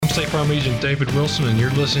State Farm Agent David Wilson, and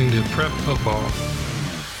you're listening to Prep Football.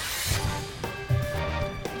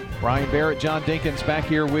 Brian Barrett, John Dinkins back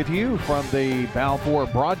here with you from the Balfour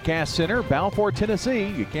Broadcast Center, Balfour, Tennessee.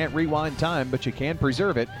 You can't rewind time, but you can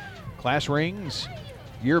preserve it. Class rings,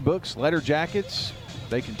 yearbooks, letter jackets,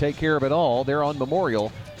 they can take care of it all. They're on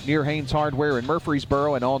Memorial near Haynes Hardware in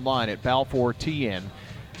Murfreesboro and online at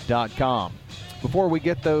balfourtn.com. Before we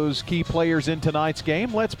get those key players in tonight's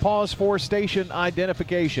game, let's pause for station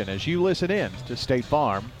identification as you listen in to State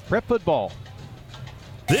Farm Prep Football.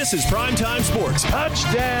 This is Primetime Sports.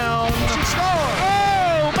 Touchdown! She scored!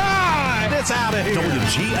 Oh, my! It's out of here.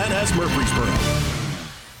 WGNS Murfreesboro.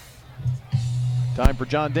 Time for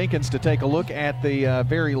John Dinkins to take a look at the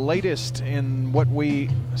very latest in what we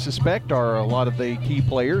suspect are a lot of the key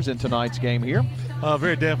players in tonight's game here.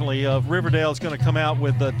 Very definitely. Riverdale is going to come out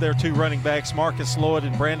with their two running backs, Marcus Lloyd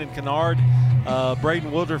and Brandon Kennard.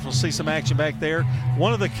 Braden Woodruff will see some action back there.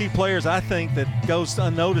 One of the key players I think that goes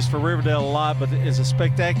unnoticed for Riverdale a lot, but is a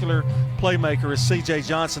spectacular playmaker, is C.J.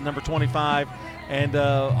 Johnson, number 25. And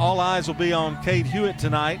all eyes will be on Cade Hewitt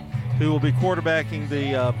tonight, who will be quarterbacking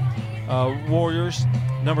the Warriors,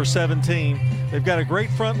 number 17. They've got a great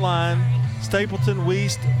front line: Stapleton,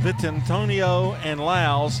 Wiest, Vitantonio, and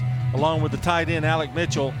Lyles, along with the tight end Alec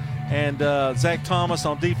Mitchell, and Zach Thomas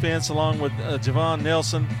on defense, along with Javon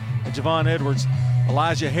Nelson and Javon Edwards.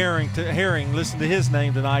 Elijah Herring, listen to his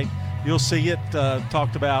name tonight. You'll see it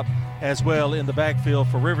talked about as well in the backfield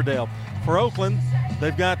for Riverdale. For Oakland,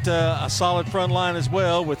 they've got a solid front line as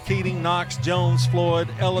well, with Keating, Knox, Jones, Floyd,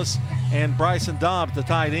 Ellis, and Bryson Dobbs, the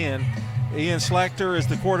tight end. Ian Slachter is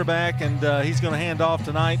the quarterback, and he's going to hand off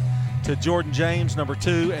tonight to Jordan James, number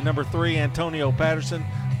 2, and number 3, Antonio Patterson,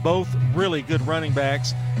 both really good running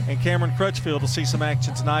backs. And Cameron Crutchfield will see some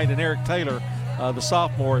action tonight, and Eric Taylor, the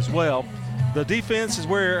sophomore, as well. The defense is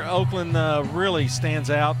where Oakland really stands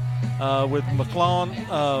out with McLaren,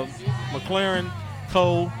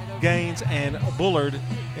 Cole, Gaines, and Bullard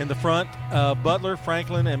in the front. Butler,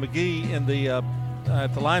 Franklin, and McGee in the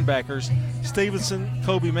at the linebackers. Stevenson,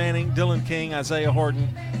 Kobe Manning, Dylan King, Isaiah Horton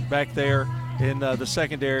back there in the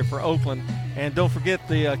secondary for Oakland. And don't forget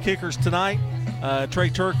the kickers tonight. Trey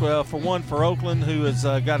Turk, for Oakland, who has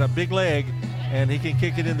got a big leg, and he can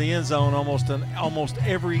kick it in the end zone almost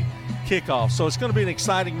every kickoff. So it's going to be an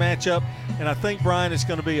exciting matchup, and I think, Brian, it's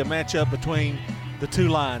going to be a matchup between the two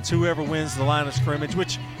lines, whoever wins the line of scrimmage,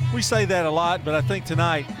 which we say that a lot, but I think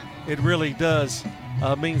tonight it really does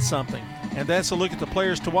mean something. And that's a look at the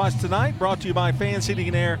players to watch tonight, brought to you by Fans Heating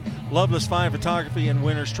and Air, Loveless Fine Photography, and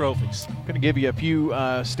Winners Trophies. I'm going to give you a few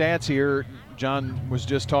stats here. John was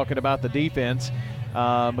just talking about the defense.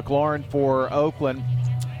 McLaurin for Oakland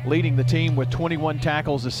leading the team with 21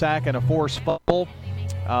 tackles, a sack, and a forced fumble.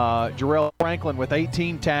 Jarrell Franklin with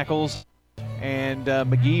 18 tackles, and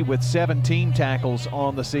McGee with 17 tackles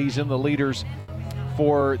on the season, the leaders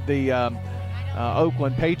for the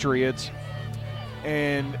Oakland Patriots.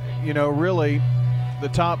 And, you know, really the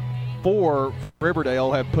top 4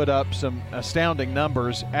 Riverdale have put up some astounding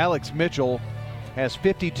numbers. Alex Mitchell has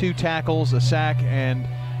 52 tackles, a sack, and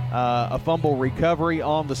a fumble recovery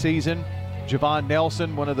on the season. Javon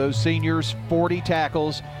Nelson, one of those seniors, 40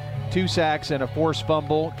 tackles, 2 sacks, and a forced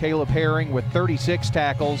fumble. Caleb Herring with 36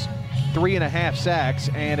 tackles, 3.5 sacks,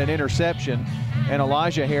 and an interception. And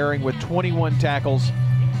Elijah Herring with 21 tackles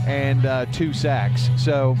and 2 sacks.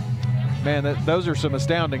 So, man, those are some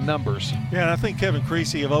astounding numbers. Yeah, and I think Kevin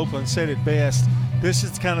Creasy of Oakland said it best. This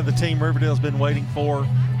is kind of the team Riverdale's been waiting for.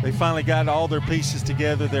 They finally got all their pieces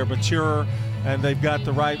together. They're mature, and they've got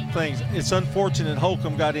the right things. It's unfortunate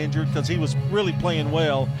Holcomb got injured because he was really playing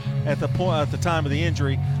well at the time of the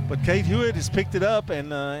injury. But Cade Hewitt has picked it up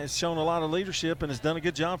and has shown a lot of leadership and has done a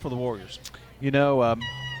good job for the Warriors. You know,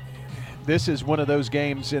 this is one of those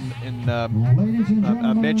games I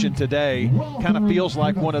mentioned today, kind of feels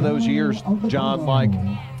like one of those years, John, like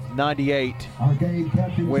 98,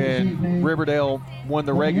 when Riverdale won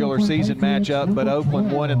the regular season matchup, but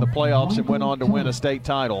Oakland won in the playoffs and went on to win a state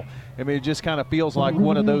title. I mean, it just kind of feels like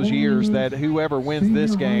one of those years that whoever wins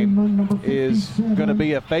this game is going to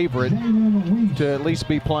be a favorite to at least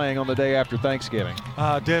be playing on the day after Thanksgiving.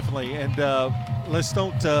 Definitely, and I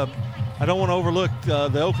don't want to overlook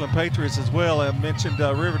the Oakland Patriots as well. I mentioned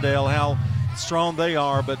Riverdale, how strong they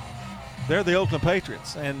are, but they're the Oakland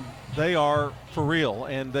Patriots, and they are for real,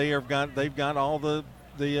 and they've got all the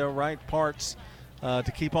right parts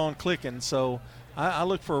to keep on clicking. So I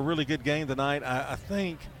look for a really good game tonight. I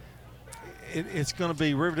think it's going to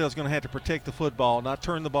be Riverdale's going to have to protect the football, not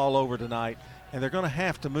turn the ball over tonight, and they're going to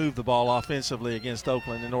have to move the ball offensively against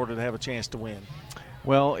Oakland in order to have a chance to win.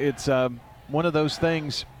 Well, it's one of those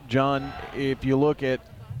things, John, if you look at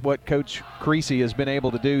what Coach Creasy has been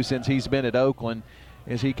able to do since he's been at Oakland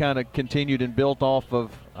is he kind of continued and built off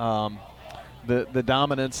of the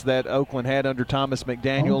dominance that Oakland had under Thomas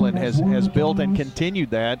McDaniel, and has built and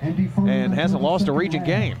continued that, and hasn't lost a region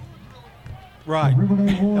game. Right.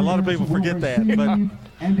 A lot of people forget that, but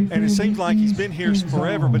and it seems like he's been here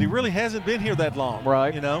forever, but he really hasn't been here that long.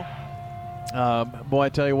 Right. You know. Boy, I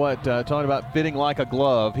tell you what, talking about fitting like a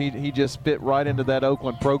glove, he just fit right into that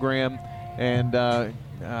Oakland program, and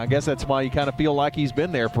I guess that's why you kind of feel like he's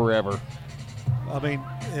been there forever. I mean,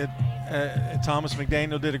 Thomas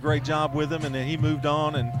McDaniel did a great job with him, and then he moved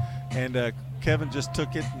on, and Kevin just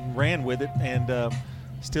took it and ran with it, and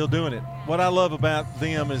still doing it. What I love about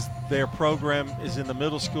them is their program is in the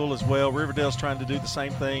middle school as well. Riverdale's trying to do the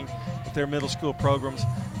same thing with their middle school programs,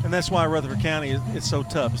 and that's why Rutherford County is so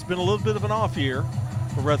tough. It's been a little bit of an off year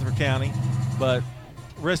for Rutherford County, but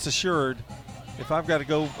rest assured, if I've got to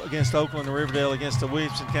go against Oakland or Riverdale against a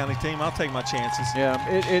Williamson County team, I'll take my chances. Yeah,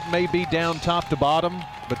 it may be down top to bottom,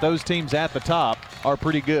 but those teams at the top are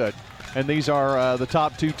pretty good. And these are the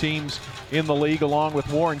top two teams in the league, along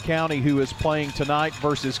with Warren County, who is playing tonight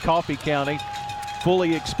versus Coffee County.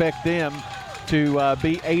 Fully expect them to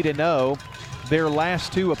be 8-0. Their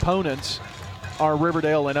last two opponents are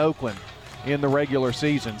Riverdale and Oakland in the regular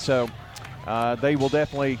season. So they will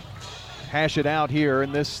definitely hash it out here.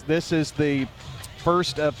 And this is the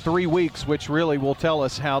first of 3 weeks, which really will tell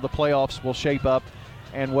us how the playoffs will shape up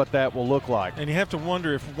and what that will look like. And you have to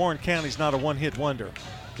wonder if Warren County's not a one-hit wonder.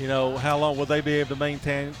 You know, how long will they be able to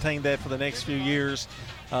maintain that for the next few years?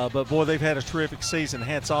 But, boy, they've had a terrific season.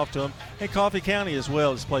 Hats off to them. And Coffee County as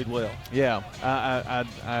well has played well. Yeah,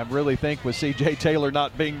 I really think with C.J. Taylor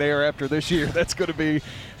not being there after this year, that's going to be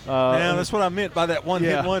yeah, that's what I meant by that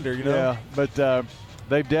one-hit wonder, you know. Yeah, but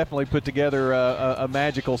they've definitely put together a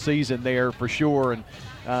magical season there for sure, and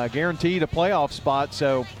guaranteed a playoff spot.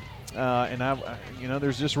 So,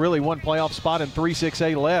 there's just really one playoff spot and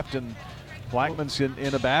 3-6-8 left, and Blackman's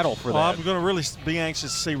in a battle for that. I'm going to really be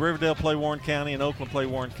anxious to see Riverdale play Warren County and Oakland play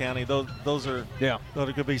Warren County. Those are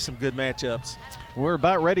going to be some good matchups. We're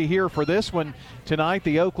about ready here for this one tonight.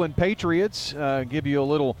 The Oakland Patriots give you a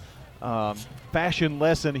little fashion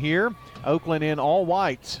lesson here. Oakland in all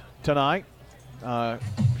whites tonight.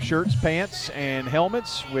 Shirts, pants, and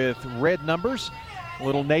helmets with red numbers. A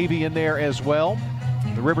little navy in there as well.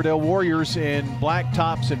 The Riverdale Warriors in black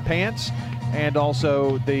tops and pants, and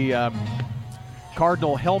also the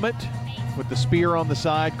Cardinal helmet with the spear on the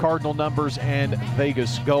side, Cardinal numbers, and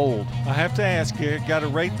Vegas gold. I have to ask you, got to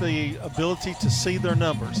rate the ability to see their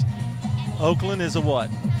numbers. Oakland is a what?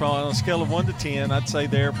 From on a scale of 1 to 10, I'd say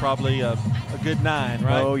they're probably a good 9,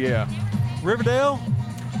 right? Oh, yeah. Riverdale?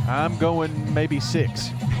 I'm going maybe 6.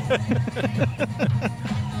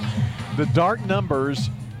 The dark numbers,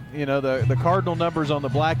 the Cardinal numbers on the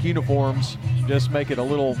black uniforms just make it a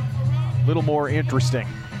little more interesting.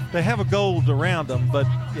 They have a gold around them, but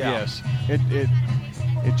yes, it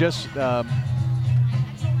just I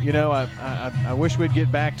wish we'd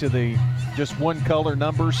get back to the just one color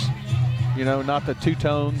numbers, not the two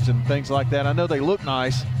tones and things like that. I know they look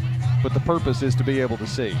nice, but the purpose is to be able to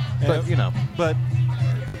see. But but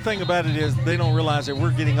the thing about it is they don't realize that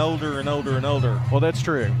we're getting older and older and older. Well, that's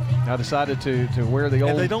true. I decided to wear the old.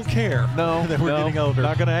 And they don't care. No, that we're getting older.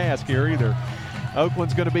 Not going to ask here either.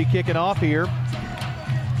 Oakland's going to be kicking off here.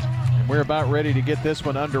 We're about ready to get this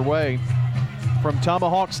one underway from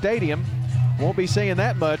Tomahawk Stadium. Won't be saying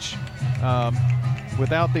that much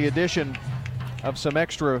without the addition of some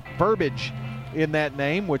extra verbiage in that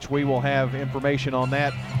name, which we will have information on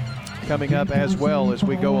that coming up as well as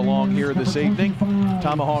we go along here this evening.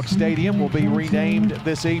 Tomahawk Stadium will be renamed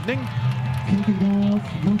this evening.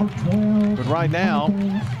 But right now,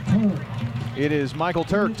 it is Michael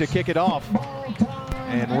Turk to kick it off.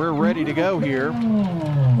 And we're ready to go here.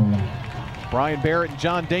 Brian Barrett and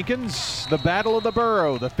John Dinkins, the Battle of the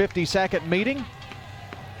Borough, the 52nd meeting.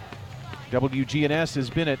 WGNS has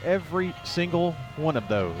been at every single one of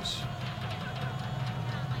those.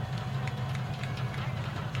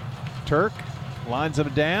 Turk lines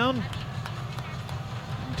them down.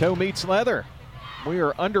 Toe meets leather. We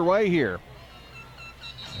are underway here.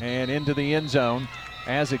 And into the end zone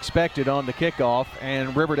as expected on the kickoff,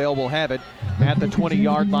 and Riverdale will have it at the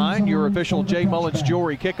 20-yard line. Your official J. Mullins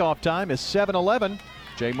Jewelry kickoff time is 7:11.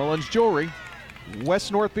 J. Mullins Jewelry,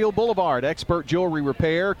 West Northfield Boulevard. Expert jewelry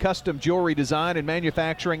repair, custom jewelry design and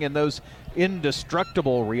manufacturing, and those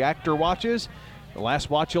indestructible reactor watches. The last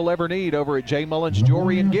watch you'll ever need over at J. Mullins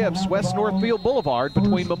Jewelry and Gifts, West Northfield Boulevard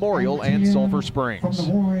between Memorial and Sulphur Springs.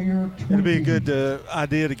 It'd be a good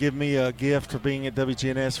idea to give me a gift for being at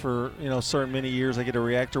WGNS for certain many years. I get a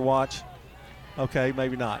reactor watch. Okay,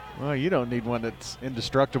 maybe not. Well, you don't need one that's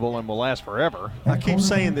indestructible and will last forever. I keep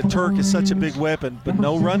saying that Turk is such a big weapon, but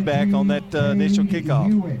no run back on that initial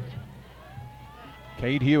kickoff.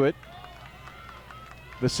 Cade Hewitt,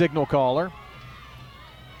 the signal caller,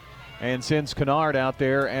 and sends Kennard out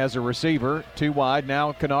there as a receiver. 2 wide.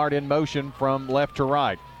 Now Kennard in motion from left to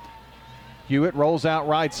right. Hewitt rolls out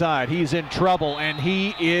right side. He's in trouble, and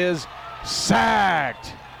he is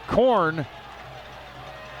sacked. Korn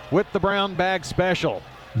with the brown bag special.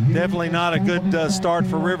 Definitely not a good start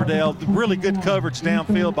for Riverdale. Really good coverage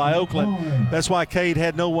downfield by Oakland. That's why Cade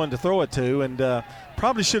had no one to throw it to, and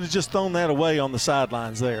probably should have just thrown that away on the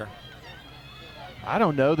sidelines there. I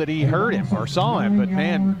don't know that he heard him or saw him, but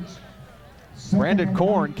man, Brandon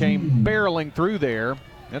Korn came barreling through there.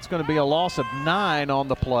 That's going to be a loss of 9 on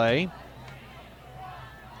the play.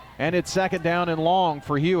 And it's 2nd down and long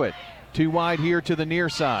for Hewitt. 2 wide here to the near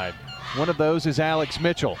side. One of those is Alex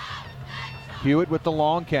Mitchell. Hewitt with the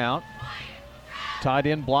long count. Tied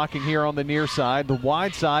in blocking here on the near side. The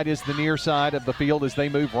wide side is the near side of the field as they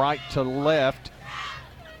move right to left.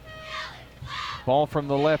 Ball from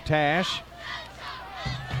the left hash.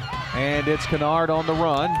 And it's Kennard on the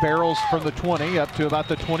run. Barrels from the 20 up to about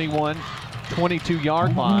the 21,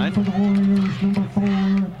 22-yard line.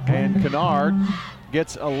 And Kennard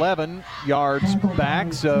gets 11 yards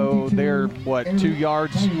back, so they're, 2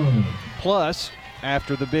 yards plus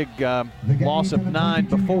after the big loss of 9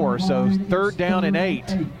 before. So 3rd down and 8.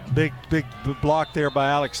 Big block there by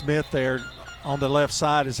Alex Smith there on the left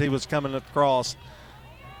side as he was coming across.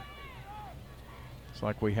 It's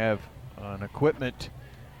like we have an equipment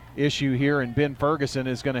issue here, and Ben Ferguson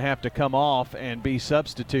is going to have to come off and be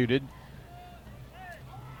substituted.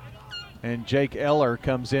 And Jake Eller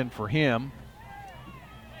comes in for him.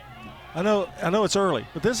 I know it's early,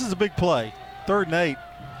 but this is a big play. 3rd and 8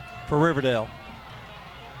 for Riverdale.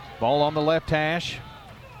 Ball on the left hash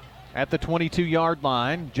at the 22-yard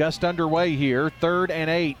line. Just underway here. 3rd and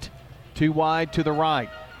 8. 2 wide to the right.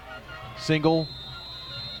 Single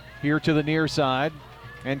here to the near side.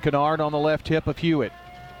 And Kennard on the left hip of Hewitt.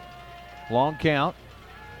 Long count.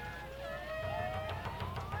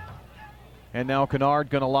 And now Kennard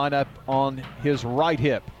going to line up on his right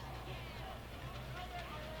hip.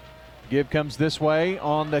 Give comes this way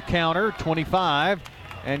on the counter, 25,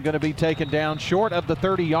 and going to be taken down short of the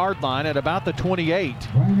 30-yard line at about the 28.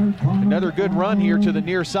 Another good run here to the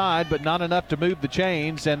near side, but not enough to move the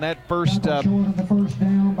chains, and that first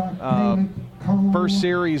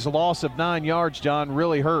series loss of 9 yards, John,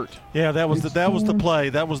 really hurt. Yeah, that was the play.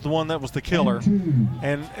 That was the one that was the killer.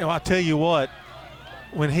 And I tell you what,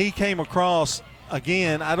 when he came across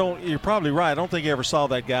again, you're probably right. I don't think I ever saw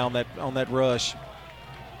that guy on that rush.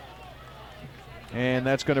 And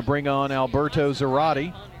that's going to bring on Alberto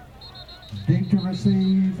Zarate. To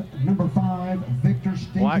receive, number 5, Victor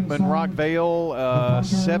Stevenson. Blackman Rockvale,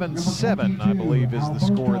 7-7, I believe, is the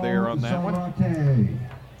score there on that one.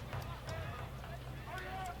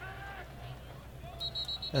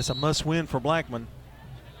 That's a must-win for Blackman.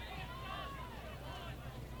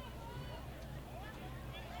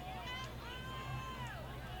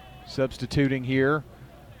 Substituting here.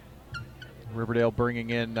 Riverdale bringing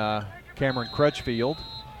in Cameron Crutchfield.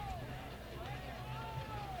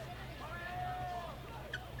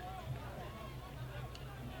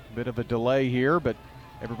 Bit of a delay here, but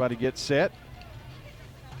everybody gets set.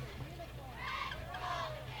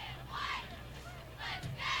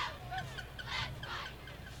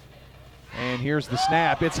 And here's the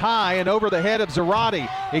snap. It's high and over the head of Zarate.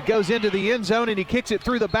 It goes into the end zone, and he kicks it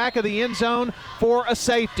through the back of the end zone for a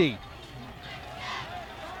safety.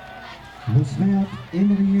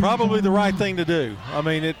 Probably the right thing to do. I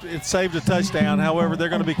mean, it saved a touchdown. However, they're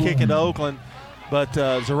going to be kicking to Oakland. But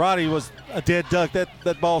Zarate was a dead duck.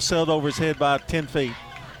 That ball sailed over his head by 10 feet.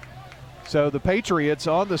 So the Patriots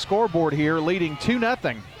on the scoreboard here leading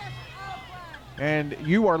 2-0. And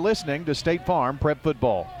you are listening to State Farm Prep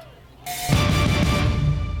Football.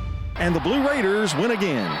 And the Blue Raiders win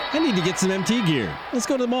again. I need to get some MT gear. Let's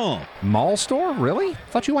go to the mall. Mall store? Really?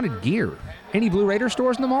 Thought you wanted gear. Any Blue Raider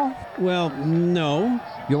stores in the mall? Well, no.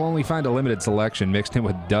 You'll only find a limited selection mixed in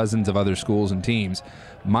with dozens of other schools and teams.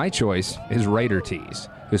 My choice is Raider Tees,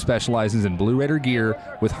 who specializes in Blue Raider gear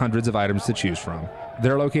with hundreds of items to choose from.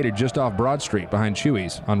 They're located just off Broad Street behind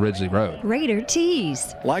Chewy's on Ridgely Road. Raider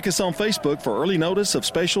Tees. Like us on Facebook for early notice of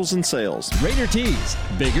specials and sales. Raider Tees.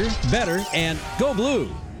 Bigger, better, and go blue.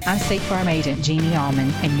 I'm State Farm agent Jeannie Allman,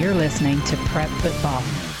 and you're listening to Prep Football.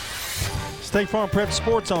 State Farm Prep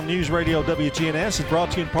Sports on News Radio WGNS is brought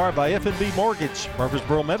to you in part by F&B Mortgage,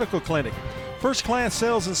 Murfreesboro Medical Clinic, First Class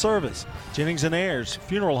Sales and Service, Jennings & Ayers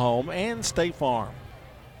Funeral Home, and State Farm.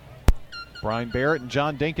 Brian Barrett and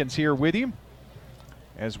John Dinkins here with you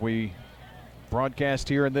as we broadcast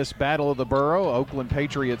here in this Battle of the Borough. Oakland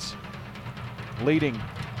Patriots leading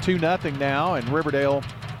 2-0 now, and Riverdale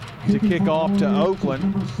to kick off to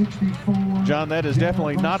Oakland. John, that is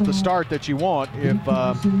definitely not the start that you want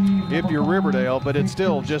if you're Riverdale, but it's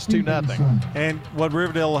still just 2-0. And what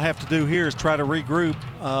Riverdale will have to do here is try to regroup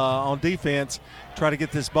on defense, try to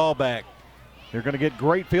get this ball back. They're going to get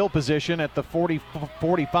great field position at the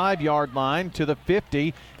 45-yard line, to the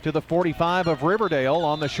 50, to the 45 of Riverdale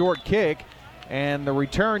on the short kick, and the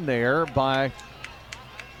return there by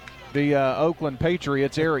the Oakland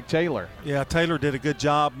Patriots, Eric Taylor. Yeah, Taylor did a good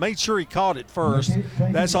job. Made sure he caught it first.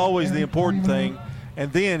 That's always the important thing.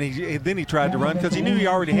 And then he tried to run because he knew he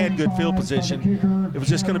already had good field position. It was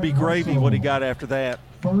just going to be gravy what he got after that.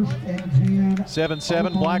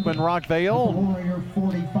 7-7 Blackman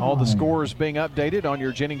Rockvale. All the scores being updated on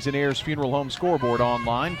your Jennings and Ayers Funeral Home scoreboard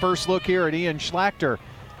online. First look here at Ian Schlachter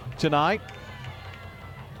tonight.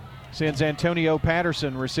 Sends Antonio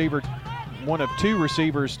Patterson, receiver, one of two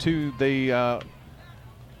receivers, to the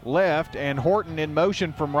left, and Horton in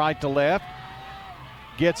motion from right to left.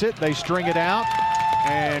 Gets it, they string it out,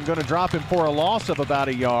 and going to drop him for a loss of about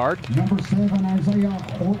a yard. Number 7, Isaiah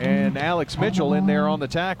Horton. And Alex Mitchell in there on the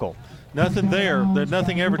tackle. Nothing there.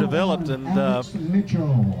 Nothing ever developed, and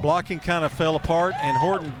blocking kind of fell apart, and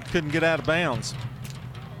Horton couldn't get out of bounds.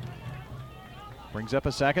 Brings up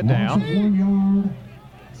a second down. 1 yard,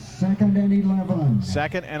 2nd and 11.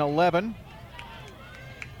 2nd and 11.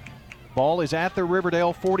 Ball is at the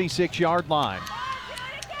Riverdale 46-yard line.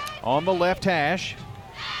 On the left hash.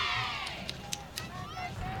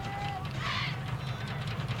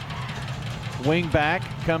 Wing back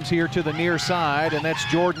comes here to the near side, and that's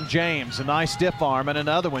Jordan James. A nice stiff arm, and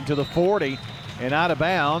another one to the 40 and out of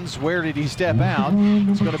bounds. Where did he step out?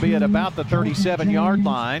 It's going to be at about the 37-yard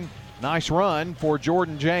line. Nice run for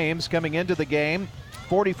Jordan James coming into the game.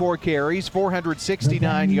 44 carries,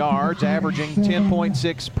 469 yards, averaging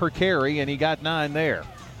 10.6 per carry, and he got 9 there.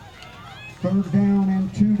 3rd down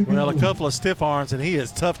and 2 to go. Well, a couple of stiff arms, and he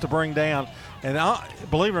is tough to bring down. And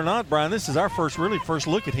believe it or not, Brian, this is our first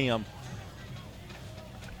look at him.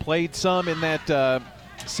 Played some in that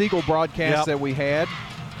Siegel broadcast that we had.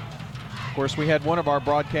 Of course, we had one of our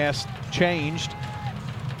broadcasts changed.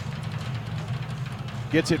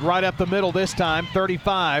 Gets it right up the middle this time,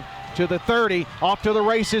 35 to the 30, off to the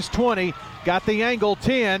races 20, got the angle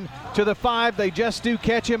 10 to the 5. They just do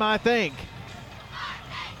catch him, I think.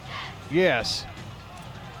 Yes,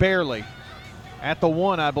 barely. At the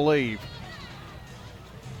 1, I believe.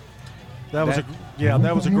 That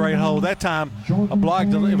was a great hold. That time a block,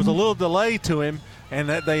 it was a little delay to him, and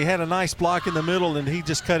that they had a nice block in the middle, and he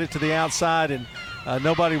just cut it to the outside, and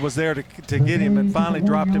nobody was there to get him, and finally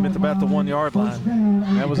dropped him at about the 1 yard line.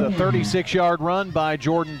 That was a 36-yard run by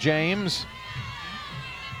Jordan James.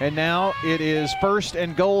 And now it is 1st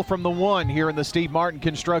and goal from the 1 here in the Steve Martin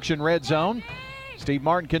Construction red zone. Steve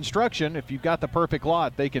Martin Construction, if you've got the perfect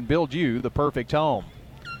lot, they can build you the perfect home.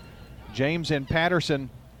 James and Patterson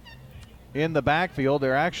in the backfield.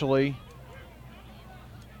 They're actually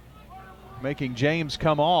making James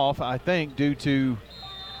come off, I think, due to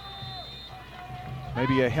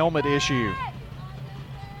maybe a helmet issue.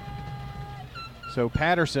 So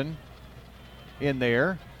Patterson in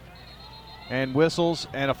there, and whistles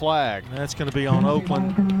and a flag. That's going to be on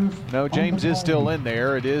Oakland. No, James is still in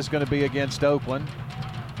there. It is going to be against Oakland.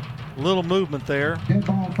 Little movement there. Dead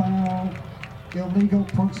ball foul. Illegal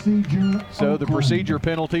procedure. So the procedure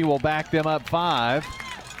penalty will back them up 5.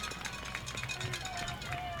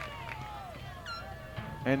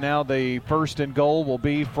 And now the 1st and goal will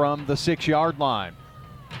be from the 6-yard line.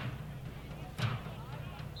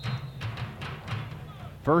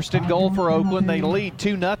 1st and goal for Oakland. They lead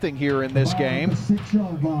 2-0 here in this game.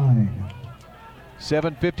 6-yard line.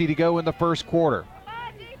 7:50 to go in the first quarter.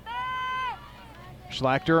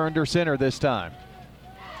 Schlachter under center this time.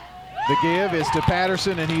 The give is to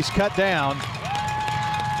Patterson, and he's cut down,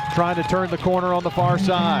 trying to turn the corner on the far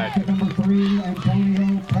side. Number 3,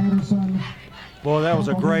 Antonio Patterson. Boy, that was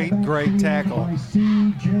a great tackle.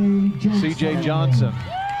 C.J. Johnson.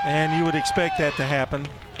 And you would expect that to happen.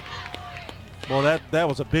 Well, that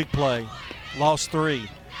was a big play. Lost 3.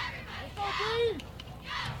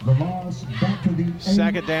 The loss back to the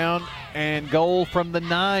 2nd down and goal from the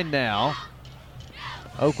 9 now.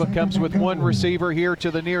 Oakland comes with one receiver here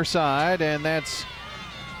to the near side, and that's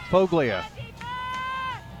Poglia.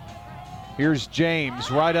 Here's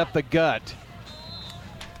James right up the gut.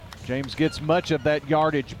 James gets much of that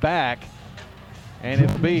yardage back, and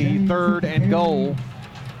it'll be 3rd and goal.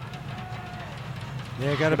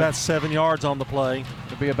 Yeah, got about 7 yards on the play.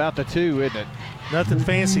 It'll be about the 2, isn't it? Nothing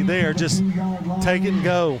fancy there, just take it and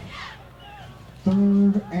go.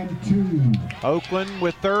 3rd and 2. Oakland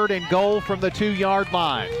with 3rd and goal from the 2-yard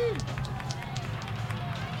line.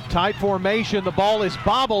 Tight formation, the ball is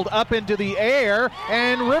bobbled up into the air,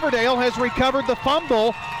 and Riverdale has recovered the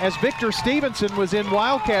fumble as Victor Stevenson was in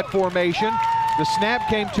Wildcat formation. The snap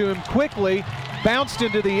came to him quickly, bounced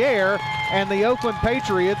into the air, and the Oakland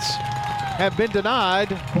Patriots have been denied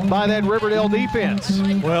by that Riverdale defense.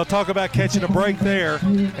 Well, talk about catching a break there,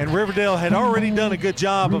 and Riverdale had already done a good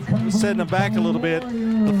job of setting them back a little bit.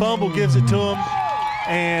 The fumble gives it to them,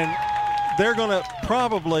 and they're going to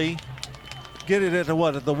probably get it at the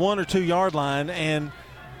 1 or 2 yard line, and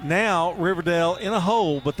now Riverdale in a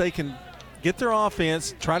hole, but they can get their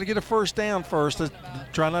offense, try to get a first down first,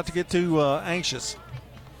 try not to get too anxious.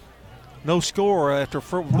 No score after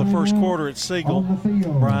the first quarter at Siegel,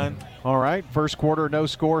 Brian. All right, first quarter, no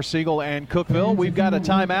score, Siegel and Cookeville. We've got a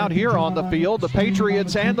timeout here on the field. The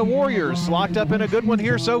Patriots and the Warriors locked up in a good one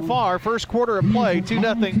here so far. First quarter of play,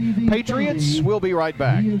 2-0 Patriots. We'll be right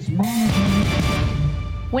back.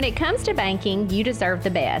 When it comes to banking, you deserve the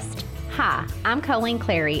best. Hi, I'm Colleen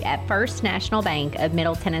Clary at First National Bank of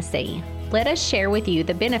Middle Tennessee. Let us share with you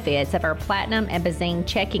the benefits of our Platinum and Bazing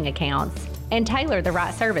checking accounts and tailor the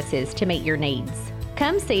right services to meet your needs.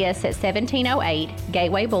 Come see us at 1708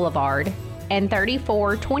 Gateway Boulevard and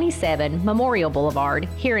 3427 Memorial Boulevard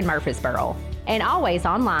here in Murfreesboro, and always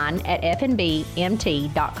online at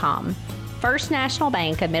fnbmt.com. First National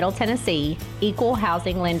Bank of Middle Tennessee, Equal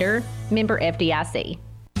Housing Lender, member FDIC.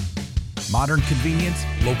 Modern convenience,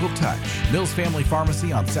 local touch. Mills Family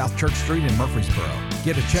Pharmacy on South Church Street in Murfreesboro.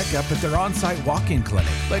 Get a checkup at their on-site walk-in clinic.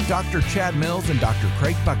 Let Dr. Chad Mills and Dr.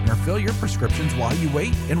 Craig Buckner fill your prescriptions while you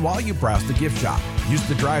wait and while you browse the gift shop. Use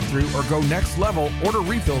the drive-thru or go next level. Order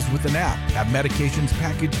refills with an app. Have medications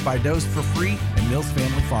packaged by dose for free, and Mills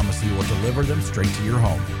Family Pharmacy will deliver them straight to your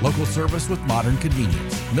home. Local service with modern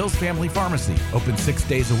convenience. Mills Family Pharmacy, open 6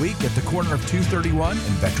 days a week at the corner of 231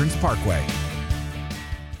 and Veterans Parkway.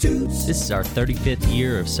 This is our 35th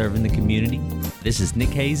year of serving the community. This is Nick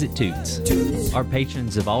Hayes at Toots. Our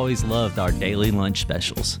patrons have always loved our daily lunch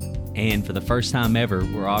specials. And for the first time ever,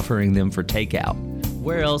 we're offering them for takeout.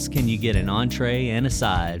 Where else can you get an entree and a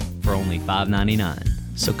side for only $5.99?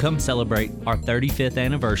 So come celebrate our 35th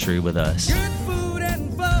anniversary with us. Good food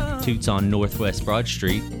and fun. Toots on Northwest Broad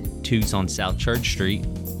Street, Toots on South Church Street,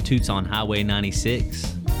 Toots on Highway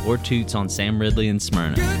 96, or Toots on Sam Ridley and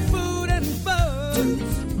Smyrna. Good food and fun.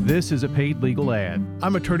 Toots. This is a paid legal ad.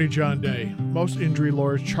 I'm Attorney John Day. Most injury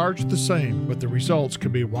lawyers charge the same, but the results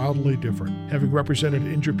can be wildly different. Having represented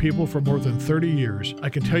injured people for more than 30 years, I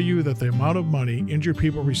can tell you that the amount of money injured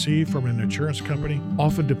people receive from an insurance company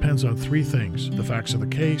often depends on 3 things: the facts of the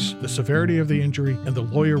case, the severity of the injury, and the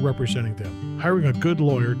lawyer representing them. Hiring a good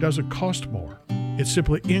lawyer doesn't cost more. It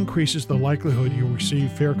simply increases the likelihood you'll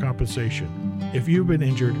receive fair compensation. If you've been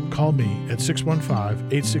injured, call me at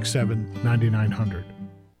 615-867-9900.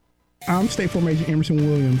 I'm State Farm Agent Emerson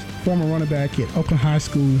Williams, former running back at Oakland High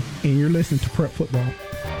School, and you're listening to Prep Football.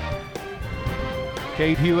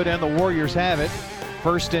 Cade Hewitt and the Warriors have it.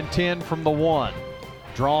 1st and 10 from the 1.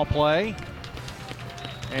 Draw play,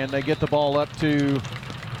 and they get the ball up to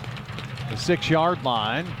the 6-yard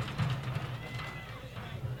line.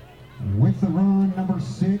 With the run, number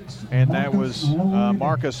 6. And that was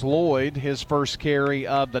Marcus Lloyd, his first carry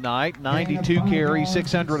of the night. 92 carries,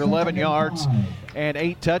 611 yards, and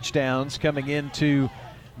 8 touchdowns coming into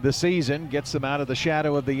the season. Gets them out of the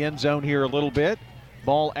shadow of the end zone here a little bit.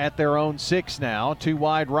 Ball at their own 6 now. 2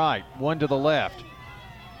 wide right, 1 to the left.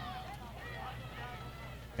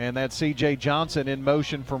 And that's C.J. Johnson in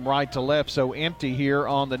motion from right to left, so empty here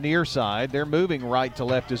on the near side. They're moving right to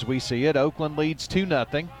left as we see it. Oakland leads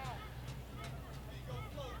 2-0.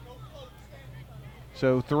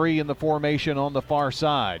 So 3 in the formation on the far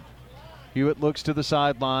side. Hewitt looks to the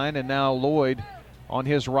sideline, and now Lloyd on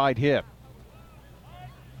his right hip.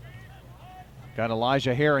 Got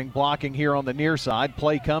Elijah Herring blocking here on the near side.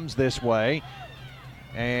 Play comes this way.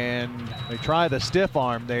 And they try the stiff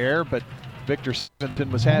arm there, but Victor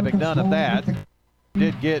Stevenson was having none of that.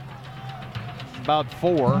 Did get about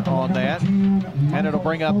 4 on that. And it'll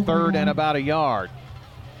bring up 3rd and about a yard.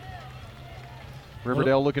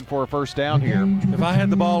 Riverdale looking for a first down here. If I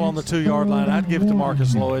had the ball on the 2-yard line, I'd give it to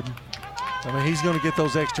Marcus Lloyd. I mean, he's going to get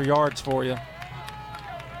those extra yards for you.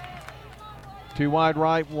 2 wide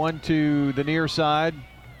right, 1 to the near side.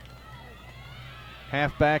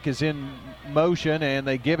 Halfback is in motion, and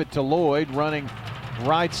they give it to Lloyd, running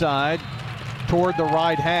right side toward the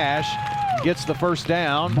right hash. gets the first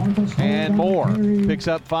down and more. Picks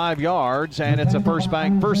up 5 yards, and it's a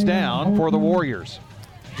first down for the Warriors.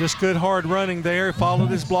 Just good hard running there, followed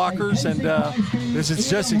his blockers, and this is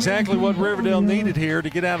just exactly what Riverdale needed here to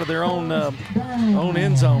get out of their own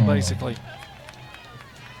end zone, basically.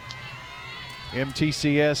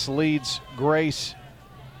 MTCS leads Grace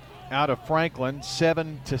out of Franklin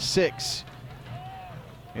 7-6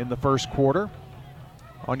 in the first quarter.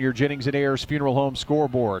 On your Jennings and Ayers Funeral Home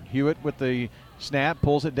scoreboard, Hewitt with the snap,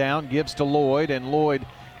 pulls it down, gives to Lloyd, and Lloyd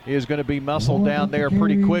is going to be muscled down there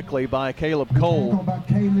pretty quickly by Caleb Cole.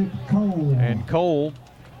 And Cole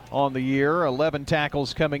on the year, 11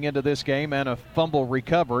 tackles coming into this game and a fumble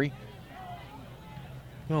recovery.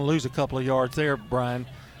 Going to lose a couple of yards there, Brian.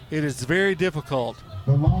 It is very difficult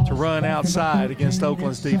to run outside against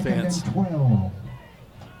Oakland's defense.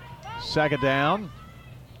 Second down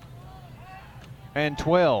and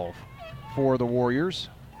 12 for the Warriors.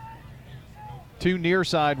 2 near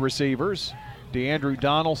side receivers, DeAndrew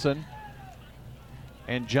Donaldson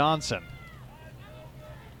and Johnson.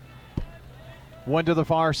 One to the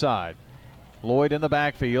far side. Lloyd in the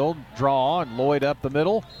backfield, draw, and Lloyd up the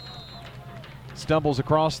middle. Stumbles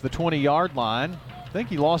across the 20-yard line. I think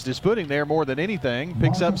he lost his footing there more than anything.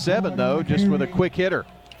 Picks up 7, though, just with a quick hitter.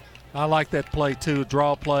 I like that play, too,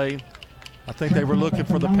 draw play. I think they were looking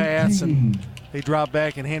for the pass, and he dropped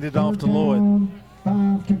back and handed it off to Lloyd.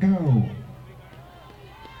 5 to go.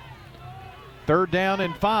 Third down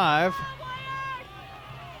and 5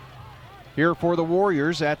 here for the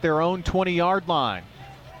Warriors at their own 20-yard line.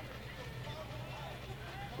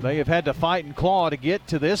 They have had to fight and claw to get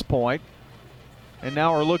to this point, and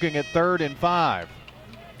now are looking at 3rd and 5.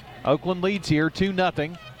 Oakland leads here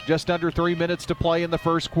 2-0, just under 3 minutes to play in the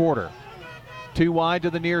first quarter. 2 wide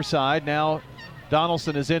to the near side. Now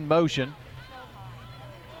Donaldson is in motion.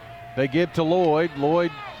 They give to Lloyd.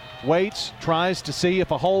 Lloyd waits, tries to see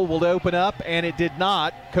if a hole will open up, and it did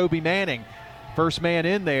not. Kobe Manning, first man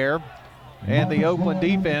in there, and the Oakland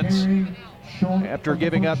defense, after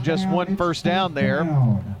giving up just 1 first down there,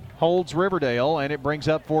 holds Riverdale, and it brings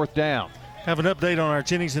up 4th down. Have an update on our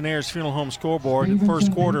Jennings and Ayers Funeral Home scoreboard. In the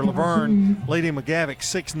first quarter, Laverne leading McGavick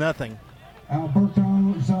 6-0.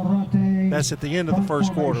 That's at the end of the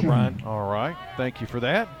first quarter, Brian. All right, thank you for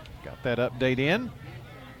that. Got that update in.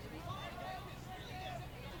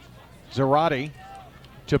 Zarate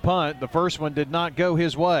to punt. The first one did not go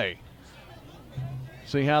his way.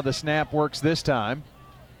 See how the snap works this time.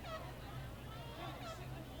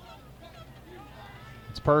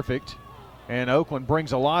 It's perfect. And Oakland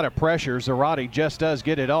brings a lot of pressure. Zarate just does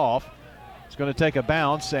get it off. It's going to take a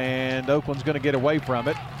bounce, and Oakland's going to get away from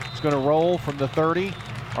it. It's going to roll from the 30,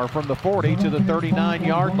 or from the 40 to the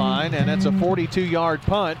 39-yard line, and it's a 42-yard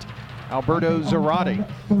punt. Alberto Zarate.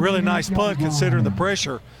 Really nice punt considering the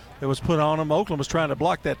pressure that was put on him. Oakland was trying to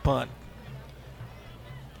block that punt.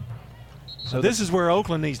 So this is where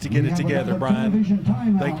Oakland needs to get it together, Brian.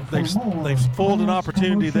 They've fooled an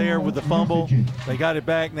opportunity there with the fumble. They got it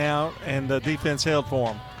back now, and the defense held for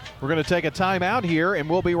them. We're going to take a timeout here, and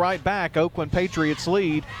we'll be right back. Oakland Patriots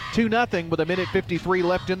lead 2-0 with 1:53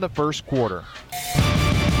 left in the first quarter.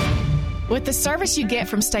 With the service you get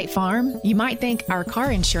from State Farm, you might think our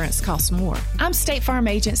car insurance costs more. I'm State Farm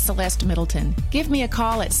agent Celeste Middleton. Give me a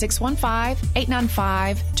call at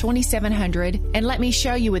 615-895-2700 and let me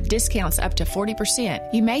show you with discounts up to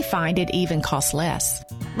 40%. You may find it even costs less.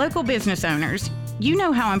 Local business owners, you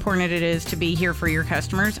know how important it is to be here for your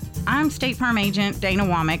customers. I'm State Farm agent Dana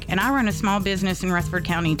Womack, and I run a small business in Rutherford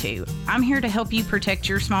County too. I'm here to help you protect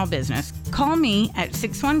your small business. Call me at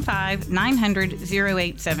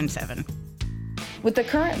 615-900-0877. With the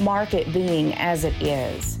current market being as it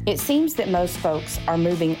is, it seems that most folks are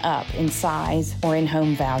moving up in size or in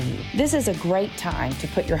home value. This is a great time to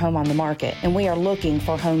put your home on the market, and we are looking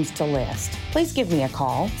for homes to list. Please give me a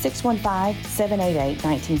call,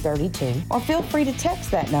 615-788-1932, or feel free to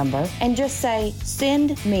text that number and just say,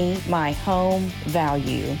 "Send me my home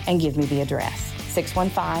value," and give me the address.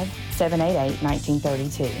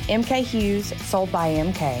 615-788-1932. MK Hughes, sold by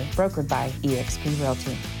MK, brokered by eXp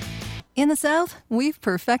Realty. In the South, we've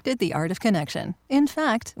perfected the art of connection. In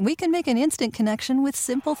fact, we can make an instant connection with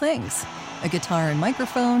simple things. A guitar and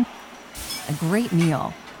microphone, a great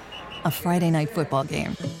meal, a Friday night football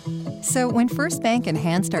game. So when First Bank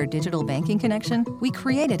enhanced our digital banking connection, we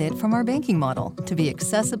created it from our banking model to be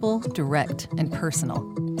accessible, direct, and personal.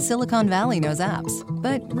 Silicon Valley knows apps,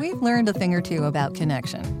 but we've learned a thing or two about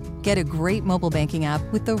connection. Get a great mobile banking app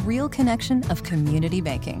with the real connection of community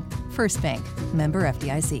banking. First Bank, member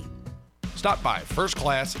FDIC. Stop by First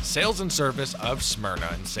Class Sales and Service of Smyrna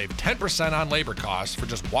and save 10% on labor costs for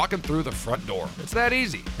just walking through the front door. It's that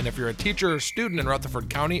easy. And if you're a teacher or student in Rutherford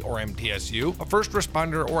County or MTSU, a first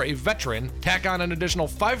responder, or a veteran, tack on an additional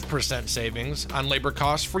 5% savings on labor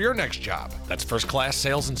costs for your next job. That's First Class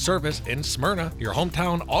Sales and Service in Smyrna, your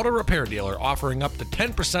hometown auto repair dealer, offering up to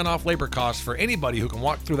 10% off labor costs for anybody who can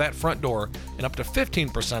walk through that front door, and up to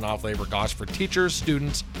 15% off labor costs for teachers,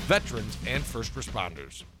 students, veterans, and first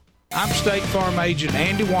responders. I'm State Farm Agent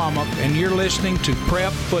Andy Womack, and you're listening to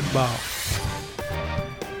Prep Football.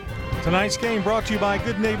 Tonight's game brought to you by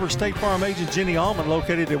good neighbor State Farm Agent Jenny Allman,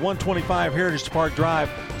 located at 125 Heritage Park Drive,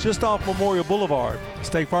 just off Memorial Boulevard.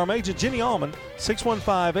 State Farm Agent Jenny Allman,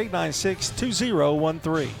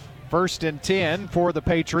 615-896-2013. 1st and 10 for the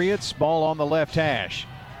Patriots. Ball on the left hash.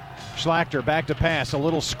 Schlachter back to pass, a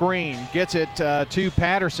little screen, gets it to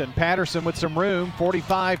Patterson. Patterson with some room,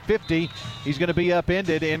 45-50. He's going to be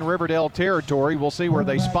upended in Riverdale territory. We'll see where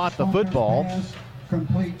they spot the football.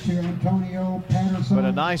 Complete to Antonio Patterson. But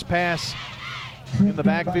a nice pass in the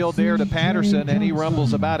backfield there to Patterson, and he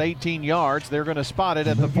rumbles about 18 yards. They're going to spot it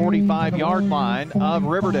at the 45-yard line of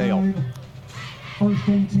Riverdale.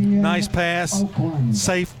 Nice pass,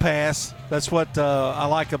 safe pass. That's what I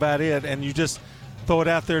like about it, and you just throw it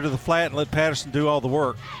out there to the flat and let Patterson do all the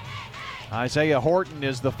work. Isaiah Horton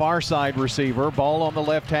is the far side receiver. Ball on the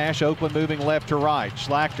left hash. Oakland moving left to right.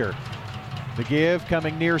 Schlachter. The give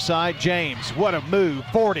coming near side. James. What a move.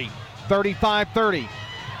 40, 35, 30.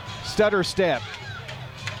 Stutter step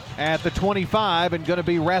at the 25 and going to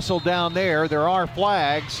be wrestled down there. There are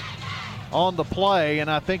flags on the play, and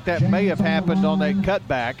I think that may have happened on that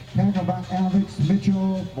cutback.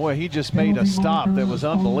 Boy, he just made a stop that was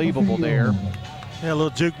unbelievable there. Yeah, a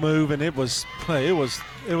little juke move, and it was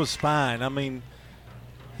fine. I mean,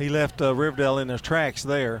 he left Riverdale in his tracks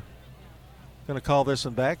there. Going to call this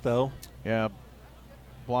one back, though. Yeah,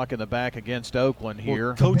 blocking the back against Oakland here.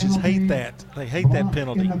 Well, coaches hate that. They hate that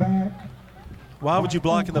penalty. Why would you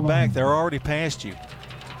block in the back? They're already past you.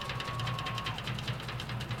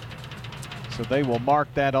 So they will mark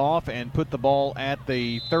that off and put the ball at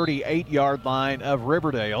the 38-yard line of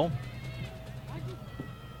Riverdale.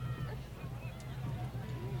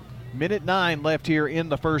 Minute 9 left here in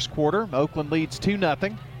the first quarter. Oakland leads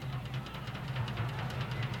 2-0.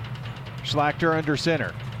 Schlachter under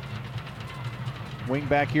center. Wing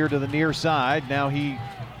back here to the near side. Now he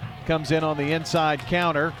comes in on the inside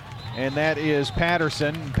counter, and that is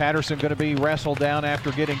Patterson. Patterson going to be wrestled down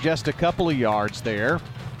after getting just a couple of yards there.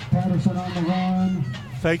 Patterson on the run.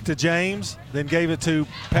 Fake to James, then gave it to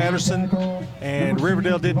Patterson, and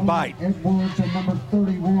Riverdale didn't bite. Edwards and number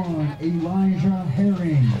 31, Elijah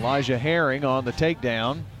Herring. Elijah Herring on the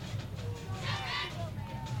takedown.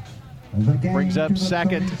 Brings up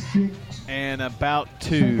second and about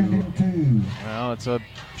 2. Well, it's a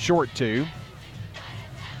short 2.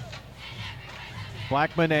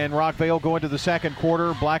 Blackman and Rockvale go into the second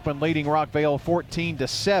quarter. Blackman leading Rockvale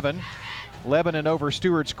 14-7. Lebanon over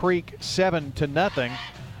Stewart's Creek 7-0.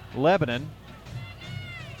 Lebanon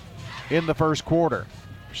in the first quarter.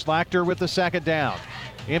 Schlachter with the second down.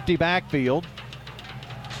 Empty backfield.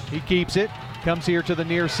 He keeps it. Comes here to the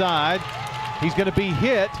near side. He's going to be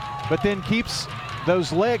hit, but then keeps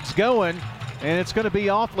those legs going, and it's going to be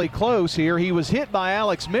awfully close here. He was hit by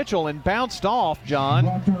Alex Mitchell and bounced off, John,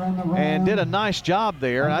 and did a nice job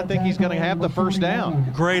there. I think he's going to have the first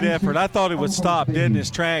down. Great effort. I thought it would stop dead in his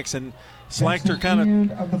tracks, and Schlachter kind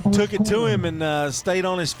of took it to him and stayed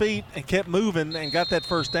on his feet and kept moving and got that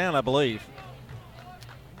first down, I believe.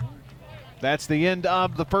 That's the end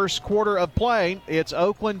of the first quarter of play. It's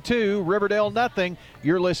Oakland 2, Riverdale nothing.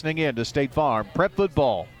 You're listening in to State Farm Prep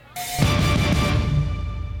Football.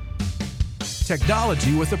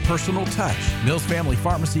 Technology with a personal touch. Mills Family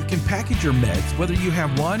Pharmacy can package your meds whether you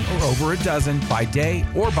have one or over a dozen by day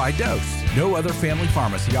or by dose. No other family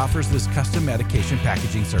pharmacy offers this custom medication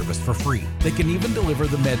packaging service for free. They can even deliver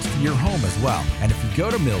the meds to your home as well. And if you go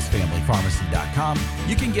to millsfamilypharmacy.com,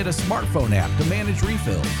 you can get a smartphone app to manage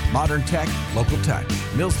refills. Modern tech, local touch.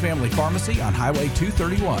 Mills Family Pharmacy on Highway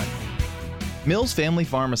 231. Mills Family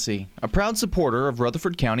Pharmacy, a proud supporter of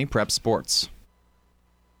Rutherford County Prep Sports.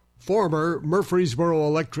 Former Murfreesboro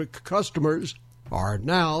Electric customers are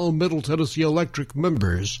now Middle Tennessee Electric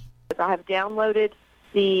members. I have downloaded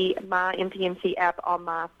the My MTMC app on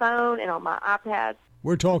my phone and on my iPad.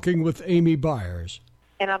 We're talking with Amy Byers.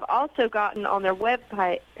 And I've also gotten on their web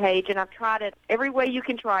page, and I've tried it every way you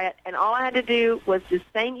can try it. And all I had to do was the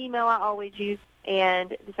same email I always use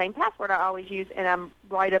and the same password I always use, and I'm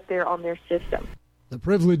right up there on their system. The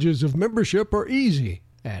privileges of membership are easy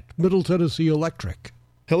at Middle Tennessee Electric.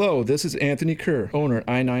 Hello, this is Anthony Kerr, owner at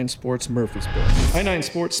I-9 Sports Murfreesboro. I-9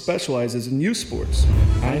 Sports specializes in youth sports.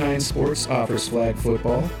 I-9 Sports offers flag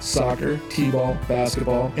football, soccer, t-ball,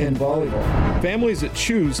 basketball, and volleyball. Families that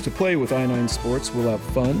choose to play with I-9 Sports will have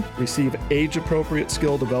fun, receive age-appropriate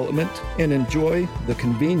skill development, and enjoy the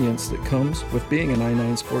convenience that comes with being an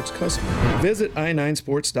I-9 Sports customer. Visit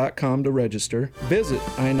i9sports.com to register. Visit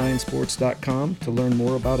i9sports.com to learn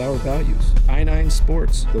more about our values. I-9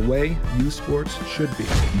 Sports, the way youth sports should be.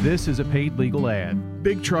 This is a paid legal ad.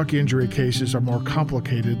 Big truck injury cases are more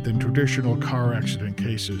complicated than traditional car accident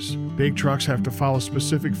cases. Big trucks have to follow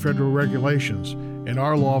specific federal regulations, and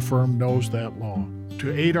our law firm knows that law.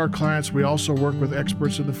 To aid our clients, we also work with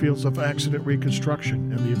experts in the fields of accident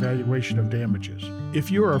reconstruction and the evaluation of damages.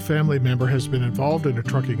 If you or a family member has been involved in a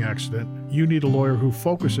trucking accident, you need a lawyer who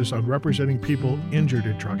focuses on representing people injured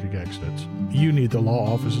in trucking accidents. You need the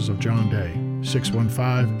law offices of John Day,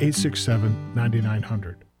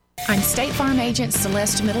 615-867-9900. I'm State Farm Agent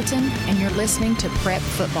Celeste Middleton, and you're listening to Prep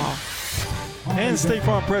Football. And State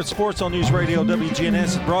Farm Prep Sports on News Radio WGNS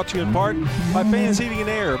is brought to you in part by Fans Heating and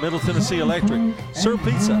Air, Middle Tennessee Electric, Sir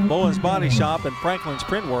Pizza, Bowen's Body Shop, and Franklin's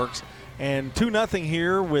Print Works. And 2-0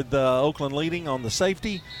 here with Oakland leading on the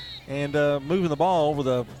safety and moving the ball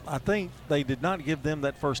over I think they did not give them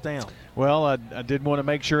that first down. Well, I did want to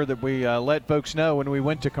make sure that we let folks know when we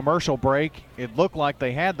went to commercial break, it looked like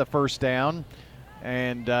they had the first down,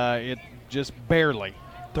 and it just barely.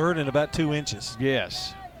 Third and about 2 inches.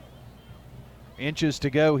 Yes. Inches to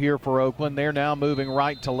go here for Oakland. They're now moving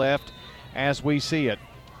right to left as we see it.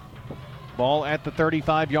 Ball at the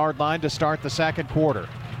 35-yard line to start the second quarter.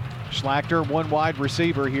 Schlachter, one wide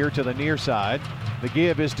receiver here to the near side. The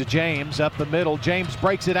give is to James up the middle. James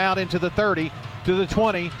breaks it out into the 30, to the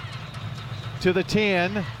 20, to the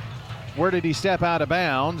 10. Where did he step out of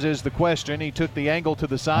bounds is the question. He took the angle to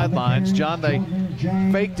the sidelines. John, they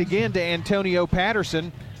faked again to Antonio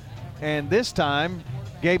Patterson, and this time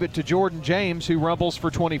gave it to Jordan James, who rumbles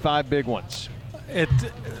for 25 big ones.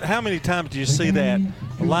 How many times do you see that?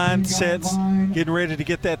 Line sets, getting ready to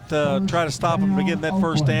get that, try to stop him from getting that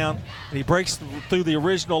first down, and he breaks through the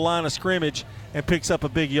original line of scrimmage and picks up a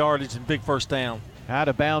big yardage and big first down. Out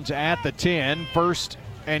of bounds at the 10, first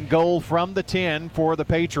and goal from the 10 for the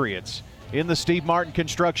Patriots. In the Steve Martin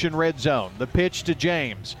Construction red zone, the pitch to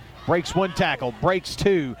James. Breaks one tackle, breaks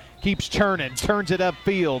two, keeps churning, turns it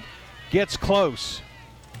upfield, gets close.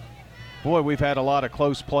 Boy, we've had a lot of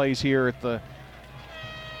close plays here at the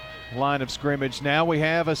line of scrimmage. Now we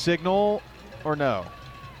have a signal, or no?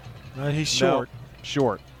 No, he's short. No,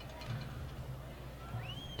 short.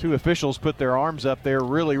 Two officials put their arms up there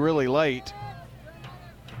really, really late.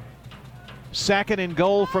 Second and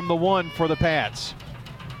goal from the 1 for the Pats.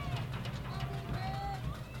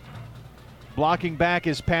 Blocking back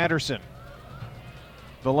is Patterson.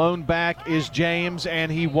 The lone back is James,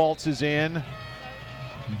 and he waltzes in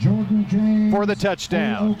Jordan James for the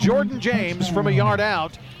touchdown. Jordan James from a yard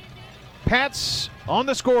out. Pats on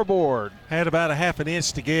the scoreboard. Had about a half an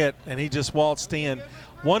inch to get, and he just waltzed in.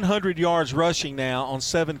 100 yards rushing now on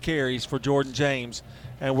 7 carries for Jordan James,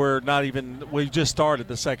 and we've just started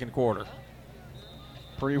the second quarter.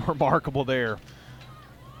 Pretty remarkable there.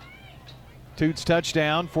 Toots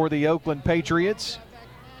touchdown for the Oakland Patriots.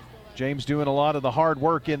 James doing a lot of the hard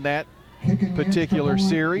work in that particular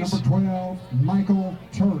series. Number 12, Michael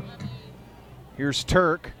Turk. Here's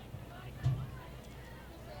Turk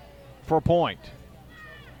for a point.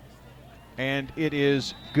 And it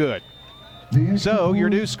is good. So your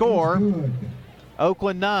new score,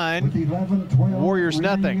 Oakland 9, Warriors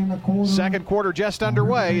nothing. Second quarter just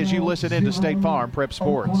underway as you listen into State Farm Prep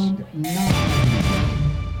Sports.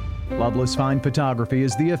 Loveless Fine Photography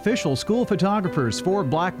is the official school photographers for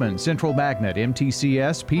Blackman, Central Magnet,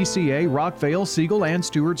 MTCS, PCA, Rockvale, Siegel, and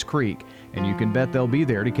Stewart's Creek. And you can bet they'll be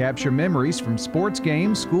there to capture memories from sports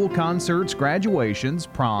games, school concerts, graduations,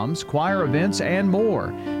 proms, choir events, and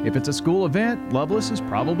more. If it's a school event, Loveless is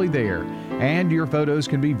probably there. And your photos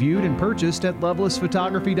can be viewed and purchased at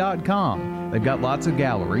lovelessphotography.com. They've got lots of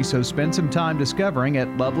galleries, so spend some time discovering at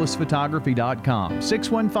lovelessphotography.com.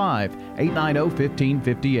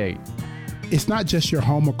 615-890-1558. It's not just your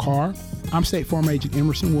home or car. I'm State Farm Agent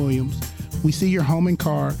Emerson Williams. We see your home and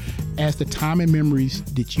car as the time and memories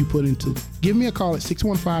that you put into it. Give me a call at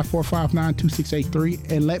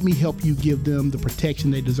 615-459-2683 and let me help you give them the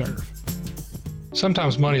protection they deserve.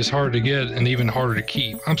 Sometimes money is harder to get and even harder to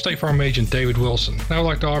keep. I'm State Farm Agent David Wilson, and I would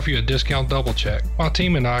like to offer you a discount double check. My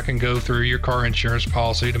team and I can go through your car insurance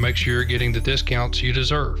policy to make sure you're getting the discounts you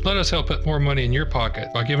deserve. Let us help put more money in your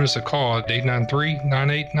pocket by giving us a call at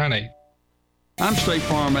 893-9898. I'm State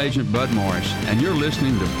Farm Agent Bud Morris, and you're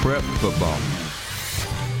listening to Prep Football.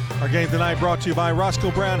 Our game tonight brought to you by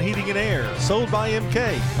Roscoe Brown Heating and Air, sold by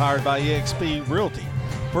MK, powered by EXP Realty,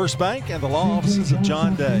 First Bank, and the law offices of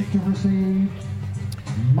John Day.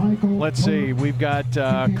 Let's see, we've got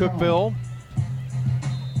Cookeville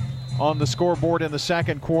on the scoreboard in the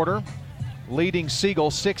second quarter, leading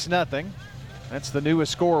Siegel 6-0. That's the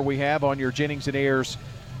newest score we have on your Jennings and Ayers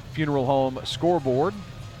Funeral Home scoreboard.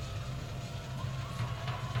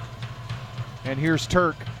 And here's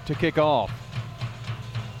Turk to kick off.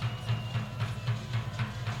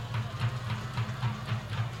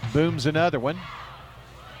 Booms another one.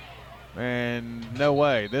 And no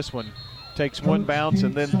way. This one takes one bounce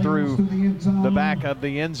and then through the back of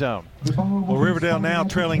the end zone. Well, Riverdale now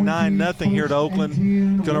trailing 9-0 here to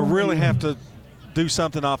Oakland. Going to really have to do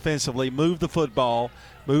something offensively. Move the football.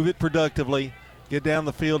 Move it productively. Get down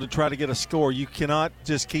the field and try to get a score. You cannot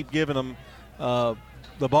just keep giving them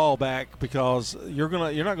the ball back, because you're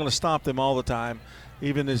not going to stop them all the time.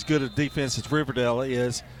 Even as good a defense as Riverdale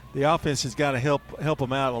is, the offense has got to help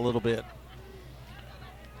them out a little bit.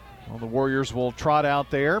 Well, the Warriors will trot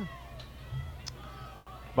out there.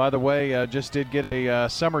 By the way, just did get a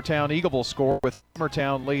Summertown Eagleville score, with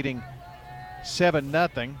Summertown leading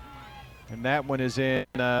 7-0, and that one is in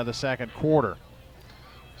the second quarter.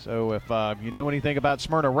 So if you know anything about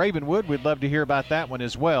Smyrna Ravenwood, we'd love to hear about that one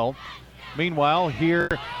as well. Meanwhile, here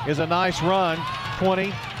is a nice run,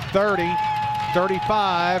 20, 30,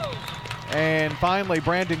 35, and finally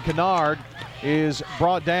Brandon Kennard is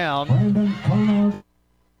brought down.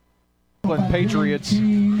 Oakland Patriots,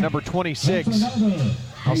 number 26,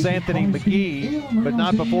 Anthony McGee, but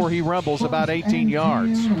not before he rumbles about 18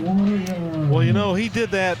 yards. Well, you know, he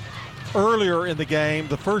did that earlier in the game.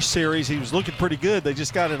 The first series, he was looking pretty good. They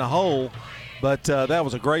just got in a hole. But that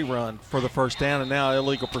was a great run for the first down, and now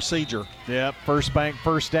illegal procedure. Yep, First Bank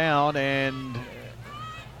first down, and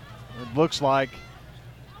it looks like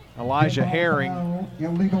Elijah Herring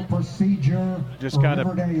illegal procedure just kind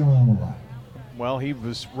of, well, he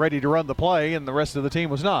was ready to run the play, and the rest of the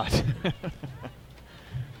team was not.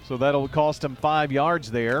 So that'll cost him 5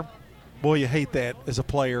 yards there. Boy, you hate that as a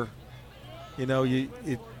player. You know,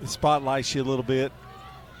 it spotlights you a little bit.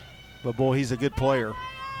 But, boy, he's a good player.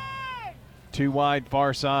 Too wide,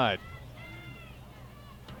 far side.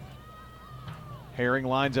 Herring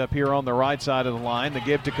lines up here on the right side of the line. The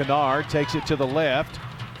give to Kennard, takes it to the left.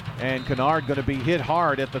 And Kennard going to be hit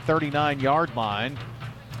hard at the 39-yard line.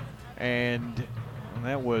 And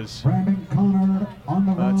that was,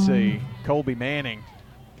 let's see, Colby Manning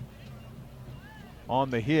on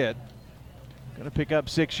the hit. Going to pick up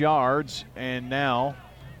 6 yards, and now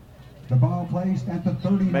the ball placed at the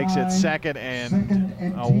 39. Makes it second and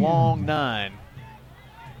a 10. long 9.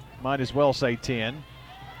 Might as well say 10.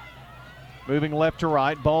 Moving left to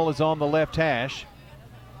right. Ball is on the left hash.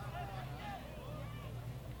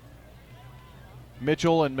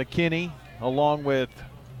 Mitchell and McKinney, along with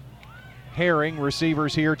Herring,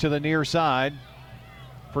 receivers here to the near side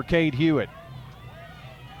for Cade Hewitt.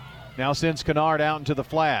 Now sends Kennard out into the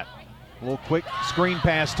flat. A little quick screen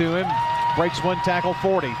pass to him. Breaks one tackle,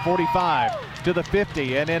 40, 45 to the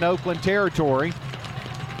 50, and in Oakland territory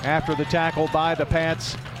after the tackle by the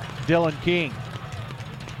Pats, Dylan King.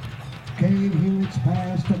 Cade Hewitt's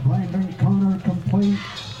pass to Brandon Kennard complete.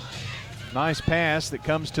 Nice pass that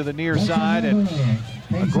comes to the near side, and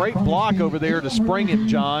a great block over there to spring it,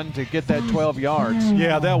 John, to get that 12 yards.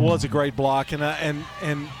 Yeah, that was a great block, and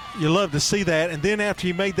you love to see that. And then after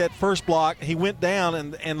he made that first block, he went down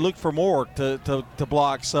and looked for more to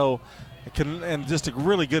block. So, and just a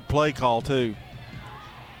really good play call too.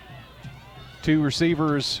 2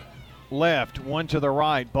 receivers left, 1 to the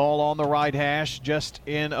right. Ball on the right hash, just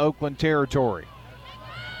in Oakland territory.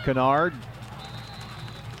 Kennard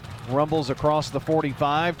rumbles across the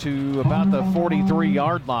 45 to about the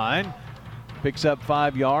 43-yard line. Picks up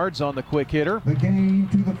 5 yards on the quick hitter. The gain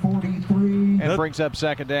to the 43. And brings up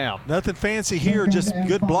second down. Nothing fancy here, just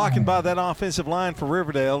good blocking by that offensive line for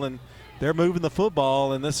Riverdale, and they're moving the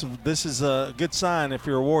football, and this is a good sign if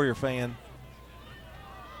you're a Warrior fan.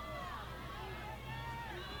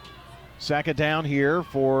 Second down here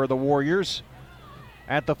for the Warriors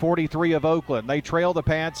at the 43 of Oakland. They trail the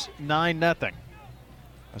Pats 9-0.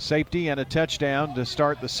 A safety and a touchdown to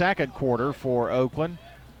start the second quarter for Oakland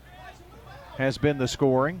has been the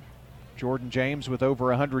scoring. Jordan James with over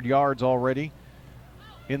 100 yards already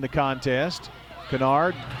in the contest.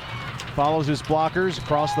 Kennard follows his blockers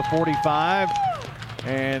across the 45,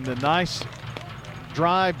 and a nice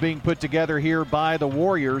drive being put together here by the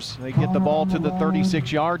Warriors. They get the ball to the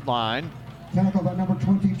 36-yard line. Tackle by number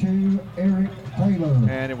 22, Eric Taylor.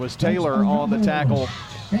 And it was Taylor on the tackle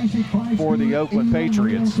for the Oakland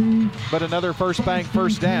Patriots. But another First Bank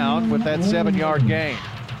first down with that 7-yard gain.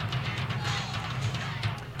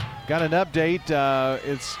 Got an update.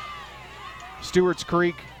 It's Stewart's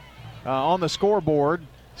Creek on the scoreboard,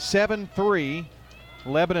 7-3.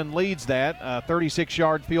 Lebanon leads that.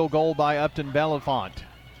 36-yard field goal by Upton Belafont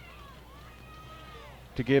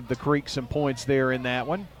to give the Creek some points there in that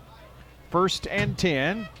one. 1st and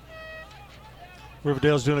 10.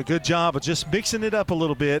 Riverdale's doing a good job of just mixing it up a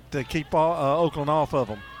little bit to keep Oakland off of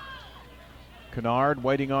them. Kennard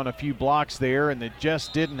waiting on a few blocks there, and it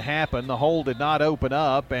just didn't happen. The hole did not open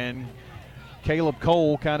up, and Caleb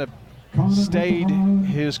Cole kind of stayed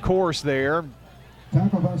his course there.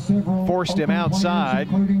 Forced him outside,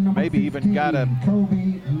 maybe even got a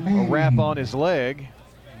wrap on his leg.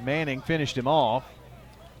 Manning finished him off.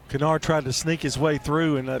 Kennard tried to sneak his way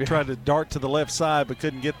through and tried to dart to the left side, but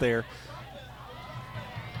couldn't get there.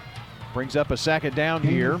 Brings up a 2nd down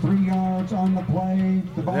here. 3 yards on the play.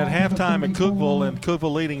 At halftime at Cookeville, and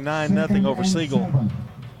Cookeville leading 9-0 over Siegel.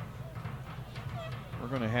 We're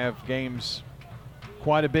going to have games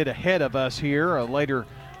quite a bit ahead of us here. A later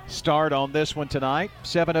start on this one tonight.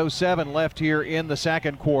 7:07 left here in the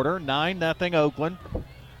second quarter. 9-0 Oakland.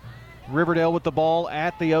 Riverdale with the ball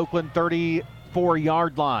at the Oakland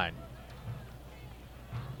 34-yard line.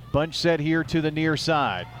 Bunch set here to the near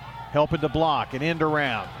side. Helping to block and end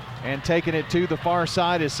around. And taking it to the far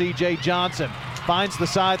side is C.J. Johnson. Finds the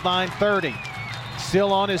sideline 30.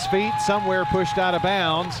 Still on his feet, somewhere pushed out of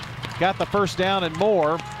bounds. Got the first down and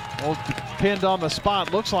more. Well, pinned on the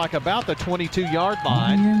spot, looks like about the 22-yard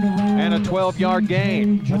line, and a 12-yard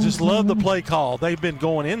gain. I just love the play call. They've been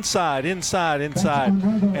going inside. And at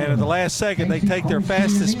the last second, they take their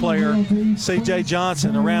fastest player, C.J.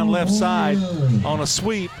 Johnson, around left side on a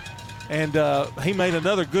sweep. And he made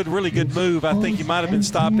another really good move. I think he might have been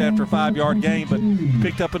stopped after a 5-yard gain, but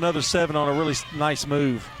picked up another 7 on a really nice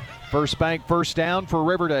move. First Bank first down for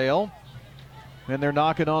Riverdale. And they're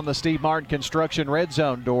knocking on the Steve Martin Construction red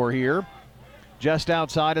zone door here, just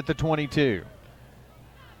outside at the 22.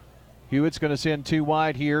 Hewitt's going to send 2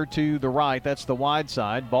 wide here to the right. That's the wide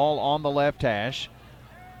side. Ball on the left hash.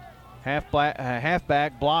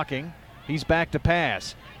 Halfback blocking. He's back to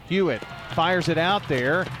pass. Hewitt fires it out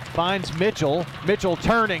there, finds Mitchell. Mitchell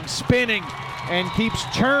turning, spinning, and keeps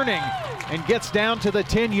churning and gets down to the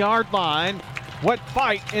 10-yard line. What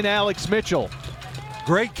fight in Alex Mitchell.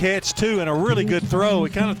 Great catch, too, and a really good throw.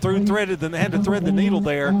 He kind of had to thread the needle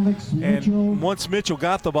there. And once Mitchell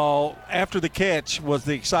got the ball, after the catch was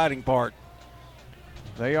the exciting part.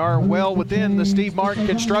 They are well within the Steve Martin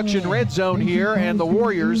Construction red zone here, and the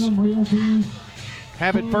Warriors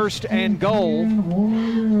have it 1st and goal.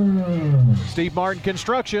 Steve Martin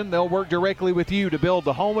Construction, they'll work directly with you to build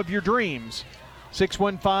the home of your dreams.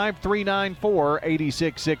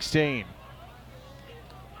 615-394-8616.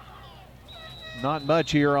 Not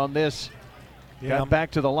much here on this. Got back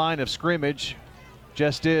to the line of scrimmage.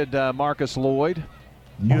 Just did Marcus Lloyd.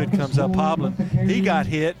 Hewitt comes up hobbling. He got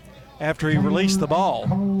hit after he released the ball.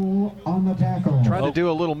 Trying to do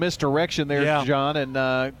a little misdirection there, John,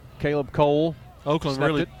 and Caleb Cole. Oakland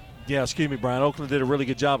Brian. Oakland did a really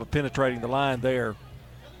good job of penetrating the line there.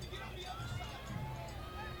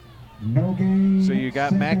 So you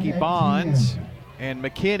got Mackie Bonds and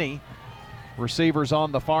McKinney, receivers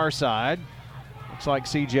on the far side. Looks like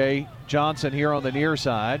C.J. Johnson here on the near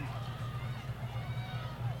side.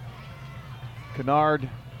 Kennard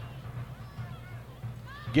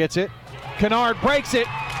gets it. Kennard breaks it.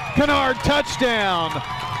 Kennard touchdown.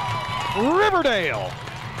 Riverdale.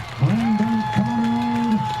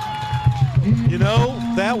 You know,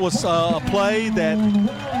 that was a play that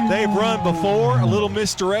they've run before, a little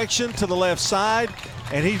misdirection to the left side,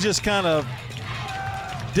 and he just kind of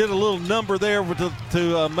did a little number there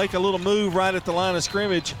to make a little move right at the line of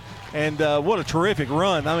scrimmage, and what a terrific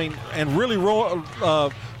run. I mean, and really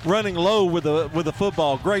running low with the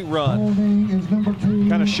football. Great run.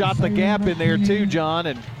 Kind of shot the gap in there too, John,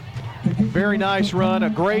 and very nice run, a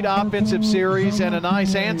great offensive series, and a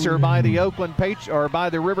nice answer by the by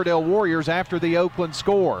the Riverdale Warriors after the Oakland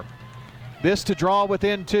score. This to draw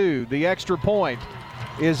within 2. The extra point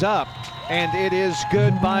is up, and it is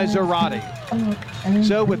good by Zarate.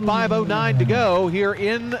 So with 5:09 to go here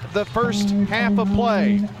in the first half of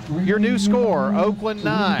play, your new score, Oakland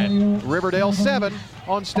 9, Riverdale 7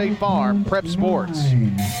 on State Farm Prep Sports.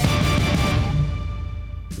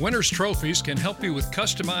 Winners Trophies can help you with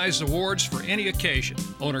customized awards for any occasion.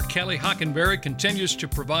 Owner Kelly Hockenberry continues to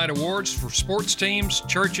provide awards for sports teams,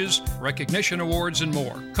 churches, recognition awards, and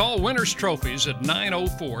more. Call Winners Trophies at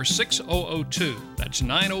 904-6002. That's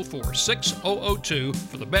 904-6002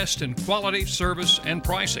 for the best in quality, service, and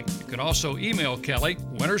pricing. You can also email Kelly,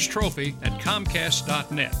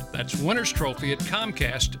 winnerstrophy@comcast.net. That's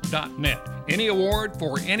winnerstrophy@comcast.net. Any award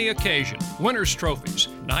for any occasion. Winners Trophies,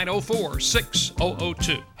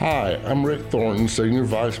 904-6002. Hi, I'm Rick Thornton, Senior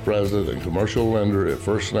Vice President and Commercial Lender at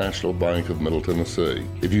First National Bank of Middle Tennessee.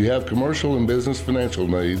 If you have commercial and business financial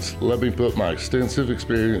needs, let me put my extensive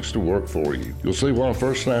experience to work for you. You'll see why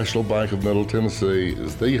First National Bank of Middle Tennessee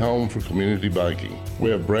is the home for community banking. We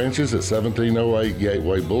have branches at 1708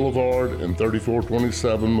 Gateway Boulevard and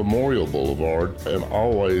 3427 Memorial Boulevard, and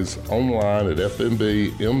always online at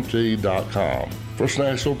fnbmt.com. First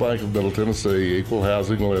National Bank of Middle Tennessee, Equal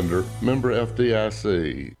Housing Lender, member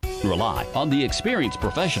FDIC. Rely on the experienced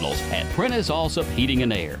professionals at Prentice Allsup Heating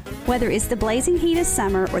and Air. Whether it's the blazing heat of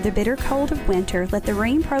summer or the bitter cold of winter, let the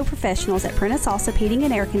Rheem Pro professionals at Prentice Allsup Heating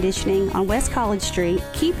and Air Conditioning on West College Street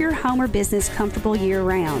keep your home or business comfortable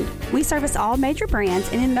year-round. We service all major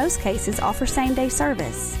brands and in most cases offer same-day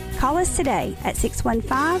service. Call us today at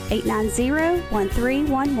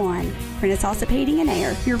 615-890-1311. Prentice Allsup Heating and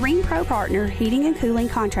Air, your Rheem Pro partner heating and cooling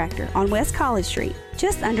contractor on West College Street,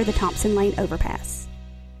 just under the Thompson Lane overpass.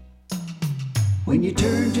 When you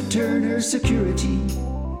turn to Turner Security,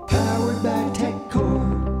 powered by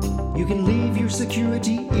TechCore, you can leave your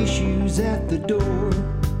security issues at the door.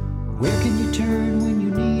 Where can you turn when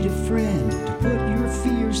you need a friend to put your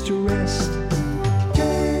fears to rest?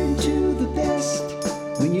 Turn to the best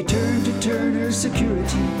when you turn to Turner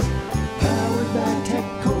Security, powered by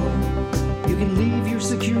TechCore. You can leave your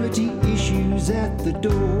security issues at the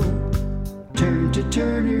door. Turn to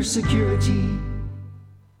Turner Security.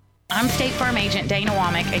 I'm State Farm Agent Dana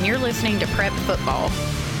Womack, and you're listening to Prep Football.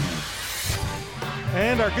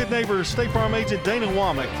 And our good neighbor, State Farm Agent Dana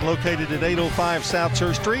Womack, located at 805 South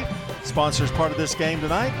Church Street, sponsors part of this game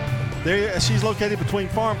tonight. There, she's located between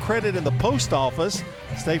Farm Credit and the post office.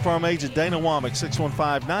 State Farm Agent Dana Womack,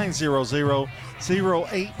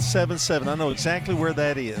 615-900-0877. I know exactly where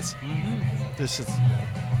that is. Mm-hmm. This is,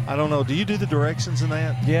 I don't know. Do you do the directions in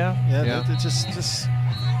that? Yeah. It's just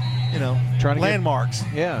you know, trying to landmarks.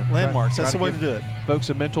 Landmarks. That's the way to do it. Folks,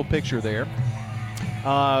 a mental picture there.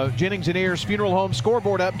 Jennings and Ayers Funeral Home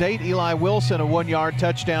scoreboard update. Eli Wilson, a 1-yard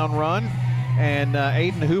touchdown run. And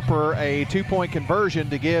Aiden Hooper, a 2-point conversion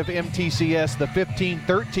to give MTCS the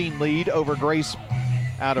 15-13 lead over Grace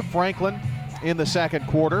out of Franklin in the second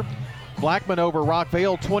quarter. Blackman over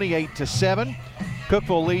Rockvale, 28-7.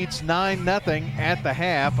 Cookeville leads 9-0 at the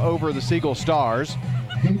half over the Siegel Stars.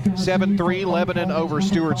 7-3 Lebanon over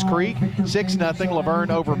Stewart's Creek, 6-0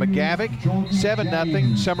 Laverne over McGavick,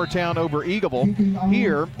 7-0 Summertown over Eagleville.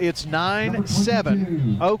 Here it's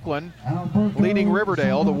 9-7 Oakland leading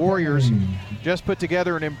Riverdale. The Warriors just put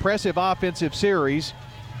together an impressive offensive series,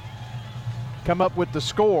 come up with the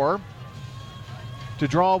score to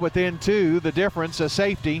draw within 2. The difference, a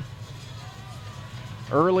safety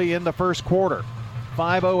early in the first quarter.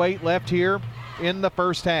 5:08 left here in the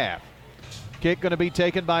first half. Kick going to be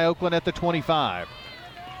taken by Oakland at the 25,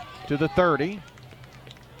 to the 30,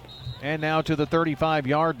 and now to the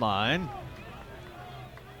 35-yard line.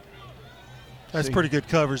 That's pretty good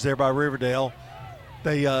coverage there by Riverdale.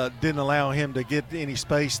 They didn't allow him to get any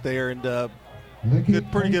space there, and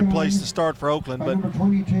pretty good place to start for Oakland, but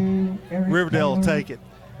Riverdale will take it.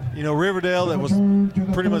 You know, Riverdale, that was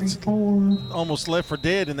pretty much almost left for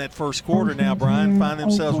dead in that first quarter now, Brian, find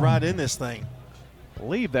themselves right in this thing. I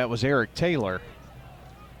believe that was Eric Taylor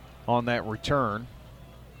on that return.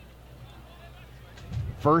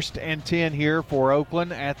 1st and 10 here for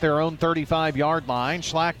Oakland at their own 35-yard line.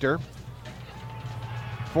 Schlachter,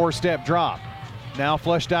 4-step drop. Now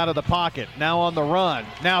flushed out of the pocket. Now on the run.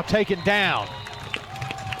 Now taken down.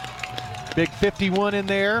 Big 51 in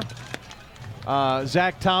there.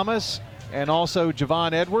 Zach Thomas and also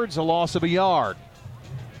Javon Edwards, a loss of a yard.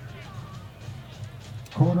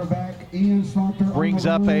 Quarterback Ian Slaughter brings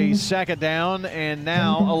up a second down, and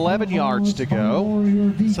now 11 yards to go.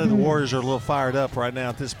 So the Warriors are a little fired up right now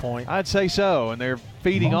at this point. I'd say so, and they're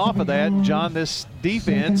feeding off of that. John, this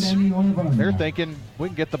defense, they're thinking we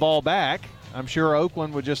can get the ball back. I'm sure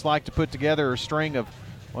Oakland would just like to put together a string of,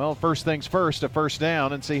 well, first things first, a first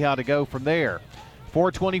down, and see how to go from there.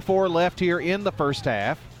 4:24 left here in the first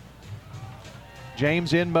half.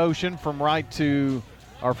 James in motion from left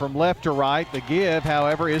to right. The give,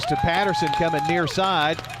 however, is to Patterson coming near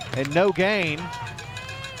side, and no gain.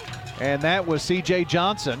 And that was C.J.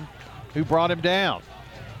 Johnson who brought him down.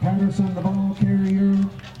 Patterson, the ball carrier.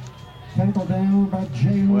 Tackle down by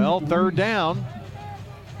Jalen. Well, third down.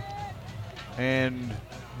 And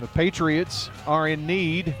the Patriots are in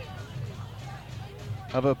need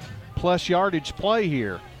of a plus yardage play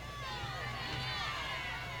here.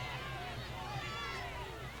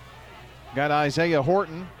 Got Isaiah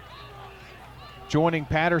Horton joining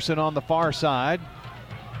Patterson on the far side.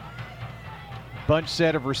 Bunch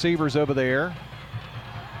set of receivers over there.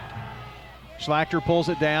 Schlachter pulls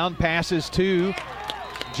it down, passes to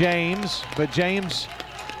James, but James,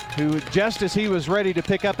 who just as he was ready to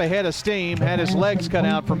pick up a head of steam, had his legs cut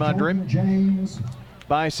out from under him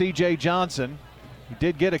by C.J. Johnson. He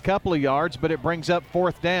did get a couple of yards, but it brings up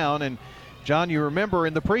fourth down. And John, you remember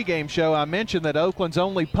in the pregame show I mentioned that Oakland's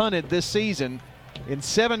only punted this season in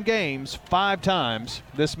 7 games 5 times.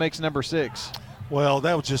 This makes number 6. Well,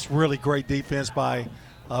 that was just really great defense by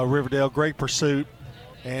Riverdale. Great pursuit.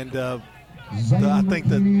 And I think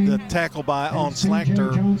the tackle on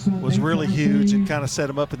Schlachter was really huge and kind of set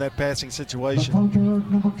him up in that passing situation.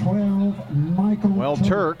 Well,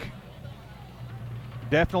 Turk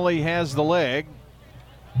definitely has the leg.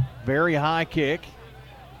 Very high kick.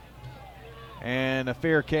 And a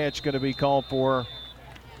fair catch going to be called for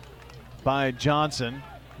by Johnson.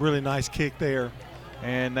 Really nice kick there.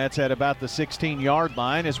 And that's at about the 16-yard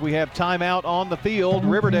line as we have timeout on the field.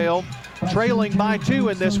 Riverdale trailing by 2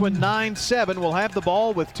 in this one, 9-7. We'll have the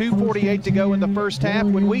ball with 2:48 to go in the first half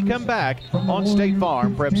when we come back on State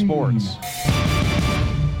Farm Prep Sports.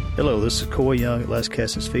 Hello, this is Coy Young at Las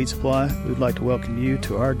Casas Feed Supply. We'd like to welcome you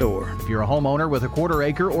to our door. If you're a homeowner with a quarter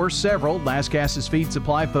acre or several, Las Casas Feed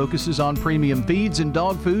Supply focuses on premium feeds and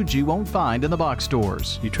dog foods you won't find in the box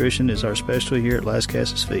stores. Nutrition is our specialty here at Las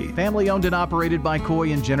Casas Feed. Family owned and operated by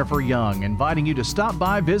Coy and Jennifer Young, inviting you to stop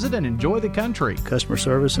by, visit, and enjoy the country. Customer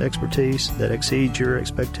service and expertise that exceeds your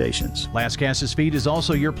expectations. Las Casas Feed is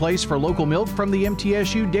also your place for local milk from the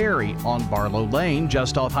MTSU Dairy on Barlow Lane,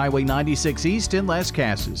 just off Highway 96 East in Las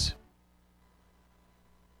Casas.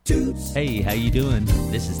 Toots. Hey, how you doing?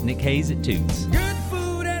 This is Nick Hayes at Toots. Good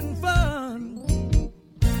food and fun.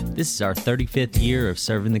 This is our 35th year of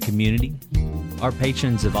serving the community. Our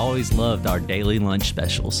patrons have always loved our daily lunch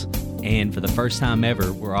specials, and for the first time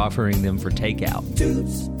ever, we're offering them for takeout.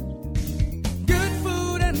 Toots. Good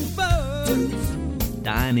food and fun. Toots.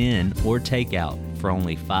 Dine in or takeout for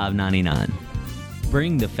only $5.99.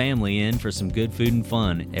 Bring the family in for some good food and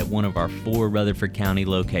fun at one of our 4 Rutherford County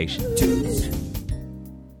locations. Toots.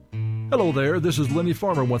 Hello there, this is Lenny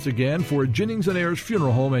Farmer once again for Jennings & Ayers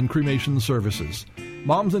Funeral Home and Cremation Services.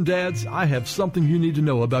 Moms and dads, I have something you need to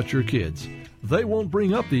know about your kids. They won't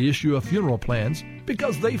bring up the issue of funeral plans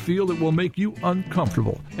because they feel it will make you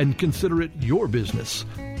uncomfortable and consider it your business.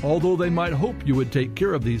 Although they might hope you would take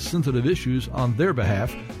care of these sensitive issues on their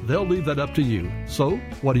behalf, they'll leave that up to you. So,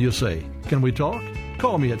 what do you say? Can we talk?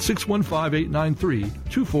 Call me at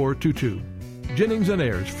 615-893-2422. Jennings &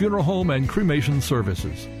 Ayers Funeral Home and Cremation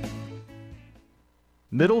Services.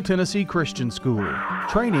 Middle Tennessee Christian School,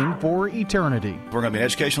 training for eternity. We're going to be an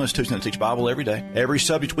educational institution that teach Bible every day. Every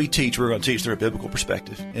subject we teach, we're going to teach through a biblical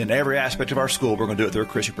perspective. In every aspect of our school, we're going to do it through a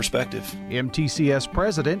Christian perspective. MTCS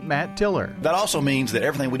President Matt Tiller. That also means that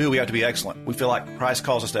everything we do, we have to be excellent. We feel like Christ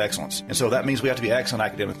calls us to excellence. And so that means we have to be excellent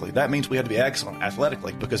academically. That means we have to be excellent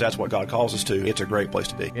athletically because that's what God calls us to. It's a great place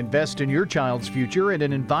to be. Invest in your child's future in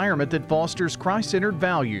an environment that fosters Christ-centered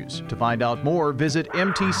values. To find out more, visit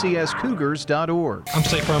mtcscougars.org. I'm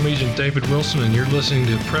State Farm Agent David Wilson, and you're listening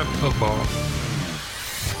to Prep Football.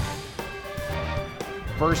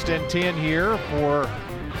 1st and 10 here for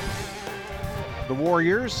the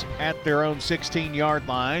Warriors at their own 16-yard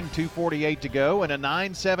line. 2:48 to go in a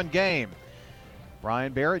 9-7 game.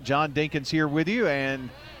 Brian Barrett, John Dinkins here with you, and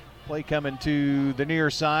play coming to the near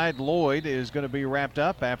side. Lloyd is going to be wrapped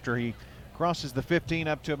up after he crosses the 15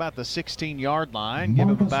 up to about the 16-yard line. Give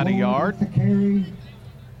him about a yard.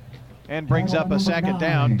 And brings up a second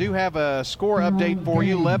down. Do have a score update for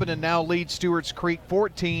you. Lebanon now leads Stewart's Creek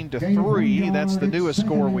 14-3. That's the newest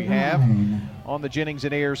score we have on the Jennings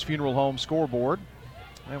 & Ayers Funeral Home scoreboard.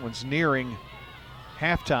 That one's nearing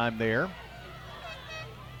halftime there.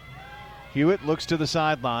 Hewitt looks to the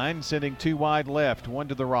sideline, sending 2 wide left, 1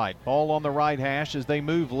 to the right. Ball on the right hash as they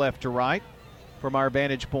move left to right from our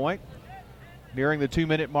vantage point. Nearing the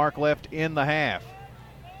 2-minute mark left in the half.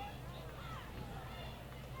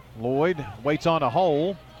 Lloyd waits on a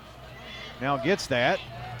hole. Now gets that.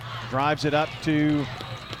 Drives it up to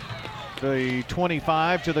the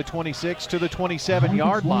 25, to the 26, to the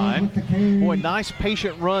 27-yard line. Boy, nice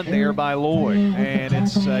patient run there by Lloyd. And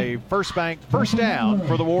it's a first down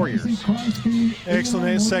for the Warriors.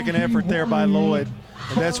 Excellent second effort there by Lloyd.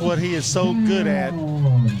 And that's what he is so good at.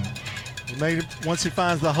 He made it, once he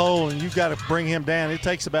finds the hole, and you've got to bring him down. It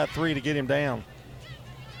takes about 3 to get him down.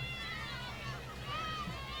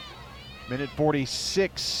 Minute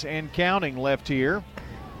 46 and counting left here.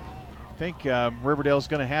 I think Riverdale's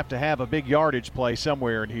going to have a big yardage play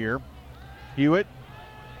somewhere in here. Hewitt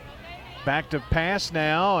back to pass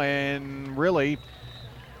now, and really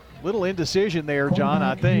little indecision there, John,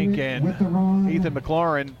 I think, and Ethan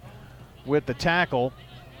McLaurin with the tackle.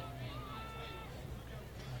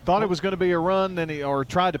 Thought it was going to be a run, or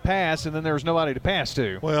tried to pass, and then there was nobody to pass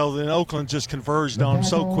to. Well, then Oakland just converged on him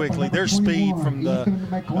so quickly. Their speed from the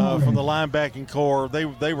linebacking core,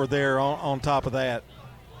 they were there on top of that.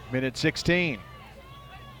 Minute 16.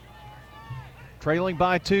 Trailing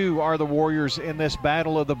by 2 are the Warriors in this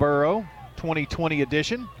Battle of the Borough 2020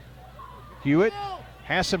 edition. Hewitt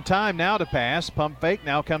has some time now to pass. Pump fake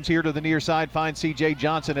now comes here to the near side, finds C.J.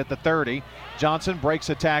 Johnson at the 30. Johnson breaks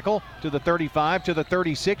a tackle to the 35 to the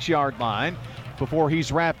 36-yard line before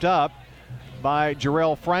he's wrapped up by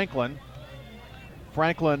Jarrell Franklin.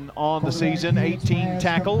 Franklin on the season, 18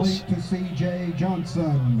 tackles. To C.J.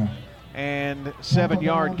 Johnson. And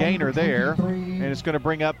 7-yard gainer there. And it's going to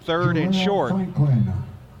bring up 3rd and short.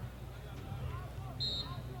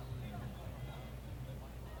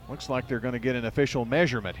 Looks like they're going to get an official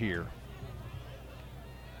measurement here.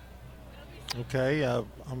 Okay,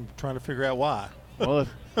 I'm trying to figure out why. Well,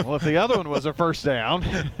 if the other one was a first down,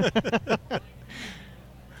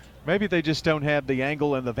 maybe they just don't have the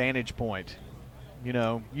angle and the vantage point. You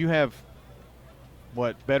know, you have,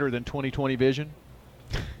 what, better than 20/20 vision?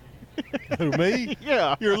 Who, me?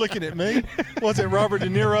 Yeah. You're looking at me? Was it Robert De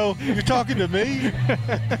Niro? You're talking to me?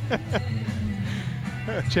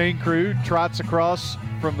 Chain crew trots across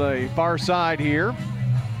from the far side here.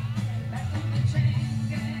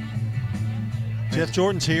 Jeff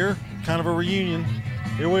Jordan's here, kind of a reunion.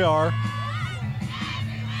 Here we are.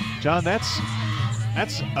 John, that's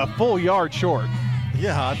a full yard short.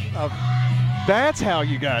 Yeah. That's how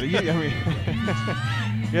you got it.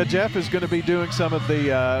 Yeah, Jeff is going to be doing some of the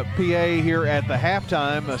PA here at the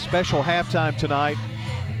halftime, a special halftime tonight.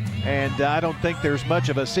 And I don't think there's much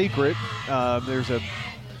of a secret. There's a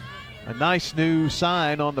nice new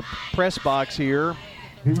sign on the press box here,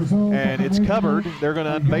 and it's covered. They're going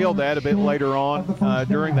to unveil that a bit later on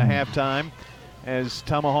during the halftime, as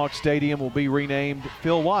Tomahawk Stadium will be renamed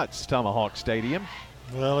Phil Watts Tomahawk Stadium.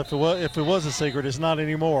 Well, if it was a secret, it's not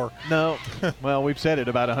anymore. No. Well, we've said it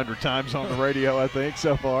about 100 times on the radio, I think,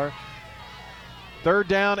 so far. 3rd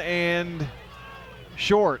down and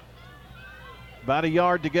short. About a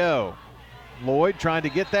yard to go. Lloyd trying to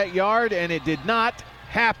get that yard, and it did not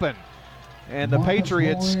happen. And the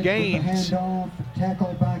Patriots gained.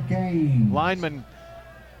 Lineman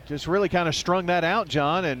just really kind of strung that out,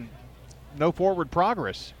 John, and no forward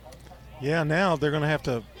progress. Yeah, now they're going to have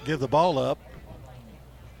to give the ball up.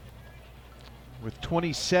 With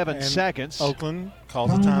 27 seconds. Oakland calls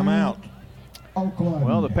a timeout.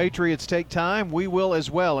 Well, the Patriots take time. We will as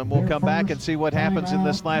well, and we'll come back and see what happens in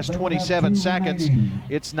this last 27 seconds.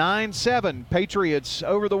 It's 9-7, Patriots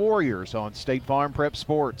over the Warriors on State Farm Prep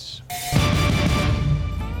Sports.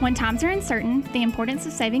 When times are uncertain, the importance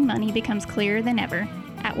of saving money becomes clearer than ever.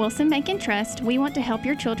 At Wilson Bank and Trust, we want to help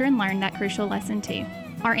your children learn that crucial lesson too.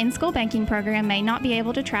 Our in-school banking program may not be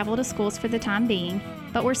able to travel to schools for the time being,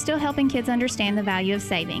 but we're still helping kids understand the value of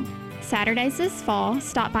saving. Saturdays this fall,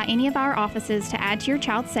 stop by any of our offices to add to your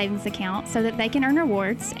child's savings account so that they can earn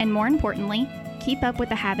rewards and, more importantly, keep up with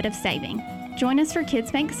the habit of saving. Join us for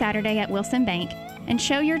Kids Bank Saturday at Wilson Bank and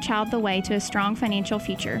show your child the way to a strong financial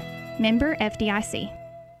future. Member FDIC.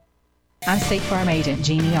 I'm State Farm Agent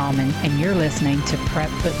Jeannie Allman, and you're listening to Prep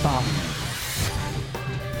Football.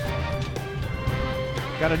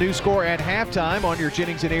 Got a new score at halftime on your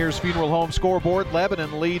Jennings and Ayers Funeral Home scoreboard.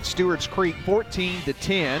 Lebanon leads Stewart's Creek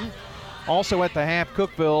 14-10. Also at the half,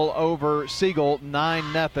 Cookeville over Siegel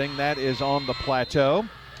 9-0. That is on the plateau.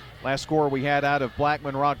 Last score we had out of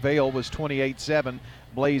Blackman Rockvale was 28-7.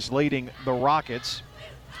 Blaze leading the Rockets.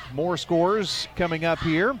 More scores coming up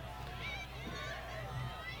here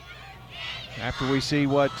after we see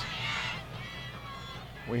what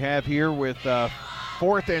we have here with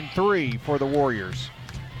 4th and 3 for the Warriors.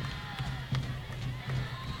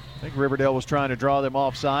 I think Riverdale was trying to draw them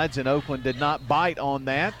off sides, and Oakland did not bite on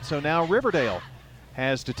that. So now Riverdale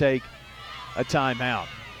has to take a timeout.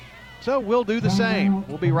 So we'll do the same.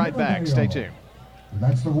 We'll be right back. Stay tuned.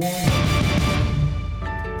 That's the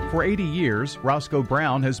For 80 years, Roscoe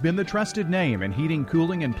Brown has been the trusted name in heating,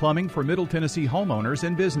 cooling, and plumbing for Middle Tennessee homeowners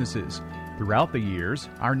and businesses. Throughout the years,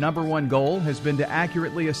 our #1 goal has been to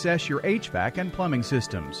accurately assess your HVAC and plumbing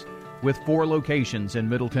systems. With 4 locations in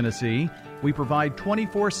Middle Tennessee, we provide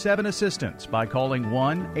 24/7 assistance by calling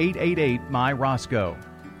 1-888-MY-ROSCOE.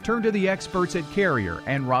 Turn to the experts at Carrier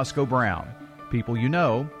and Roscoe Brown. People you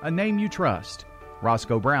know, a name you trust.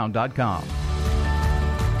 RoscoeBrown.com.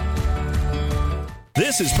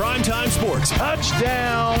 This is Primetime Sports.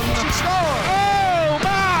 Touchdown! Oh,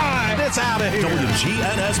 my! It's out of here.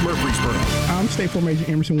 WGNS Murfreesboro. I'm State Farm Agent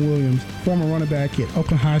Emerson Williams, former running back at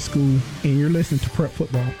Oakland High School, and you're listening to Prep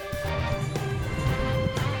Football.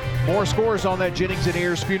 More scores on that Jennings and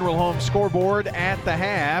Ayers Funeral Home scoreboard at the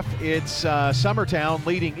half. It's Summertown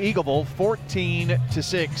leading Eagleville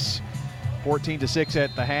 14-6. 14-6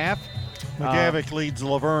 at the half. McGavick leads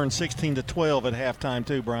Laverne 16-12 at halftime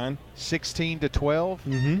too, Brian. 16-12?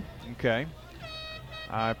 Mm-hmm. Okay.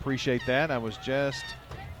 I appreciate that. I was just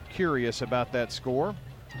curious about that score.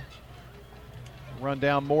 Run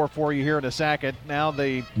down more for you here in a second. Now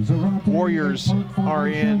the Warriors are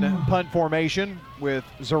in punt formation with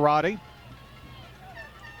Zarate.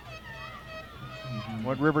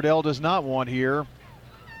 What Riverdale does not want here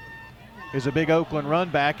is a big Oakland run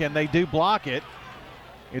back, and they do block it.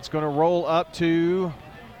 It's going to roll up to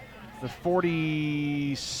the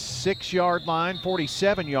 46-yard line,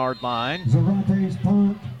 47-yard line. Zarate's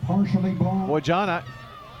punt partially blocked. Boy, John, I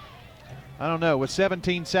don't know. With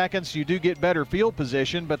 17 seconds, you do get better field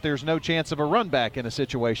position, but there's no chance of a run back in a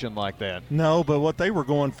situation like that. No, but what they were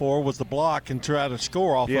going for was the block and try to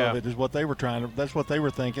score off Yeah. of it is what they were trying to. That's what they were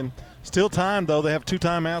thinking. Still time, though. They have 2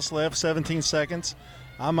 timeouts left, 17 seconds.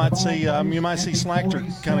 I might see you might see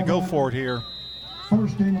Slachter kind of go for it here.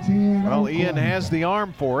 First and 10. Well, Ian has the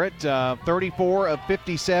arm for it. 34 of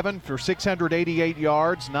 57 for 688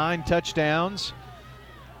 yards, 9 touchdowns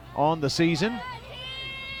on the season.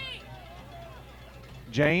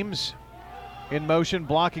 James in motion,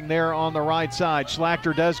 blocking there on the right side.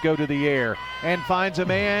 Schlachter does go to the air and finds a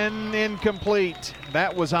man incomplete.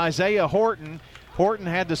 That was Isaiah Horton. Horton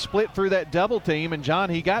had to split through that double team, and John,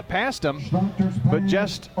 he got past him, but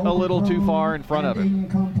just a little too far in front of him.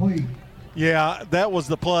 Incomplete. Yeah, that was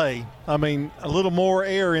the play. I mean, a little more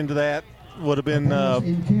air into that would have been,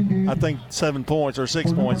 I think, 7 points or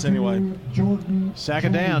 6 points anyway.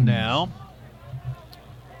 Second down now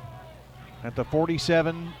at the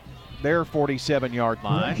 47, their 47-yard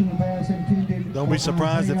line. Don't be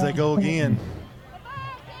surprised if they go again.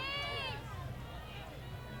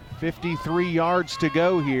 53 yards to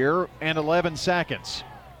go here and 11 seconds.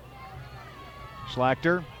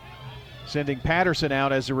 Schlachter sending Patterson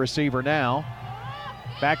out as a receiver now.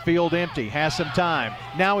 Backfield empty, has some time.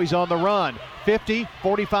 Now he's on the run. 50,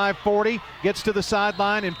 45, 40, gets to the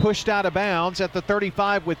sideline and pushed out of bounds at the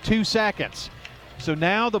 35 with 2 seconds. So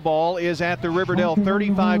now the ball is at the Riverdale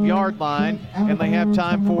 35-yard line, and they have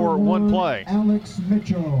time for one play. Alex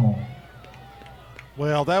Mitchell.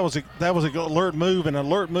 Well, that was an alert move, and an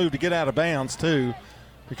alert move to get out of bounds too,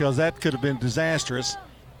 because that could have been disastrous.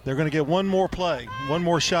 They're going to get one more play, one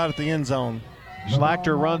more shot at the end zone.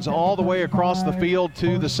 Schlachter runs all the way across the field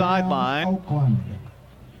to the sideline.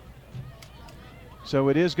 So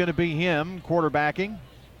it is going to be him quarterbacking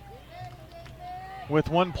with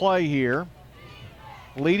one play here.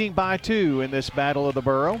 Leading by 2 in this Battle of the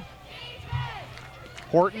Borough.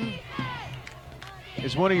 Horton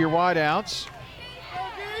is one of your wideouts.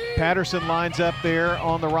 Patterson lines up there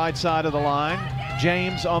on the right side of the line.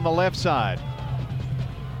 James on the left side.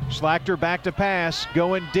 Schlachter back to pass,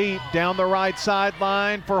 going deep down the right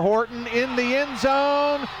sideline for Horton in the end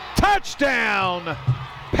zone. Touchdown!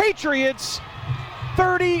 Patriots,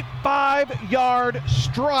 35-yard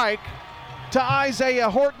strike to Isaiah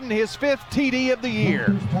Horton, his 5th TD of the year.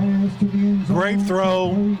 Great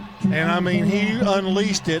throw, and I mean, he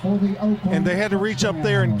unleashed it, and they had to reach up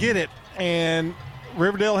there and get it, and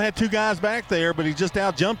Riverdale had 2 guys back there, but he just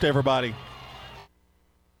out-jumped everybody.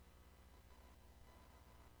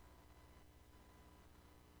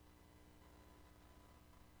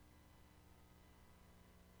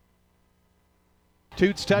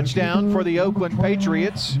 Toots touchdown for the Oakland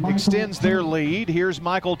Patriots, extends their lead. Here's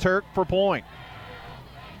Michael Turk for point.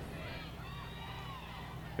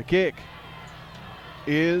 The kick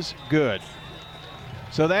is good.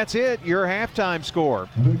 So that's it, your halftime score.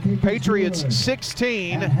 Patriots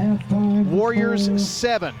 16, Warriors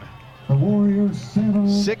 7. The Warriors 7.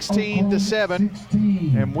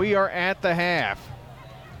 16-7, and we are at the half.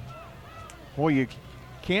 Boy, you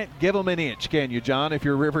can't give them an inch, can you, John? If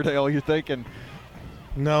you're Riverdale, you're thinking.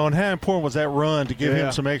 No, and how important was that run to give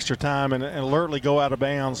him some extra time and alertly go out of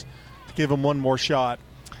bounds to give him one more shot?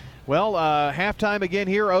 Well, halftime again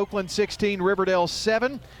here, Oakland 16, Riverdale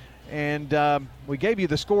 7. And we gave you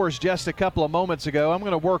the scores just a couple of moments ago. I'm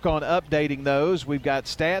going to work on updating those. We've got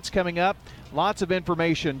stats coming up, lots of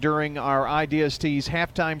information during our Ideas Tees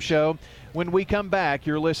halftime show. When we come back,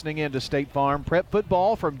 you're listening in to State Farm Prep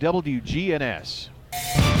Football from WGNS.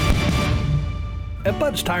 At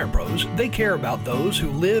Bud's Tire Pros, they care about those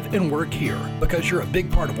who live and work here because you're a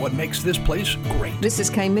big part of what makes this place great. This is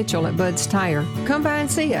Kay Mitchell at Bud's Tire. Come by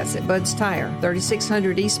and see us at Bud's Tire,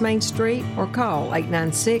 3600 East Main Street, or call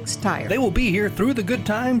 896-TIRE. They will be here through the good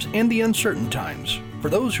times and the uncertain times. For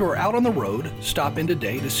those who are out on the road, stop in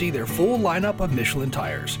today to see their full lineup of Michelin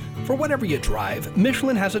tires. For whatever you drive,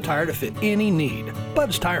 Michelin has a tire to fit any need.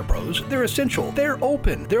 Bud's Tire Pros, they're essential, they're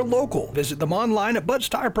open, they're local. Visit them online at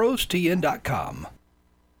budstireprostn.com.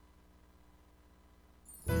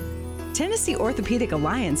 Tennessee Orthopedic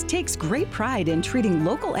Alliance takes great pride in treating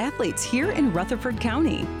local athletes here in Rutherford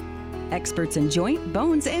County. Experts in joint,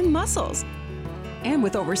 bones, and muscles. And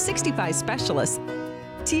with over 65 specialists,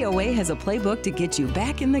 TOA has a playbook to get you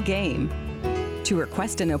back in the game. To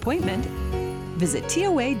request an appointment, visit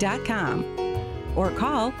TOA.com or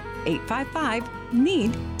call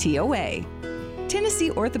 855-NEED-TOA.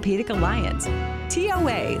 Tennessee Orthopedic Alliance.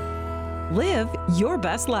 TOA. Live your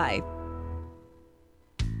best life.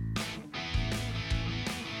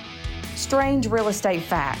 Strange real estate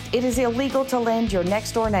fact. It is illegal to lend your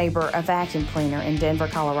next-door neighbor a vacuum cleaner in Denver,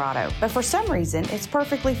 Colorado. But for some reason, it's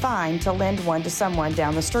perfectly fine to lend one to someone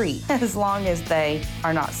down the street, as long as they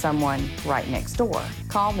are not someone right next door.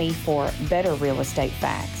 Call me for better real estate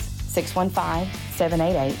facts.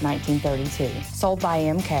 615-788-1932. Sold by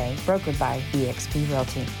MK, brokered by eXp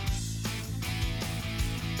Realty.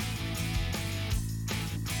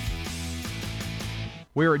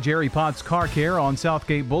 We're at Jerry Potts Car Care on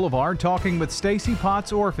Southgate Boulevard talking with Stacy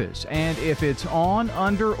Potts Orphis. And if it's on,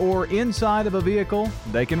 under, or inside of a vehicle,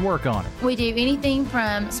 they can work on it. We do anything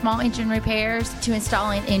from small engine repairs to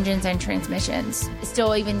installing engines and transmissions.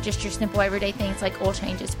 Still even just your simple everyday things like oil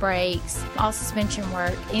changes, brakes, all suspension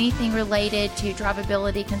work, anything related to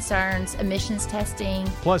drivability concerns, emissions testing.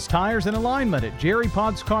 Plus tires and alignment at Jerry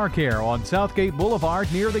Potts Car Care on Southgate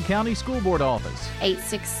Boulevard near the County School Board office.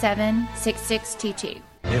 867-6622.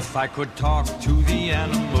 If I could talk to the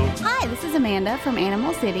animal. Hi, this is Amanda from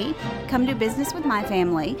Animal City. Come do business with my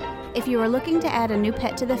family. If you are looking to add a new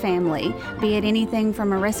pet to the family, be it anything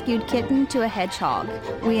from a rescued kitten to a hedgehog,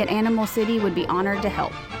 we at Animal City would be honored to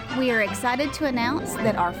help. We are excited to announce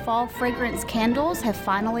that our fall fragrance candles have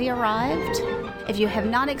finally arrived. If you have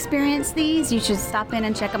not experienced these, you should stop in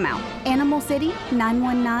and check them out. Animal City,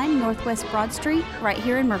 919 Northwest Broad Street, right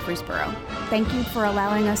here in Murfreesboro. Thank you for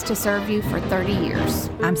allowing us to serve you for 30 years.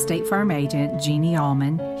 I'm State Farm Agent Jeannie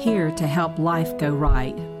Allman, here to help life go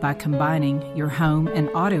right by combining your home and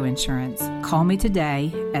auto insurance. Call me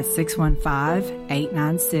today at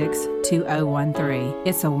 615-896-2013.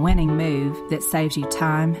 It's a winning move that saves you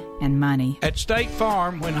time and money. At State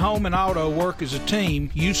Farm, when home and auto work as a team,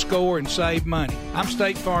 you score and save money. I'm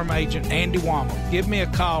State Farm Agent Andy Wommel. Give me a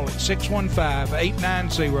call at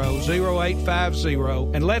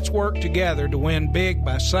 615-890-0850 and let's work together to win big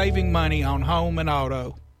by saving money on home and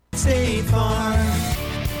auto. State Farm.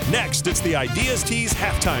 Next, it's the Ideas Tees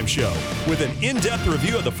halftime show with an in-depth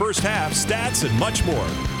review of the first half, stats, and much more.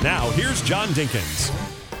 Now, here's John Dinkins.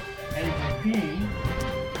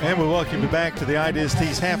 And we welcome you back to the Ideas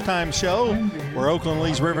Tees halftime show, where Oakland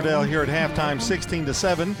leads Riverdale here at halftime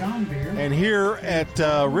 16-7. And here at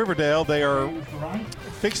Riverdale, they are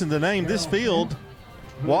fixing to name this field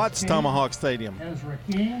Watts Tomahawk Stadium.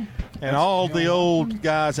 And all the old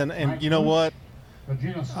guys, and you know what?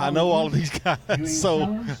 I know all of these guys,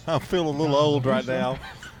 so I feel a little old right now.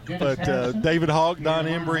 But David Hawk, Don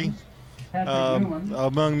Embry,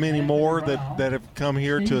 among many more that have come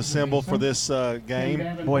here to assemble for this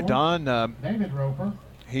game. Boy, Don,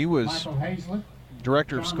 he was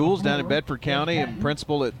director of schools down in Bedford County and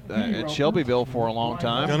principal at Shelbyville for a long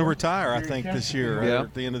time. Going to retire, I think, this year,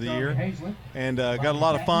 at the end of the year. And got a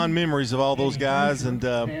lot of fond memories of all those guys. And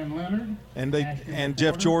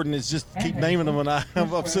Jeff Jordan is just keep naming them, and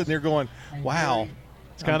I'm sitting there going, wow.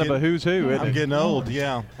 It's kind of a who's who, isn't it? I'm getting old,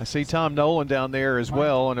 yeah. I see Tom Nolan down there as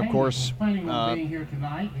well, and of course, a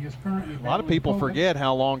lot of people forget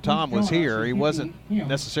how long Tom was here. He wasn't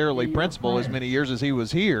necessarily principal as many years as he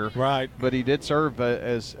was here, right? But he did serve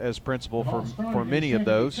as principal for many of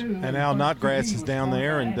those. And Al Notgrass is down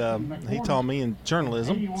there, and he taught me in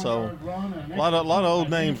journalism. So a lot of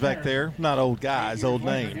old names back there. Not old guys, old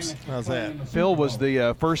names. How's that? Phil was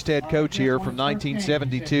the first head coach here from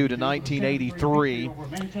 1972 to 1983.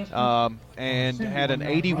 and had an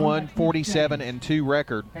 81-47-2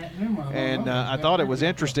 record. And I thought it was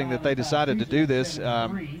interesting that they decided to do this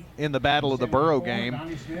in the Battle of the Borough game.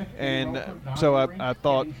 And so I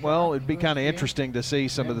thought, well, it'd be kind of interesting to see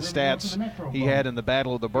some of the stats he had in the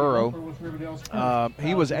Battle of the Borough.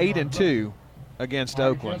 He was 8-2 against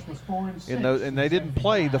Oakland, and they didn't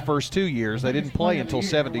play the first 2 years. They didn't play until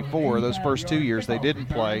 74. Those first 2 years they didn't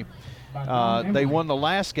play. They won the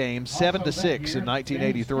last game 7-6 in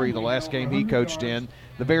 1983, the last game he coached in.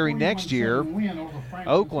 The very next year,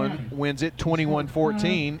 Oakland wins it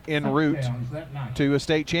 21-14 en route to a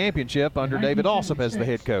state championship under David Alsop as the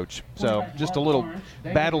head coach. So just a little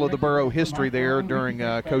Battle of the Borough history there during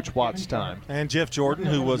Coach Watt's time. And Jeff Jordan,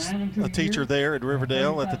 who was a teacher there at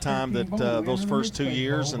Riverdale at the time that those first 2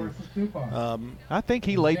 years. And I think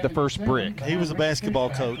he laid the first brick. He was a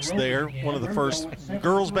basketball coach there, one of the first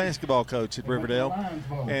girls basketball coach at Riverdale.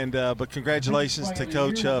 And but congratulations to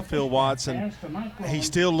Coach Phil Watts. And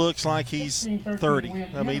he still looks like he's 30.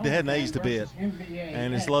 I mean, he hadn't aged a bit.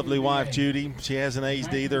 And his lovely wife, Judy, she hasn't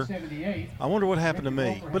aged either. I wonder what happened to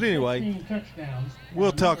me. But anyway,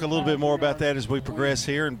 we'll talk a little bit more about that as we progress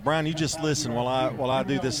here. And Brian, you just listen while I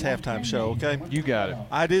do this halftime show, okay? You got it.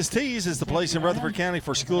 Ideas Tees is the place in Rutherford County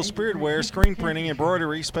for school spirit wear, screen printing,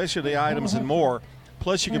 embroidery, specialty items, and more.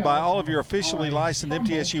 Plus, you can buy all of your officially licensed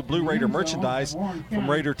MTSU Blue Raider merchandise from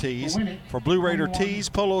Raider Tees. For Blue Raider tees,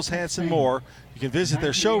 polos, hats, and more, you can visit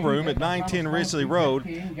their showroom at 910 Risley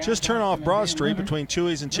Road. Just turn off Broad Street between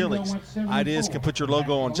Chewy's and Chili's. Ideas can put your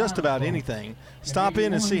logo on just about anything. Stop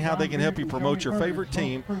in and see how they can help you promote your favorite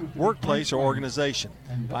team, workplace, or organization.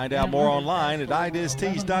 Find out more online at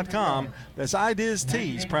ideastees.com. That's Ideas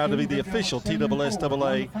Tees, proud to be the official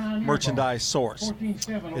TSSAA merchandise source.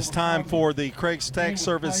 It's time for the Craig's Tax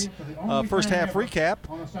Service first half recap.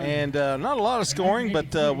 And not a lot of scoring,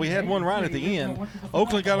 but we had one right at the end.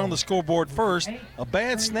 Oakland got on the scoreboard first. A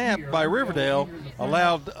bad snap by Riverdale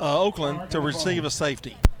allowed Oakland to receive a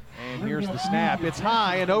safety. And here's the snap. It's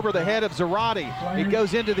high and over the head of Zarate. It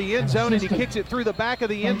goes into the end zone, and he kicks it through the back of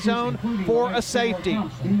the end zone for a safety.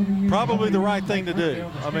 Probably the right thing to do.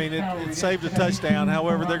 I mean, it saved a touchdown.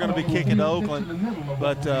 However, they're going to be kicking to Oakland.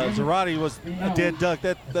 But Zarate was a dead duck.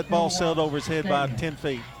 That ball sailed over his head by 10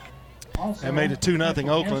 feet. And made it 2-0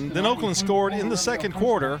 Oakland. Then Oakland scored in the second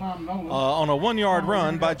quarter on a 1-yard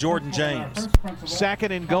run by Jordan James.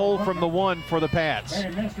 Second and goal from the 1 for the Pats.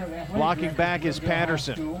 Blocking back is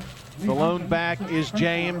Patterson. The lone back is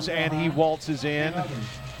James, and he waltzes in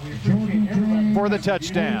for the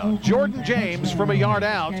touchdown. Jordan James from a yard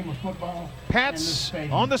out. Pats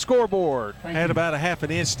on the scoreboard. Had about a half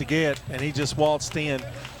an inch to get, and he just waltzed in.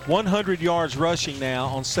 100 yards rushing now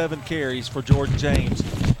on 7 carries for Jordan James.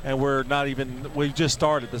 And we just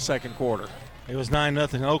started the second quarter. It was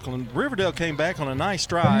 9-0 Oakland. Riverdale came back on a nice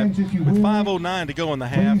drive with 5:09 to go in the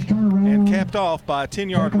half and capped off by a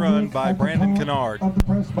 10-yard run by Brandon Kennard.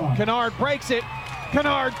 Kennard breaks it.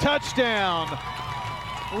 Kennard touchdown.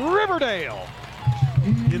 Riverdale.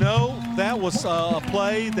 You know, that was a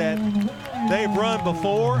play that they've run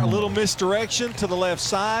before, a little misdirection to the left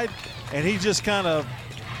side, and he just kind of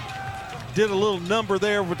did a little number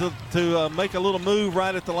there to make a little move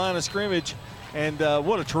right at the line of scrimmage, and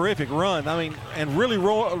what a terrific run! I mean, and really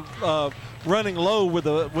running low with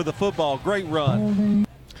the football, great run,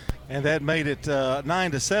 and that made it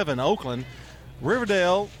 9-7 Oakland.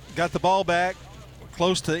 Riverdale got the ball back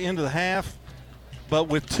close to the end of the half, but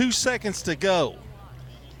with 2 seconds to go,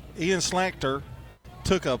 Ian Slachter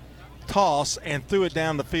took a toss and threw it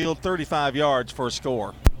down the field 35 yards for a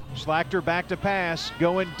score. Slachter back to pass,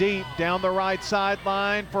 going deep down the right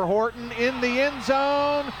sideline for Horton in the end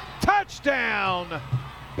zone. Touchdown!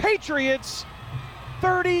 Patriots,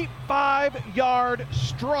 35-yard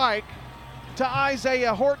strike to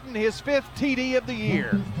Isaiah Horton, his 5th TD of the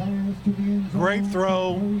year. Great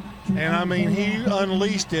throw, and I mean, he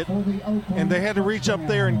unleashed it, and they had to reach up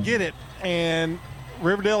there and get it. And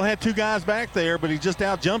Riverdale had 2 guys back there, but he just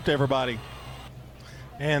out-jumped everybody.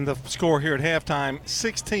 And the score here at halftime,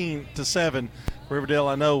 16-7. Riverdale,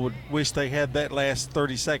 I know, would wish they had that last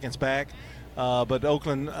 30 seconds back. But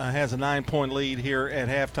Oakland has a 9-point lead here at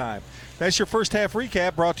halftime. That's your first half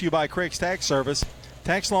recap, brought to you by Craig's Tax Service.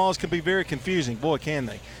 Tax laws can be very confusing. Boy, can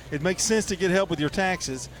they. It makes sense to get help with your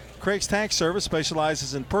taxes. Craig's Tax Service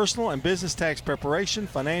specializes in personal and business tax preparation,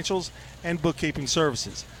 financials, and bookkeeping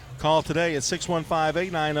services. Call today at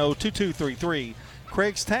 615-890-2233.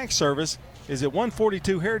 Craig's Tax Service is at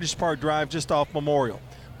 142 Heritage Park Drive, just off Memorial.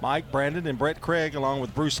 Mike, Brandon, and Brett Craig, along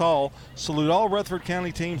with Bruce Hall, salute all Rutherford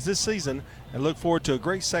County teams this season and look forward to a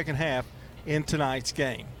great second half in tonight's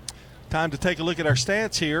game. Time to take a look at our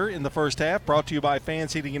stats here in the first half, brought to you by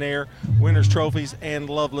Fans Heating and Air, Winners Trophies, and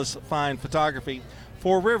Loveless Fine Photography.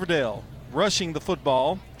 For Riverdale, rushing the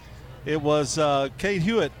football, it was Cade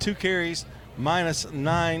Hewitt, 2 carries,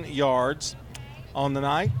 -9 yards on the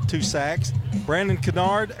night, 2 sacks. Brandon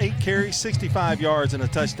Kennard, 8 carries, 65 yards and a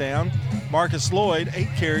touchdown. Marcus Lloyd, 8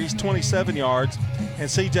 carries, 27 yards.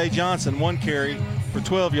 And C.J. Johnson, 1 carry for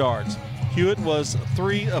 12 yards. Hewitt was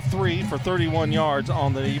 3 of 3 for 31 yards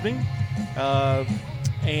on the evening.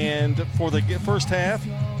 And for the first half,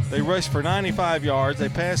 they rushed for 95 yards. They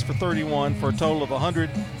passed for 31 for a total of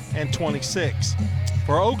 126.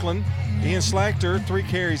 For Oakland, Ian Slachter, 3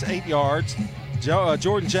 carries, 8 yards.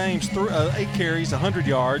 Jordan James, 8 carries, 100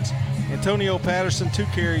 yards. Antonio Patterson, 2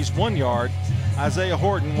 carries, 1 yard. Isaiah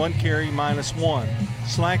Horton, 1 carry, -1.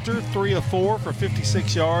 Slachter, 3 of 4 for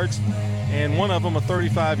 56 yards, and one of them a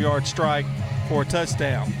 35-yard strike for a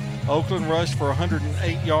touchdown. Oakland rushed for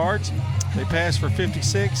 108 yards. They passed for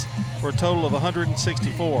 56 for a total of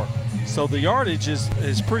 164. So the yardage is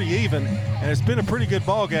pretty even, and it's been a pretty good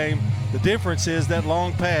ball game. The difference is that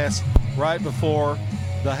long pass right before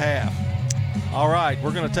the half. All right,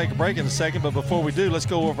 we're going to take a break in a second, but before we do, let's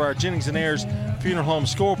go over our Jennings and Ayers Funeral Home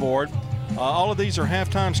scoreboard. All of these are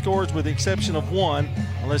halftime scores with the exception of one,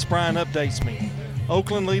 unless Brian updates me.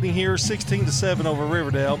 Oakland leading here 16-7 over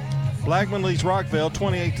Riverdale. Blackman leads Rockville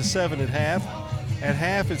 28-7 at half. At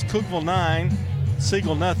half, it's Cookeville 9,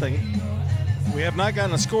 Siegel nothing. We have not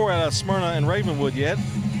gotten a score out of Smyrna and Ravenwood yet.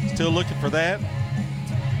 Still looking for that.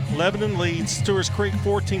 Lebanon leads Stewart's Creek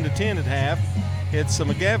 14-10 at half. It's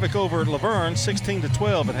McGavick over at Laverne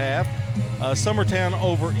 16-12 at half. Summertown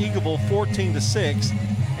over Eagleville 14-6.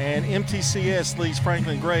 And MTCS leads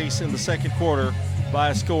Franklin Grace in the second quarter by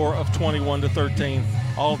a score of 21-13.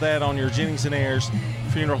 All of that on your Jennings and Ayers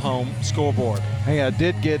Funeral Home scoreboard. Hey, I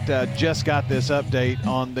did just got this update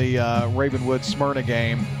on the Ravenwood Smyrna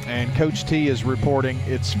game, and Coach T is reporting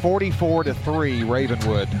it's 44-3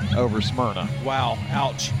 Ravenwood over Smyrna. Wow,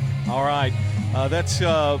 ouch. All right, that's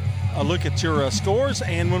a look at your scores,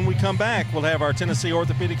 and when we come back, we'll have our Tennessee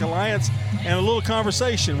Orthopedic Alliance and a little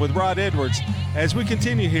conversation with Rod Edwards as we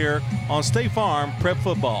continue here on State Farm Prep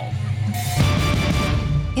Football.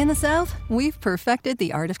 In the South, we've perfected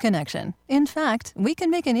the art of connection. In fact, we can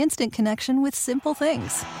make an instant connection with simple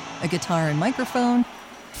things. A guitar and microphone,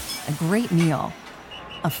 a great meal,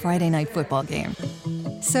 a Friday night football game.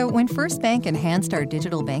 So when First Bank enhanced our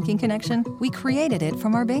digital banking connection, we created it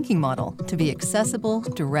from our banking model to be accessible,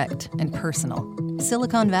 direct, and personal.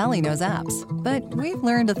 Silicon Valley knows apps, but we've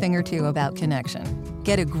learned a thing or two about connection.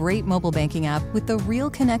 Get a great mobile banking app with the real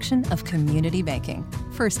connection of community banking.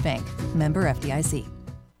 First Bank, member FDIC.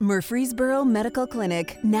 Murfreesboro Medical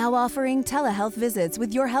Clinic, now offering telehealth visits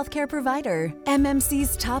with your healthcare provider.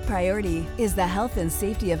 MMC's top priority is the health and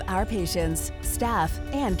safety of our patients, staff,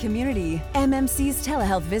 and community. MMC's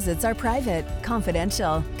telehealth visits are private,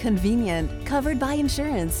 confidential, convenient, covered by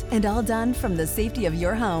insurance, and all done from the safety of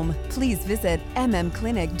your home. Please visit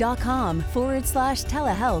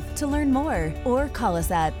mmclinic.com/telehealth to learn more, or call us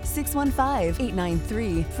at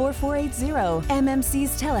 615-893-4480.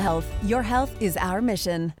 MMC's Telehealth, your health is our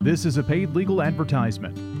mission. This is a paid legal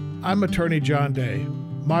advertisement. I'm attorney John Day.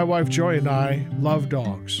 My wife Joy and I love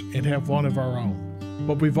dogs and have one of our own.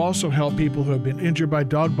 But we've also helped people who have been injured by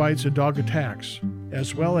dog bites and dog attacks,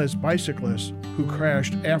 as well as bicyclists who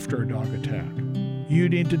crashed after a dog attack. You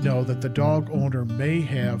need to know that the dog owner may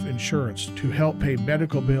have insurance to help pay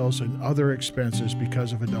medical bills and other expenses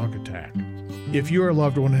because of a dog attack. If your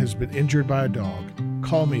loved one has been injured by a dog,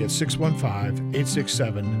 call me at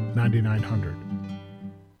 615-867-9900.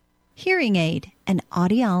 Hearing Aid and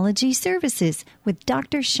Audiology Services with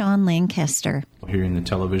Dr. Sean Lancaster. Hearing the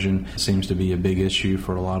television seems to be a big issue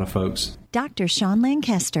for a lot of folks. Dr. Sean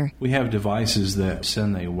Lancaster. We have devices that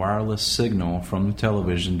send a wireless signal from the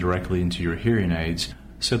television directly into your hearing aids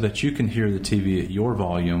so that you can hear the TV at your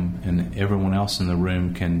volume and everyone else in the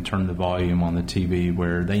room can turn the volume on the TV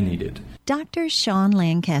where they need it. Dr. Sean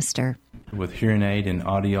Lancaster. With Hearing Aid and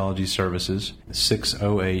Audiology Services,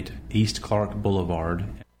 608 East Clark Boulevard.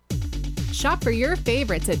 Shop for your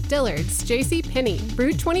favorites at Dillard's, JCPenney,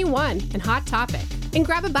 Brew 21, and Hot Topic. And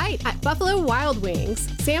grab a bite at Buffalo Wild Wings,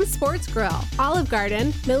 Sam's Sports Grill, Olive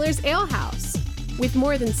Garden, Miller's Ale House. With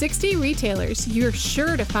more than 60 retailers, you're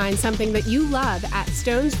sure to find something that you love at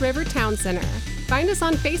Stones River Town Center. Find us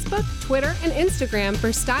on Facebook, Twitter, and Instagram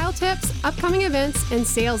for style tips, upcoming events, and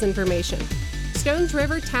sales information. Stones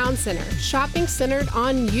River Town Center, shopping centered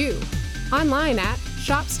on you. Online at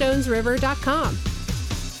shopstonesriver.com.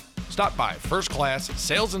 Stop by First Class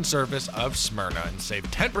Sales and Service of Smyrna and save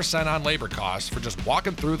 10% on labor costs for just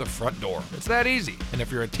walking through the front door. It's that easy. And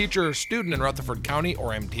if you're a teacher or student in Rutherford County or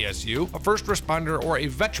MTSU, a first responder, or a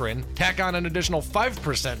veteran, tack on an additional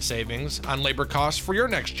 5% savings on labor costs for your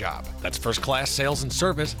next job. That's First Class Sales and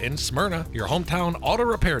Service in Smyrna, your hometown auto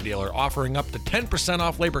repair dealer, offering up to 10%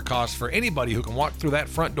 off labor costs for anybody who can walk through that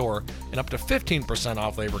front door, and up to 15%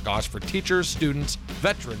 off labor costs for teachers, students,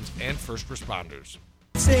 veterans, and first responders.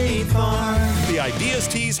 State Farm. The Ideas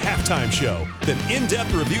Tees halftime show. An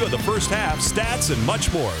in-depth review of the first half, stats, and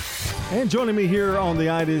much more. And joining me here on the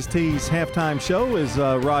Ideas Tees halftime show is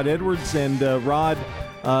Rod Edwards. And Rod,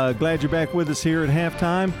 glad you're back with us here at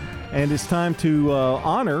halftime. And it's time to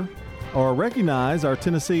honor or recognize our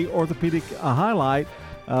Tennessee Orthopedic highlight,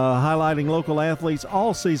 highlighting local athletes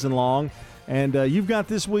all season long. And you've got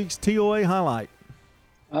this week's TOA highlight.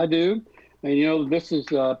 I do. And, this is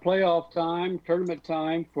playoff time, tournament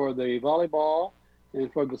time for the volleyball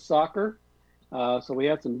and for the soccer. So we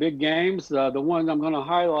had some big games. The one I'm going to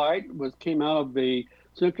highlight came out of the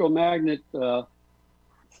Central Magnet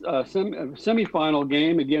semifinal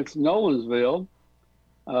game against Nolensville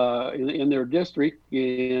in their district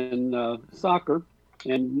in soccer.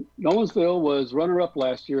 And Nolensville was runner-up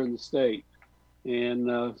last year in the state.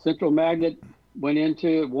 And Central Magnet went into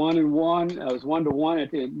it 1-1. It was 1-1 at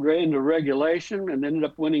the end of regulation, and ended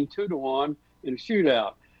up winning 2-1 in a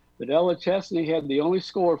shootout. But Ella Chesney had the only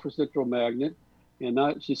score for Central Magnet,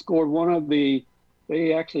 and she scored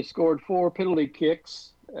they actually scored 4 penalty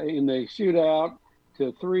kicks in the shootout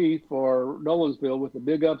to 3 for Nolensville with a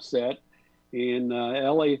big upset. And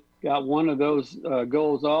Ellie got one of those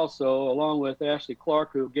goals also, along with Ashley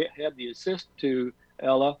Clark, who had the assist to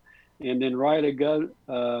Ella. And then Ryder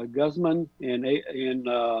Guzman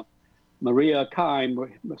and Maria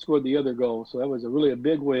Kime scored the other goal. So that was really a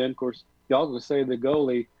big win. Of course, you also say the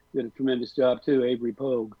goalie did a tremendous job too, Avery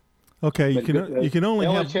Pogue. Okay, you can only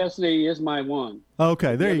Ella have. Chesney is my one.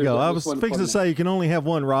 Okay, there you go. I was fixing to say you can only have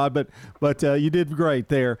one, Rod, but you did great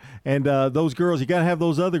there. And those girls, you got to have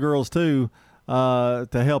those other girls too. To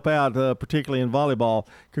help out, particularly in volleyball.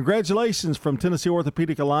 Congratulations from Tennessee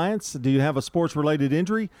Orthopedic Alliance. Do you have a sports-related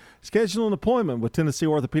injury? Schedule an appointment with Tennessee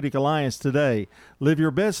Orthopedic Alliance today. Live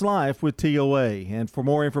your best life with TOA. And for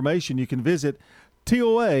more information, you can visit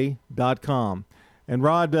TOA.com. And,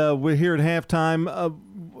 Rod, we're here at halftime.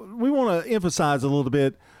 We want to emphasize a little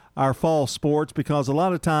bit our fall sports because a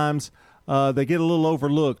lot of times they get a little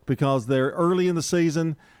overlooked because they're early in the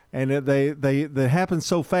season. And they happen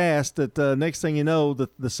so fast that next thing you know,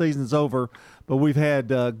 the season's over. But we've had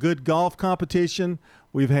good golf competition.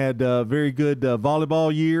 We've had very good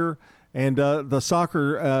volleyball year. And the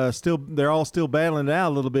soccer, they're all still battling it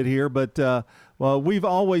out a little bit here. But, we've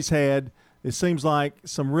always had, it seems like,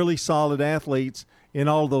 some really solid athletes in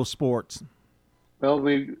all those sports. Well,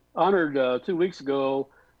 we honored 2 weeks ago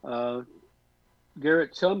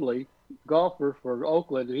Garrett Chumley, golfer for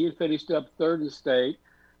Oakland. And he finished up third in the state.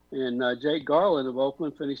 And Jake Garland of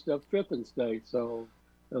Oakland finished up 5th in state. So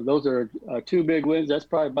those are 2 big wins. That's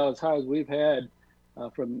probably about as high as we've had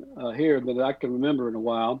from here that I can remember in a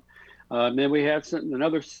while. And then we had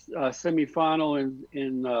another semifinal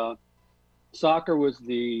in soccer was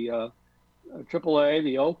the AAA.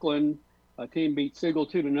 The Oakland team beat Siegel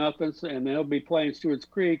 2-0, and they'll be playing Stewart's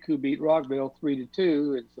Creek, who beat Rockville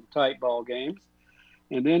 3-2 in some tight ball games.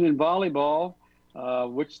 And then in volleyball,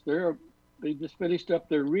 which they just finished up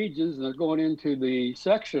their regions and they're going into the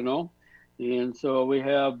sectional. And so we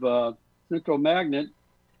have Central Magnet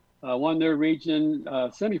won their region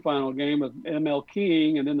semifinal game with ML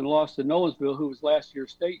King, and then they lost to Nolensville, who was last year's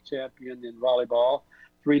state champion in volleyball,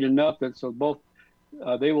 3-0. So both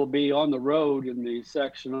they will be on the road in the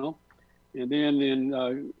sectional. And then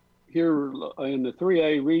in here in the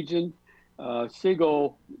 3A region,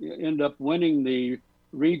 Siegel ended up winning the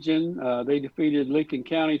region. They defeated Lincoln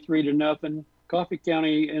County 3-0. Coffee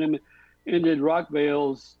County ended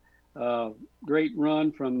Rockville's great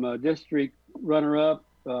run from district runner-up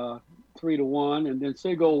 3-1, and then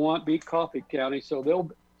Siegel beat Coffee County.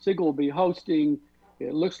 So Siegel will be hosting.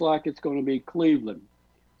 It looks like it's going to be Cleveland.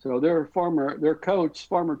 So their coach,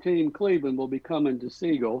 former team Cleveland, will be coming to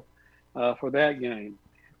Siegel for that game.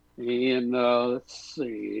 And let's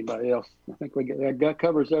see, anybody else? I think that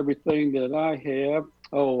covers everything that I have.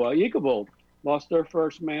 Eagleville lost their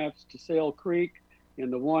first match to Sail Creek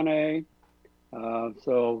in the 1A.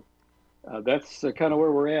 So that's kind of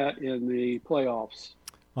where we're at in the playoffs.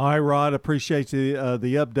 All right, Rod, appreciate the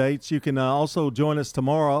updates. You can also join us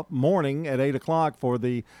tomorrow morning at 8 o'clock for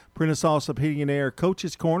the Prentice Allsup Heating and Air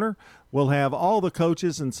Coaches Corner we'll have all the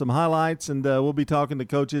coaches and some highlights, and we'll be talking to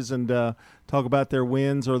coaches and talk about their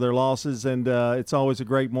wins or their losses. And it's always a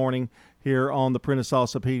great morning here on the Prentice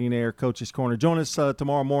Allsup Heating Air Coach's Corner. Join us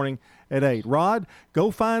tomorrow morning at 8. Rod,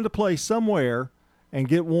 go find a place somewhere and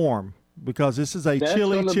get warm, because this is a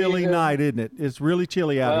chilly night, isn't it? It's really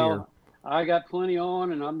chilly out here. I got plenty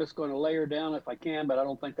on, and I'm just going to layer down if I can, but I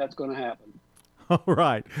don't think that's going to happen. All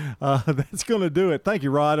right. That's going to do it. Thank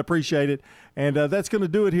you, Rod. Appreciate it. And that's going to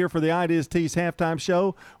do it here for the Ideas Tees halftime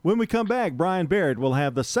show. When we come back, Brian Barrett will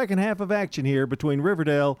have the second half of action here between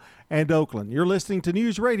Riverdale and Oakland. You're listening to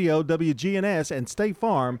News Radio, WGNS, and State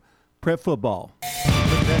Farm Prep Football. Look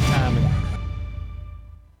at that timing.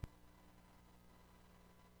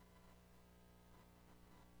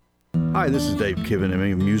 Hi, this is Dave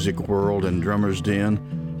Kivenemy of Music World and Drummers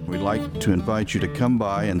Den. We'd like to invite you to come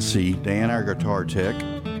by and see Dan, our guitar tech,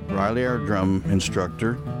 Riley, our drum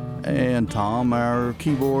instructor, and Tom, our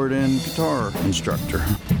keyboard and guitar instructor.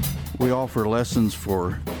 We offer lessons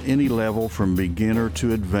for any level from beginner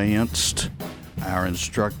to advanced. Our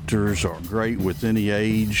instructors are great with any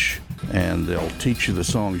age, and they'll teach you the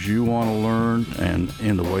songs you want to learn and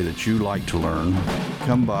in the way that you like to learn.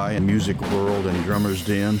 Come by in Music World and Drummers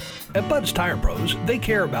Den. At Bud's Tire Pros, they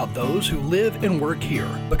care about those who live and work here,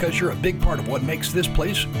 because you're a big part of what makes this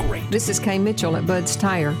place great. This is Kay Mitchell at Bud's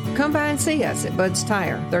Tire. Come by and see us at Bud's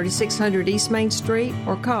Tire, 3600 East Main Street,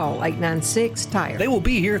 or call 896-TIRE. They will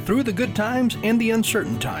be here through the good times and the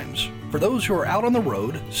uncertain times. For those who are out on the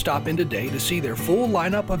road, stop in today to see their full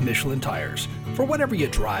lineup of Michelin tires. For whatever you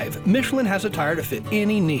drive, Michelin has a tire to fit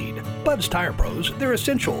any need. Bud's Tire Pros, they're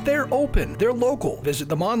essential, they're open, they're local. Visit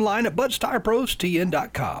them online at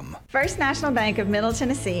budstireprostn.com. First National Bank of Middle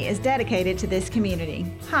Tennessee is dedicated to this community.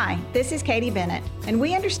 Hi, this is Katie Bennett, and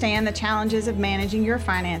we understand the challenges of managing your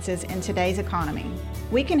finances in today's economy.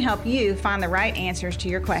 We can help you find the right answers to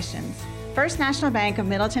your questions. First National Bank of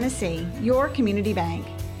Middle Tennessee, your community bank.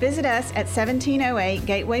 Visit us at 1708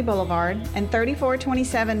 Gateway Boulevard and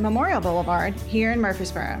 3427 Memorial Boulevard here in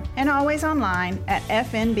Murfreesboro, and always online at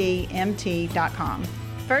fnbmt.com.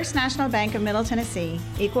 First National Bank of Middle Tennessee,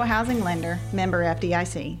 Equal Housing Lender, member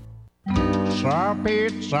FDIC. Sir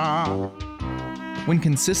Pizza. When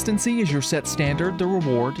consistency is your set standard, the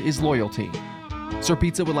reward is loyalty. Sir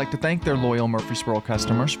Pizza would like to thank their loyal Murfreesboro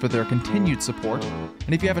customers for their continued support.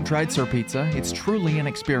 And if you haven't tried Sir Pizza, it's truly an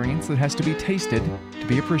experience that has to be tasted to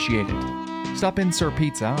be appreciated. Stop in Sir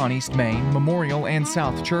Pizza on East Main, Memorial, and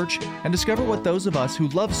South Church and discover what those of us who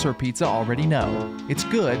love Sir Pizza already know. It's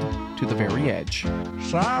good to the very edge.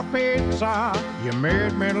 Sir Pizza, you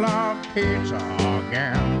made me love pizza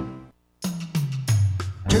again.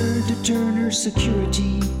 Turn to Turner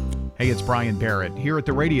Security. Hey, it's Brian Barrett. Here at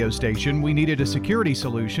the radio station, we needed a security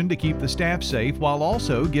solution to keep the staff safe while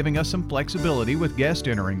also giving us some flexibility with guests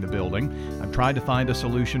entering the building. I've tried to find a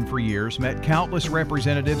solution for years, met countless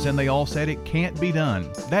representatives, and they all said it can't be done.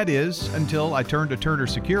 That is, until I turned to Turner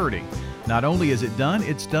Security. Not only is it done,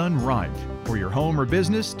 it's done right. For your home or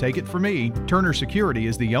business, take it from me, Turner Security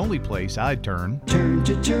is the only place I'd turn. Turn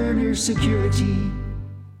to Turner Security.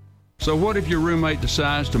 So what if your roommate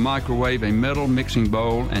decides to microwave a metal mixing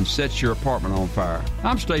bowl and sets your apartment on fire?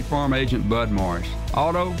 I'm State Farm Agent Bud Morris.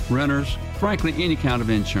 Auto, renters, frankly, any kind of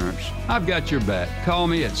insurance. I've got your back. Call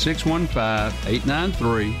me at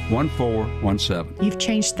 615-893-1417. You've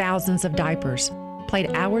changed thousands of diapers, played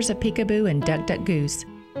hours of peekaboo and duck, duck, goose.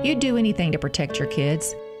 You'd do anything to protect your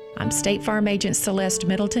kids. I'm State Farm Agent Celeste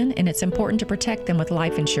Middleton, and it's important to protect them with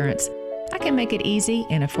life insurance. I can make it easy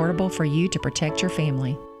and affordable for you to protect your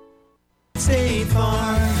family. State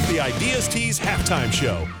Farm. The Ideas Tees halftime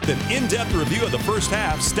show. Then in-depth review of the first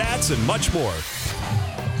half, stats, and much more.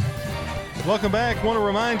 Welcome back. Want to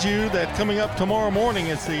remind you that coming up tomorrow morning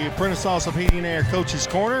is the Prentice Allsup Heating Air Coach's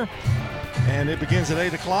Corner, and it begins at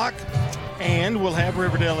 8 o'clock. And we'll have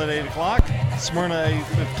Riverdale at 8 o'clock, Smyrna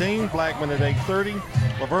 8:15, Blackman at 8:30,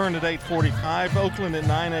 Laverne at 8:45, Oakland at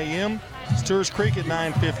 9 a.m., Stewart's Creek at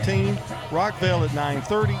 9:15, Rockville at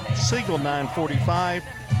 9:30, Siegel 9:45,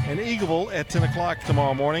 and Eagleville at 10 o'clock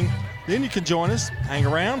tomorrow morning. Then you can join us, hang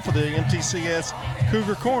around for the MTCS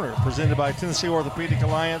Cougar Corner, presented by Tennessee Orthopedic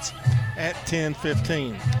Alliance at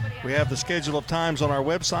 10:15. We have the schedule of times on our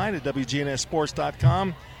website at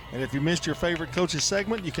WGNSSports.com. And if you missed your favorite coaches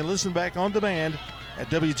segment, you can listen back on demand at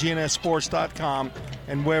WGNSSports.com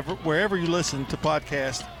and wherever you listen to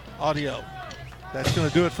podcast audio. That's going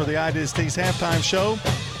to do it for the Ideas Tees halftime show.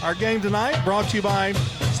 Our game tonight brought to you by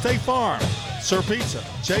State Farm, Sir Pizza,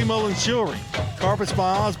 J. Mullins Jewelry, Carpets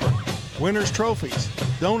by Osborne, Winners Trophies,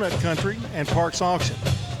 Donut Country, and Parks Auction.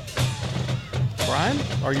 Brian,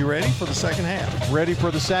 are you ready for the second half? Ready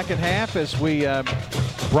for the second half as we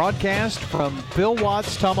Broadcast from Phil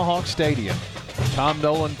Watts Tomahawk Stadium. Tom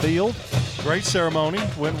Nolan Field. Great ceremony.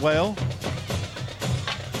 Went well.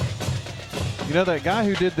 You know, that guy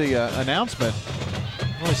who did the announcement,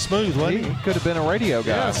 well, smooth, wasn't he? Could have been a radio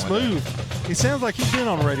guy. Yeah, smooth. He sounds like he's been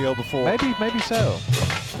on the radio before. Maybe so.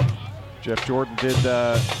 Jeff Jordan did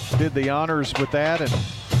the honors with that, and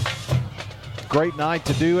great night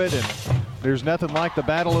to do it. And there's nothing like the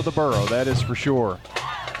Battle of the Borough, that is for sure.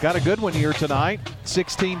 Got a good one here tonight,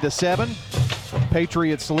 16-7.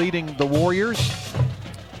 Patriots leading the Warriors.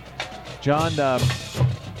 John, I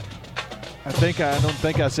don't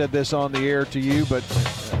think I said this on the air to you, but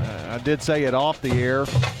I did say it off the air.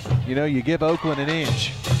 You know, you give Oakland an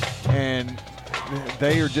inch, and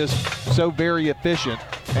they are just so very efficient,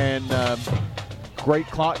 and great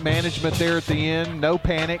clock management there at the end. No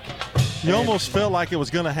panic. You almost felt like it was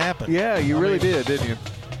going to happen. Yeah, you really did, didn't you?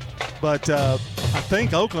 But I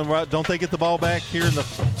think Oakland, don't they get the ball back here in the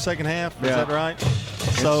second half? Is that right?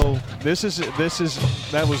 So this is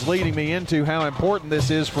that was leading me into how important this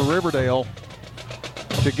is for Riverdale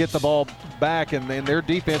to get the ball back, and their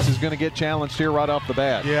defense is going to get challenged here right off the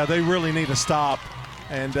bat. Yeah, they really need to stop,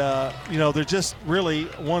 and they're just really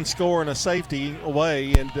one score and a safety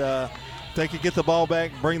away, and they could get the ball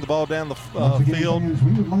back, bring the ball down the field,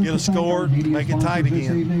 get a score, make it tight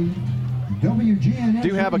again.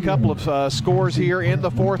 Do have a couple of scores here in the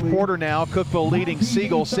fourth quarter now. Cookeville leading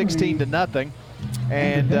Siegel 16-0,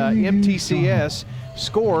 and MTCS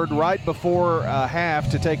scored right before half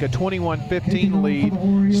to take a 21-15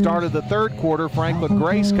 lead. Start of the third quarter, Franklin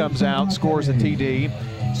Grace comes out, scores a TD.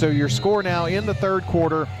 So your score now in the third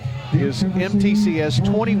quarter is MTCS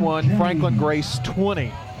 21, Franklin Grace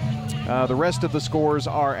 20. The rest of the scores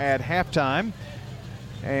are at halftime.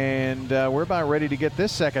 And we're about ready to get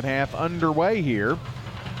this second half underway here,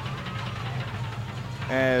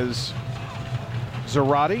 as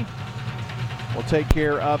Zarate will take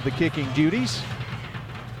care of the kicking duties.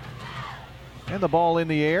 And the ball in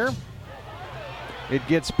the air. It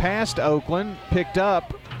gets past Oakland, picked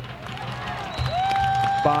up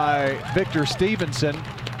by Victor Stevenson.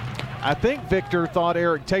 I think Victor thought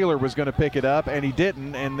Eric Taylor was going to pick it up, and he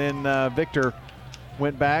didn't. And then Victor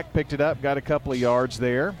went back, picked it up, got a couple of yards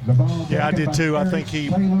there. Yeah, I did too. I think he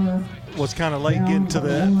was kind of late getting to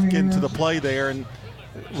the play there, and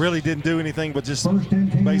really didn't do anything but just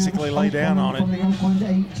basically lay down on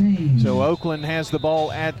it. So Oakland has the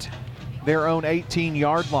ball at their own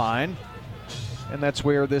 18-yard line, and that's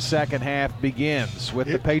where this second half begins, with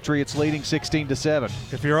the Patriots leading 16-7.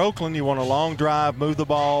 If you're Oakland, you want a long drive, move the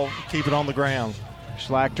ball, keep it on the ground.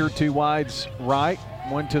 Schlachter, two wides right,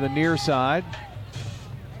 one to the near side.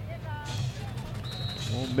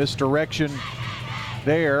 Misdirection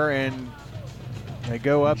there, and they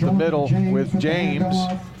go up the middle with James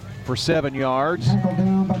for 7 yards.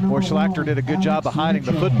 Boy, Schlachter did a good job of hiding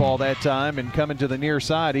the football that time and coming to the near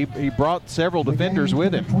side. He brought several defenders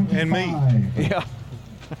with him. And me. Yeah,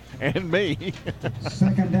 and me.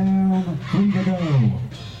 Second down, 3 to go.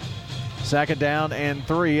 Second down and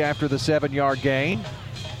 3 after the 7-yard gain.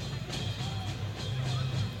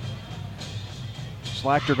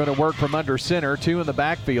 Schlachter going to work from under center, 2 in the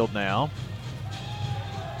backfield now.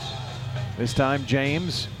 This time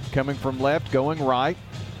James coming from left, going right.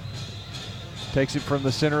 Takes it from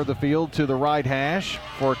the center of the field to the right hash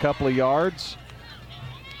for a couple of yards.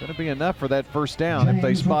 Going to be enough for that first down if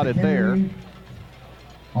they spot it there.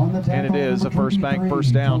 And it is a first bank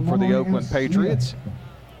first down for the Oakland Patriots.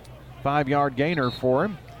 5-yard gainer for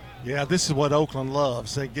him. Yeah, this is what Oakland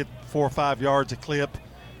loves. They get 4 or 5 yards a clip,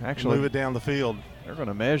 actually move it down the field. They're going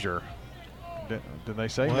to measure. Did they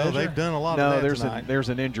say measure? Well, they've done a lot of that tonight. There's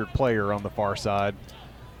an injured player on the far side.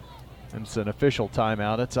 It's an official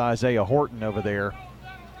timeout. It's Isaiah Horton over there.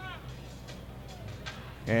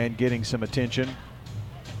 And getting some attention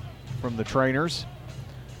from the trainers.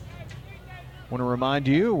 Want to remind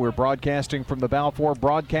you, we're broadcasting from the Balfour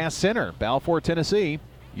Broadcast Center, Balfour, Tennessee.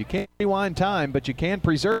 You can't rewind time, but you can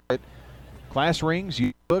preserve it. Class rings,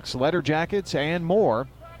 books, letter jackets, and more.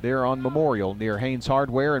 They're on Memorial near Haynes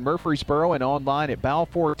Hardware in Murfreesboro and online at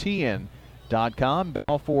balfourtn.com.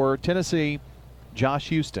 Balfour, Tennessee, Josh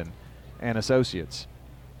Houston and Associates.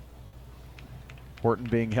 Horton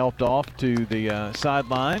being helped off to the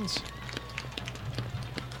sidelines.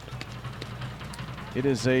 It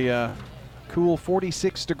is a cool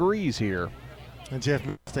 46 degrees here. And Jeff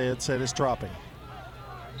Milstead said it's dropping.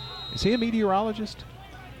 Is he a meteorologist?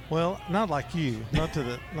 Well, not like you, not to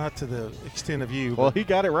the extent of you. Well, he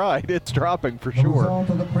got it right. It's dropping for The sure. result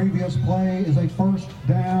of the previous play is a first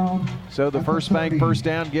down. So the first bank first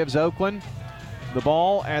down gives Oakland the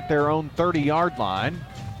ball at their own 30-yard line.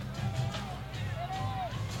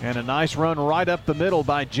 And a nice run right up the middle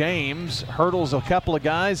by James. Hurdles a couple of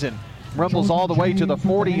guys and rumbles all the way to the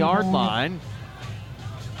 40-yard line.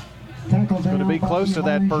 It's going to be close to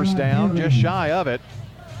that first down, just shy of it.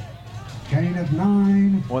 Gain of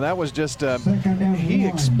 9. Well, that was just, he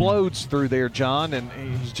explodes through there, John, and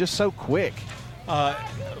he's just so quick.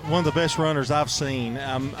 One of the best runners I've seen.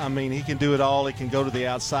 I mean, he can do it all. He can go to the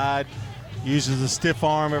outside, uses a stiff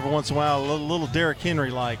arm every once in a while, a little Derrick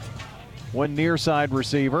Henry-like. One near side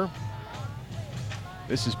receiver.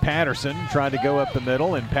 This is Patterson trying to go up the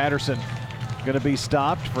middle, and Patterson going to be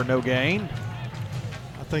stopped for no gain.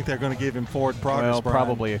 I think they're going to give him forward progress. Well,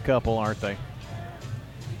 probably a couple, aren't they?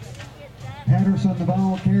 Patterson, the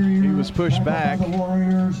ball carrier. He was pushed back. The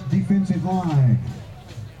Warriors defensive line.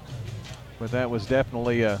 But that was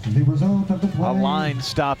definitely a play, line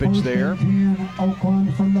stoppage there. 10,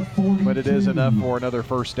 Oakland from the 42. But it is enough for another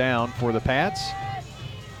first down for the Pats.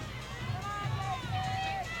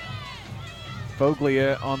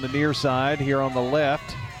 Foglia on the near side, here on the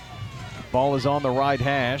left. Ball is on the right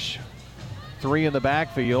hash. 3 in the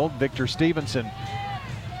backfield. Victor Stevenson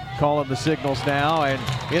calling the signals now. And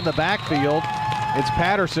in the backfield, it's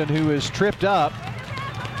Patterson who is tripped up.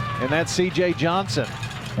 And that's C.J. Johnson.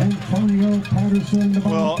 Antonio Patterson.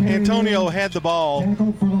 Well, Antonio had the ball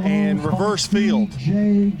and reverse field.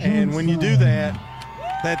 And when you do that,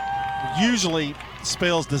 that usually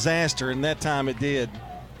spells disaster, and that time it did.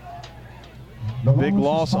 Big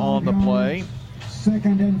loss on the play.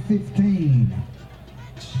 2nd and 15.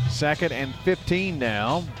 2nd and 15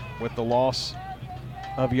 now with the loss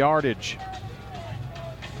of yardage.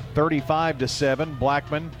 35-7,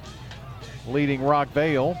 Blackman leading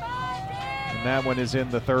Rockvale. And that one is in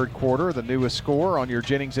the third quarter, the newest score on your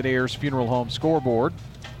Jennings and Ayers Funeral Home scoreboard.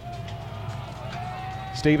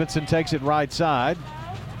 Stevenson takes it right side.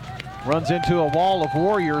 Runs into a wall of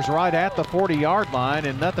Warriors right at the 40-yard line,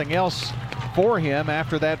 and nothing else for him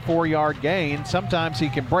after that 4-yard gain. Sometimes he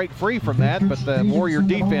can break free from that, but the Warrior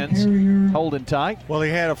defense holding tight. Well, he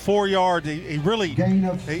had a 4-yard.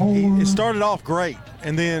 He started off great,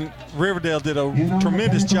 and then Riverdale did a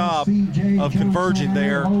tremendous job of converging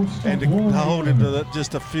there and to hold it to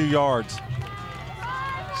just a few yards.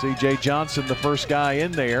 C.J. Johnson, the first guy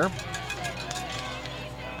in there.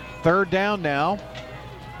 3rd down now.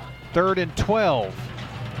 3rd and 12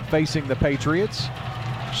 facing the Patriots.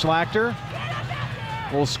 Schlachter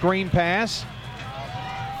will screen pass.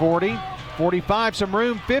 40, 45, some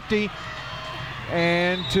room, 50,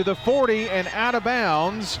 and to the 40 and out of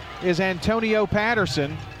bounds is Antonio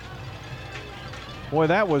Patterson. Boy,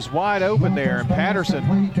 that was wide open there, and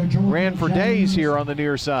Patterson ran for days here on the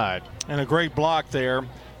near side. And a great block there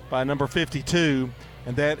by number 52,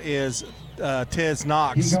 and that is Tez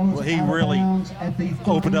Knox. He really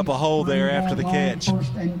opened up a hole there after the catch.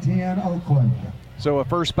 1st and 10, Oakland. So a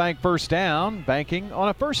First Bank first down, banking on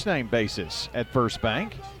a first-name basis at First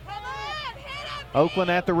Bank.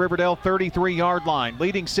 Oakland at the Riverdale 33-yard line,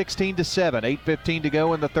 leading 16-7. 8:15 to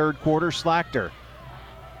go in the third quarter. Schlachter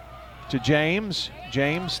to James.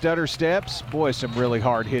 James stutter steps. Boy, some really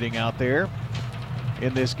hard hitting out there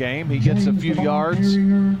in this game. He gets a few yards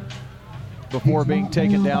before being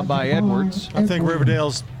taken down by Edwards. I think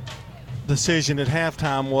Riverdale's decision at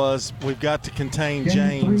halftime was we've got to contain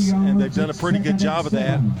James, and they've done a pretty good job of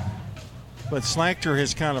that. But Schlachter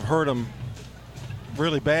has kind of hurt him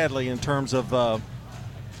really badly in terms of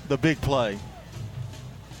the big play.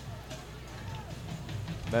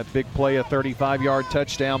 That big play, a 35-yard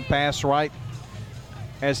touchdown pass right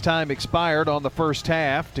as time expired on the first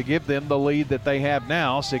half to give them the lead that they have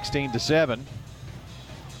now, 16-7.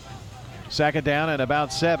 2nd down and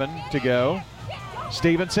about 7 to go.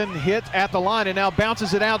 Stevenson hit at the line and now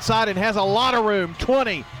bounces it outside and has a lot of room.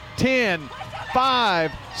 20, 10,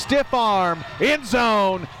 5, stiff arm, end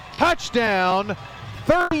zone, touchdown,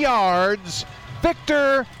 30 yards,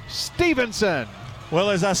 Victor Stevenson. Well,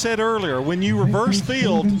 as I said earlier, when you reverse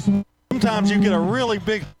field, sometimes you get a really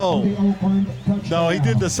big hole. No, he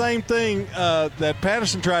did the same thing that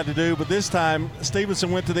Patterson tried to do, but this time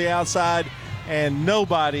Stevenson went to the outside and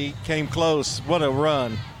nobody came close. What a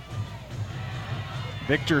run.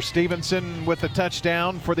 Victor Stevenson with the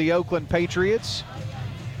touchdown for the Oakland Patriots.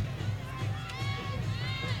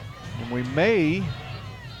 And we may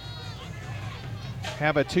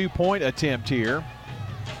have a 2-point attempt here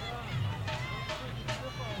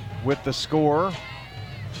with the score.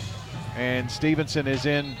 And Stevenson is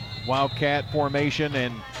in Wildcat formation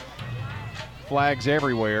and flags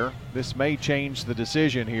everywhere. This may change the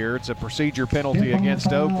decision here. It's a procedure penalty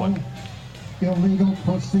against Oakland. Illegal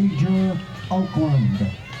procedure,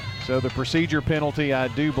 Oakland. So the procedure penalty, I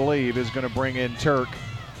do believe, is going to bring in Turk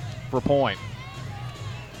for point.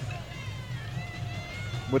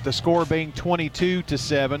 with the score being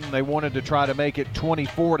 22-7. They wanted to try to make it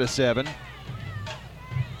 24-7.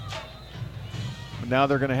 But now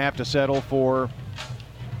they're going to have to settle for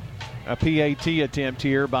a PAT attempt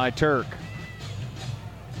here by Turk.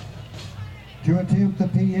 To attempt the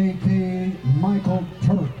PAT, Michael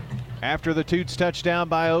Turk. After the Toots touchdown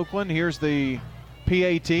by Oakland, here's the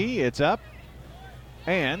PAT. It's up,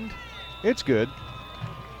 and it's good.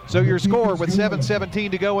 So your score with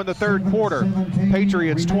 7:17 to go in the third quarter.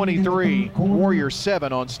 Patriots 23, Warriors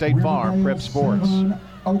 7 on State Farm Prep Sports.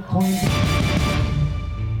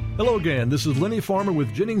 Hello again, this is Lenny Farmer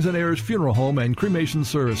with Jennings & Ayers Funeral Home and Cremation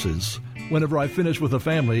Services. Whenever I finish with a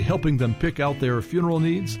family helping them pick out their funeral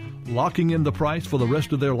needs, locking in the price for the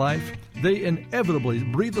rest of their life, they inevitably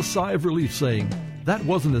breathe a sigh of relief saying, "That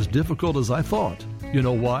wasn't as difficult as I thought." You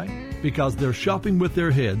know why? Because they're shopping with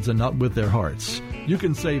their heads and not with their hearts. You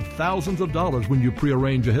can save thousands of dollars when you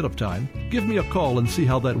prearrange ahead of time. Give me a call and see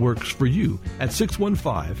how that works for you at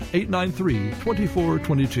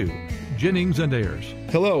 615-893-2422. Jennings & Ayers.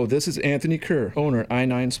 Hello, this is Anthony Kerr, owner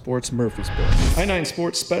I-9 Sports Murfreesboro. I-9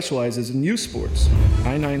 Sports specializes in youth sports.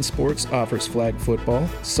 I-9 Sports offers flag football,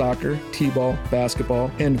 soccer, t-ball,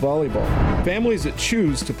 basketball, and volleyball. Families that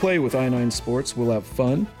choose to play with I-9 Sports will have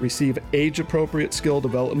fun, receive age-appropriate skill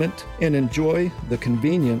development, and enjoy the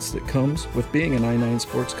convenience that comes with being an I-9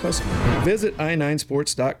 Sports customer. Visit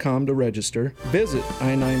i9sports.com to register. Visit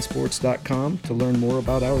i9sports.com to learn more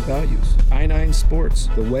about our values. I-9 Sports,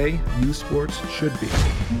 the way youth sports should be.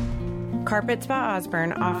 Carpets by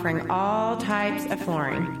Osborne, offering all types of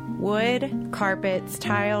flooring, wood, carpets,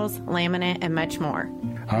 tiles, laminate, and much more.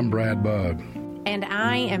 I'm Brad Bugg. And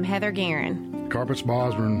I am Heather Guerin. Carpets by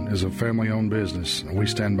Osborne is a family-owned business, and we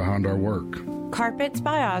stand behind our work. Carpets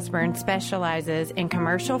by Osborne specializes in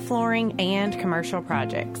commercial flooring and commercial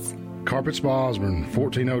projects. Carpets by Osborne,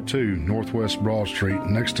 1402 Northwest Broad Street,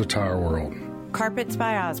 next to Tire World. Carpets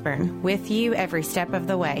by Osborne, with you every step of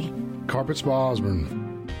the way. Carpets by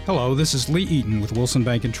Osborne. Hello, this is Lee Eaton with Wilson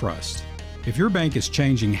Bank & Trust. If your bank is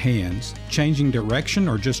changing hands, changing direction,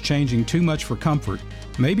 or just changing too much for comfort,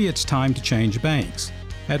 maybe it's time to change banks.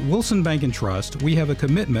 At Wilson Bank & Trust, we have a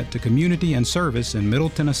commitment to community and service in Middle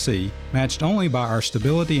Tennessee, matched only by our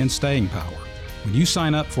stability and staying power. When you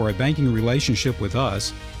sign up for a banking relationship with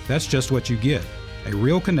us, that's just what you get, a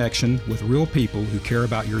real connection with real people who care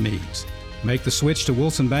about your needs. Make the switch to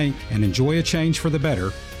Wilson Bank and enjoy a change for the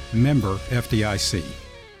better. Member FDIC.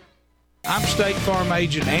 I'm State Farm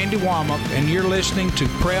Agent Andy Womack, and you're listening to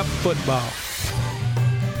Prep Football.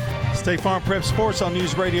 State Farm Prep Sports on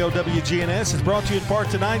News Radio WGNS is brought to you in part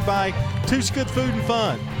tonight by Toots Good Food and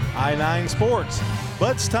Fun, I-9 Sports,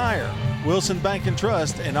 Bud's Tire, Wilson Bank &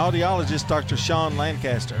 Trust, and audiologist Dr. Sean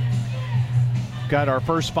Lancaster. Got our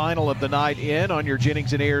first final of the night in on your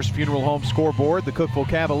Jennings & Ayers Funeral Home scoreboard. The Cookeville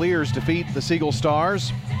Cavaliers defeat the Siegel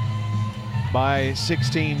Stars by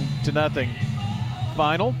 16-0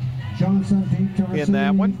 final in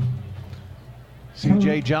that one.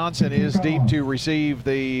 C.J. Johnson is deep to receive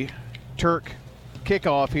the Turk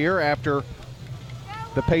kickoff here after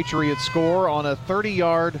the Patriots score on a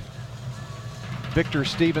 30-yard Victor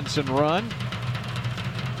Stevenson run.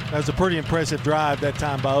 That was a pretty impressive drive that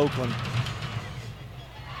time by Oakland.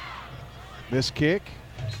 This kick,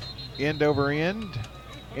 end over end,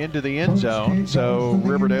 into the end zone. So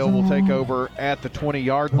Riverdale will take over at the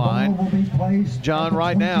 20-yard line. John,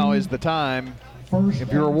 right now is the time.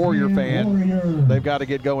 If you're a Warrior fan, they've got to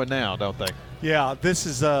get going now, don't they? Yeah, this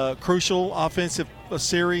is a crucial offensive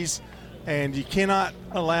series, and you cannot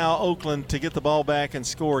allow Oakland to get the ball back and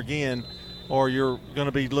score again, or you're going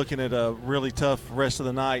to be looking at a really tough rest of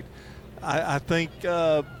the night. I think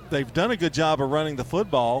they've done a good job of running the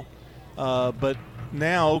football. But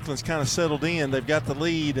now Oakland's kind of settled in. They've got the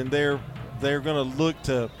lead, and they're going to look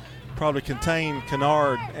to probably contain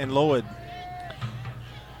Kennard and Lloyd.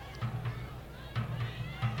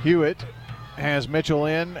 Hewitt has Mitchell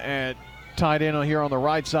in at tight end here on the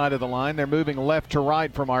right side of the line. They're moving left to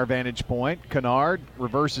right from our vantage point. Kennard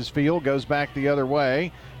reverses field, goes back the other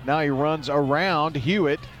way. Now he runs around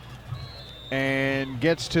Hewitt and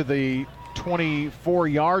gets to the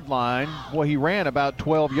 24-yard line. Well, he ran about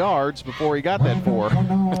 12 yards before he got that 4.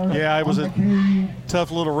 Yeah, it was a tough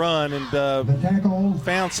little run, and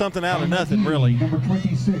found something out of nothing, really.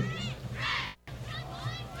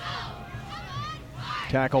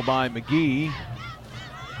 Tackle by McGee.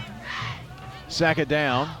 Sack it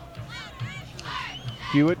down.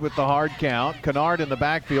 Hewitt with the hard count. Kennard in the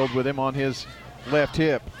backfield with him on his left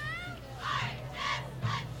hip.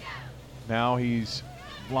 Now he's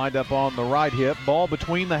lined up on the right hip. Ball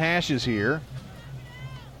between the hashes here.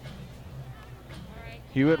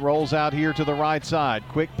 Hewitt rolls out here to the right side.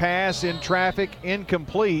 Quick pass in traffic,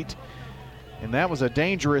 incomplete. And that was a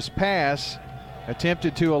dangerous pass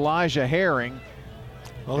attempted to Elijah Herring.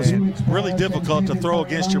 Well, it's really difficult to throw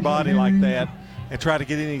against your body like that and try to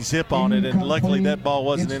get any zip on it, and luckily that ball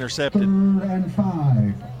wasn't intercepted.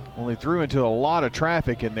 Only threw into a lot of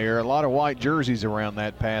traffic in there, a lot of white jerseys around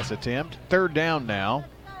that pass attempt. Third down now.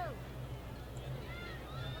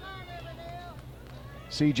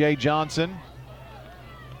 C.J. Johnson,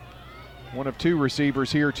 one of two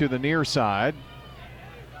receivers here to the near side.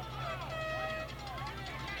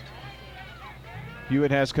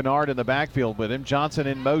 Hewitt has Kennard in the backfield with him. Johnson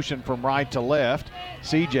in motion from right to left.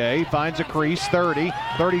 CJ finds a crease, 30,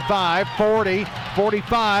 35, 40,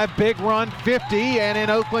 45, big run, 50, and in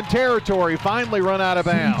Oakland territory, finally run out of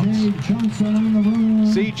bounds.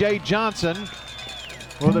 CJ Johnson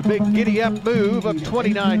with a big giddy-up move of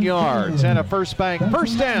 29 yards and a first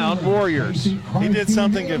down, Warriors. He did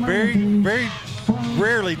something that very, very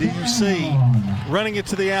rarely do you see, running it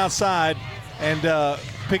to the outside and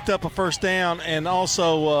picked up a first down, and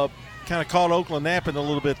also kind of caught Oakland napping a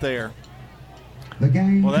little bit there.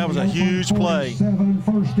 Well, that was a huge play.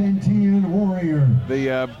 1st and 10 Warriors.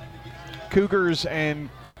 The Cougars and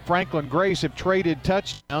Franklin Grace have traded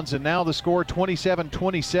touchdowns, and now the score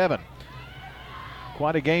 27-27.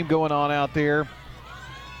 Quite a game going on out there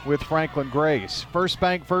with Franklin Grace. First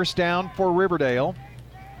down for Riverdale.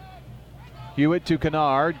 Hewitt to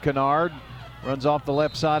Kennard. Kennard runs off the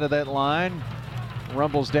left side of that line.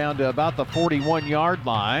 Rumbles down to about the 41-yard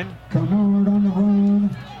line. Kennard on the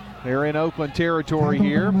run. They're in Oakland territory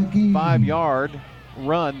here. 5-yard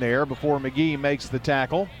run there before McGee makes the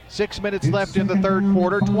tackle. 6 minutes left in the third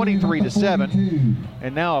quarter, 23-7.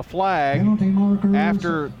 And now a flag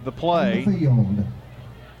after the play.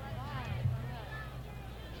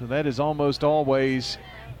 So that is almost always,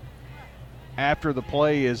 after the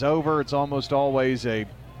play is over, it's almost always a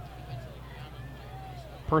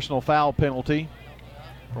personal foul penalty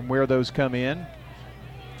from where those come in,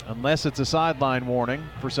 unless it's a sideline warning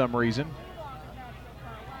for some reason.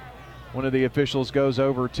 One of the officials goes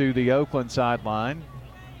over to the Oakland sideline.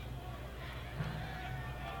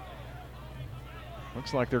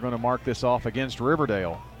 Looks like they're going to mark this off against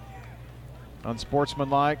Riverdale.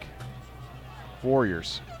 Unsportsmanlike,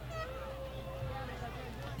 Warriors.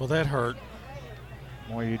 Well, that hurt.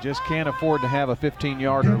 Well, you just can't afford to have a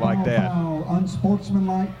 15-yarder like that. Foul,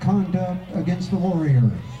 unsportsmanlike conduct against the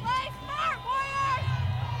Warriors.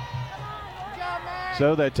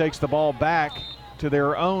 So that takes the ball back to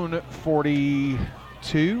their own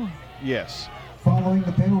 42. Yes. Following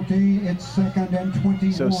the penalty, it's 2nd and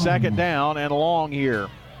 21. So 2nd down and long here.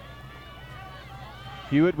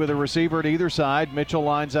 Hewitt with a receiver at either side. Mitchell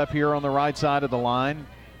lines up here on the right side of the line.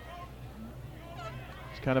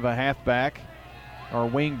 It's kind of a halfback, or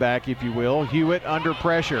wing back, if you will. Hewitt under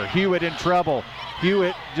pressure. Hewitt in trouble.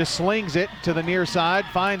 Hewitt just slings it to the near side,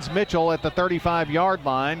 finds Mitchell at the 35-yard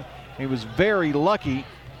line. He was very lucky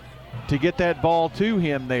to get that ball to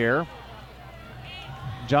him there.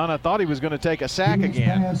 John, I thought he was going to take a sack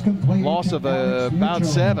again. Loss of about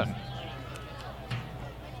 7.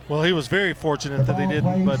 Well, he was very fortunate that he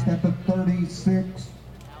didn't, but at the 36.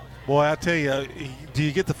 Boy, I tell you, do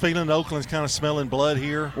you get the feeling Oakland's kind of smelling blood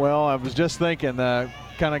here? Well, I was just thinking,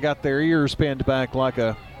 kind of got their ears pinned back like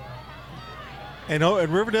a. And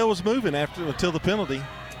Riverdale was moving until the penalty.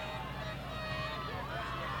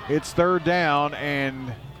 It's 3rd down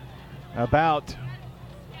and about,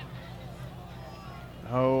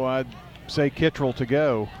 I'd say Kittrell to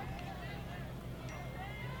go.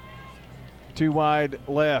 2 wide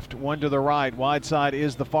left, 1 to the right. Wide side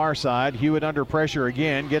is the far side. Hewitt under pressure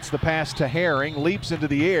again, gets the pass to Herring, leaps into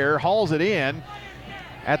the air, hauls it in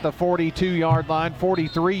at the 42-yard line,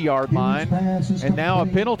 43-yard line. And now a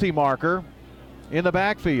penalty marker in the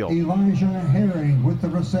backfield. Elijah Herring with the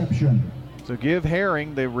reception. So give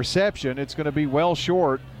Herring the reception. It's going to be well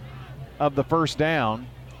short of the first down.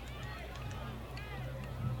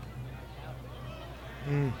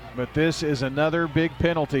 But this is another big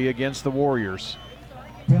penalty against the Warriors.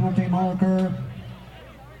 Penalty marker.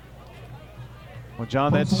 Well,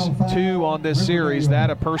 John, that's 2 on this series. That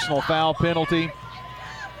a personal foul penalty.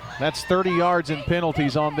 That's 30 yards in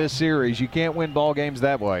penalties on this series. You can't win ball games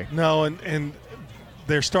that way. No, and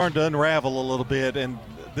they're starting to unravel a little bit, and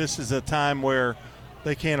this is a time where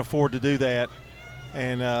they can't afford to do that.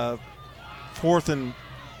 And 4th and,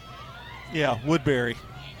 Woodbury.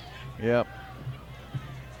 Yep.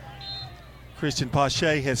 Christian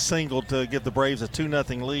Pache has singled to give the Braves a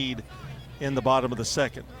 2-0 lead in the bottom of the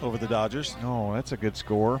 2nd over the Dodgers. Oh, that's a good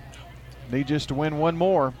score. Need just to win one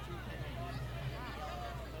more.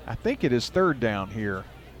 I think it is third down here.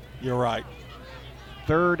 You're right.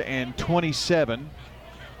 3rd and 27.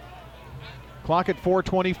 Clock at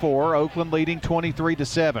 4:24. Oakland leading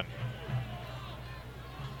 23-7.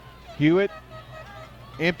 Hewitt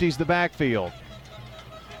empties the backfield.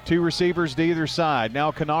 2 receivers to either side.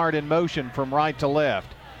 Now Kennard in motion from right to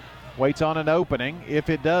left. Waits on an opening. If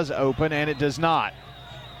it does open, and it does not.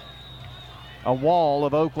 A wall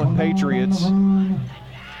of Oakland Patriots.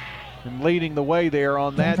 And leading the way there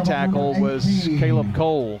on that tackle was Caleb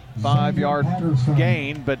Cole. 5-yard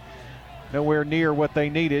gain, but nowhere near what they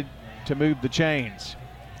needed to move the chains.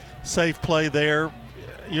 Safe play there.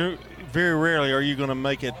 Very rarely are you going to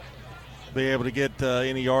be able to get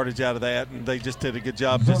any yardage out of that, and they just did a good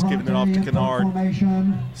job just giving it off to Kennard.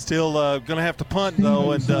 Still going to have to punt,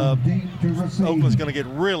 though, and Oakland's going to get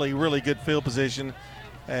really, really good field position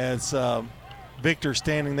as Victor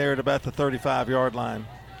standing there at about the 35-yard line.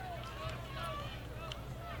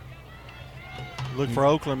 Look for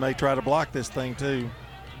Oakland, may try to block this thing too.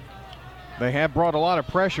 They have brought a lot of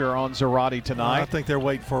pressure on Zarate tonight. I think they're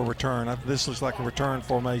waiting for a return. This looks like a return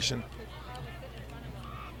formation.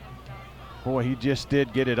 Boy, he just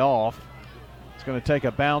did get it off. It's going to take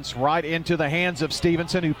a bounce right into the hands of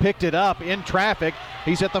Stevenson, who picked it up in traffic.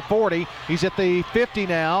 He's at the 40. He's at the 50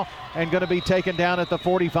 now and going to be taken down at the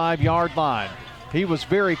 45-yard line. He was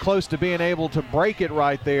very close to being able to break it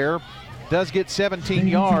right there. Does get 17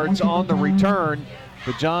 yards on the return.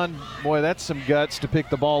 But, John, boy, that's some guts to pick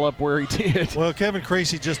the ball up where he did. Well, Kevin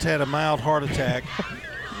Creasy just had a mild heart attack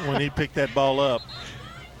when he picked that ball up.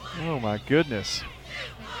 Oh, my goodness.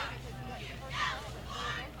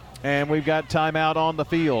 And we've got timeout on the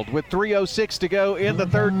field. With 3:06 to go in the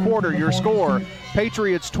third quarter, your score,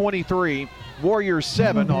 Patriots 23, Warriors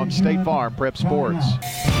 7 on State Farm Prep Sports.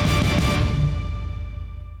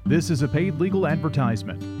 This is a paid legal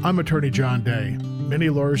advertisement. I'm attorney John Day. Many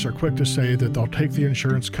lawyers are quick to say that they'll take the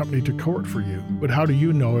insurance company to court for you, but how do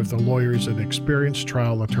you know if the lawyer is an experienced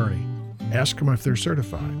trial attorney? Ask them if they're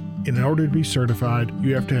certified. In order to be certified,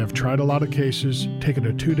 you have to have tried a lot of cases, taken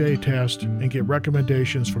a 2-day test, and get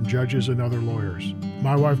recommendations from judges and other lawyers.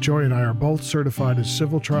 My wife Joy and I are both certified as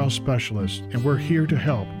civil trial specialists, and we're here to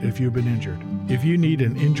help if you've been injured. If you need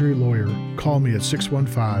an injury lawyer, call me at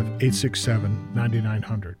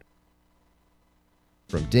 615-867-9900.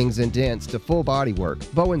 From dings and dents to full body work,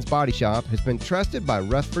 Bowen's Body Shop has been trusted by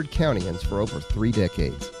Rutherford Countyans for over 3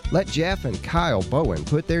 decades. Let Jeff and Kyle Bowen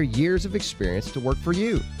put their years of experience to work for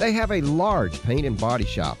you. They have a large paint and body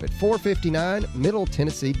shop at 459 Middle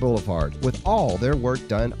Tennessee Boulevard with all their work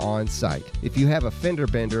done on site. If you have a fender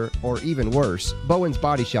bender or even worse, Bowen's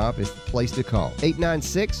Body Shop is the place to call.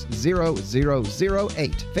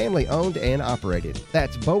 896-0008. Family owned and operated.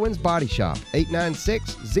 That's Bowen's Body Shop.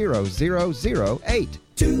 896-0008.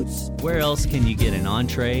 Where else can you get an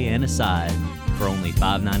entree and a side for only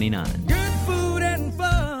 $5.99? Good food and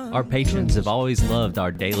fun. Our patrons have always loved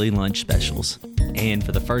our daily lunch specials. And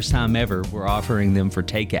for the first time ever, we're offering them for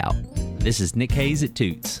takeout. This is Nick Hayes at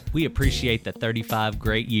Toots. We appreciate the 35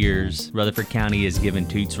 great years Rutherford County has given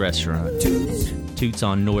Toots Restaurant. Toots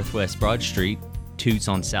on Northwest Broad Street, Toots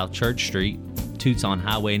on South Church Street, Toots on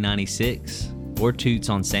Highway 96, or Toots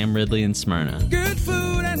on Sam Ridley and Smyrna. Good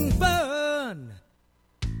food and fun.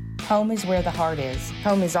 Home is where the heart is.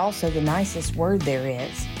 Home is also the nicest word there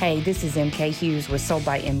is. Hey, this is MK Hughes with Sold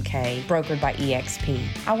by MK, brokered by EXP.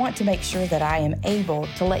 I want to make sure that I am able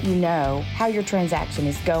to let you know how your transaction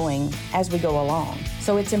is going as we go along.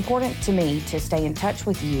 So it's important to me to stay in touch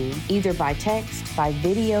with you, either by text, by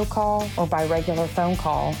video call, or by regular phone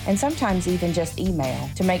call, and sometimes even just email,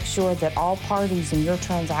 to make sure that all parties in your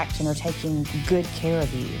transaction are taking good care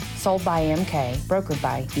of you. Sold by MK, brokered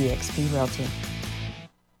by EXP Realty.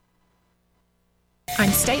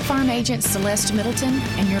 I'm State Farm Agent Celeste Middleton,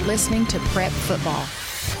 and you're listening to Prep Football.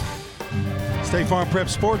 State Farm Prep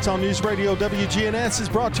Sports on News Radio WGNS is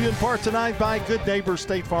brought to you in part tonight by good neighbor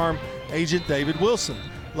State Farm Agent David Wilson,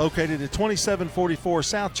 located at 2744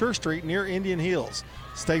 South Church Street near Indian Hills.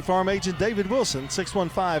 State Farm Agent David Wilson,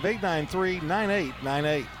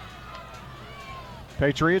 615-893-9898.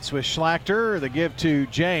 Patriots with Schlachter. The give to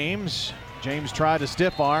James. James tried a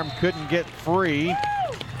stiff arm, couldn't get free.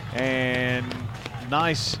 And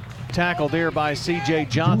nice tackle there by C.J.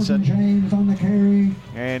 Johnson. James on the carry.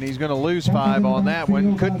 And he's going to lose 5 on that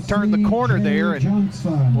one. Couldn't turn the corner there. And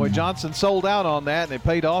boy, Johnson sold out on that, and it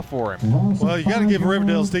paid off for him. Well, you got to give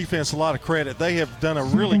Riverdale's defense a lot of credit. They have done a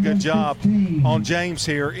really good job on James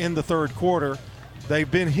here in the third quarter. They've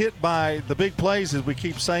been hit by the big plays, as we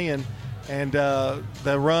keep saying, and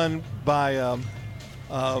the run by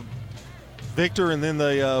Victor, and then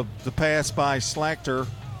the pass by Schlachter,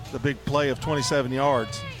 the big play of 27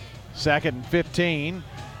 yards. Second and 15.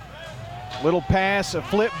 Little pass, a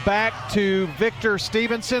flip back to Victor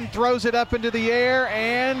Stevenson, throws it up into the air,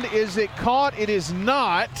 and is it caught? It is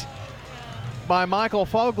not, by Michael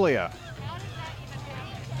Foglia.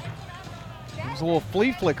 There's a little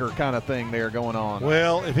flea flicker kind of thing there going on.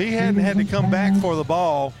 Well, if he hadn't had to come back for the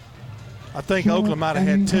ball, I think Oakland might have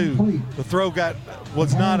had two. The throw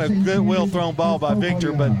was not a good, well-thrown ball by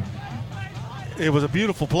Victor, but it was a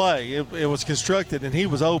beautiful play. It was constructed, and he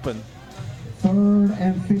was open. 3rd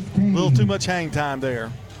and 15. A little too much hang time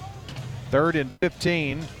there. 3rd and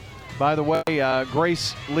 15. By the way,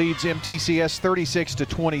 Grace leads MTCS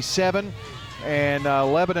 36-27, and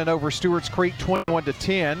Lebanon over Stewart's Creek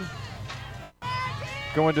 21-10.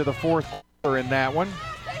 Going to the fourth quarter in that one.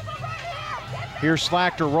 Here's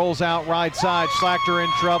Slachter, rolls out right side. Slachter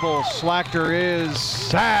in trouble. Slachter is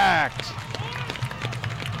sacked.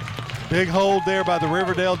 Big hold there by the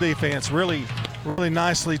Riverdale defense. Really, really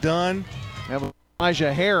nicely done. That was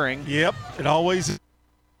Elijah Herring. Yep, it always is.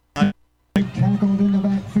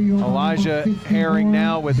 Elijah Herring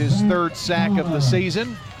now with his 3rd sack of the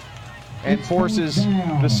season and forces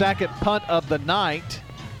the 2nd punt of the night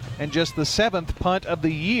and just the 7th punt of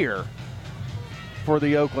the year for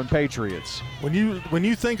the Oakland Patriots. When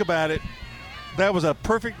you think about it, that was a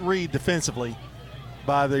perfect read defensively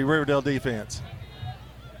by the Riverdale defense.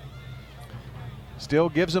 Still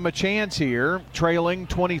gives them a chance here, trailing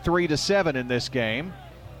 23-7 in this game.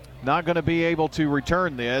 Not going to be able to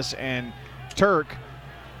return this, and Turk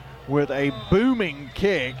with a booming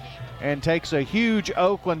kick and takes a huge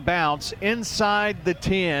Oakland bounce inside the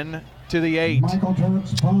 10 to the 8.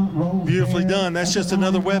 Beautifully done. That's just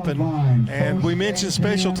another weapon. And we mentioned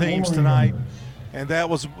special teams tonight, and that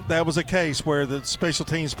was a case where the special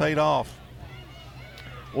teams paid off.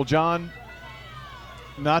 Well, John,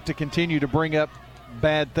 not to continue to bring up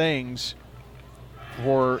bad things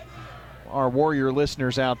for our Warrior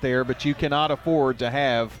listeners out there, but you cannot afford to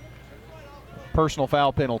have personal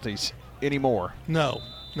foul penalties anymore. No.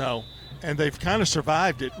 And they've kind of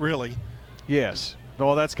survived it, really. Yes.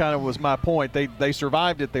 Well, that's kind of was my point. They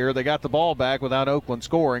survived it there. They got the ball back without Oakland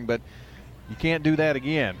scoring, but you can't do that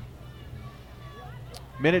again.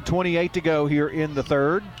 Minute 28 to go here in the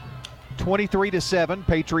 3rd. 23-7,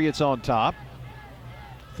 Patriots on top.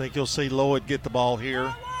 I think you'll see Lloyd get the ball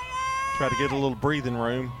here. Try to get a little breathing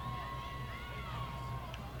room.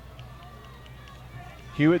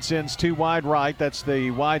 Hewitt sends 2 wide right. That's the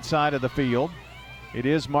wide side of the field. It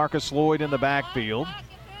is Marcus Lloyd in the backfield.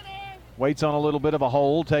 Waits on a little bit of a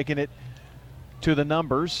hold, taking it to the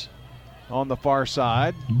numbers on the far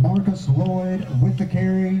side. Marcus Lloyd with the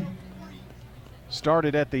carry.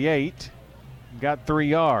 Started at the 8, got 3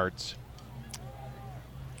 yards.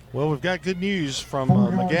 Well, we've got good news from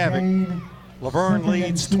McGavick. Laverne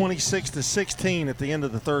leads 26-16 at the end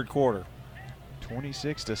of the 3rd quarter.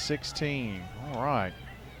 26-16. All right.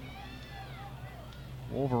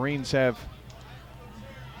 Wolverines have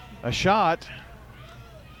a shot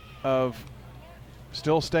of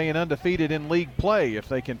still staying undefeated in league play if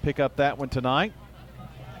they can pick up that one tonight.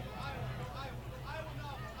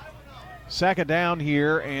 2nd down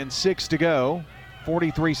here and 6 to go.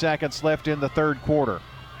 43 seconds left in the 3rd quarter.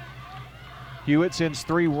 Hewitt sends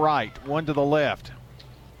 3 right, 1 to the left.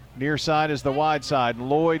 Near side is the wide side.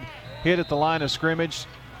 Lloyd hit at the line of scrimmage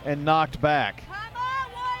and knocked back.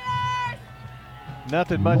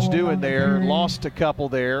 Nothing much doing there. Lost a couple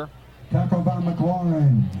there. Tackle by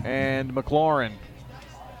McLaurin. And McLaurin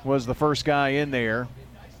was the first guy in there.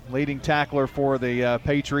 Leading tackler for the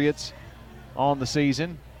Patriots on the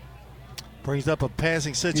season. Brings up a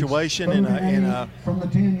passing situation in a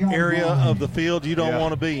area of the field you don't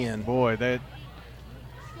want to be in. Boy, that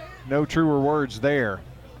no truer words there.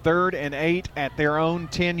 3rd and 8 at their own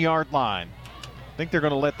 10-yard line. I think they're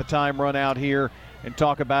going to let the time run out here and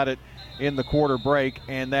talk about it in the quarter break,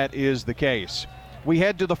 and that is the case. We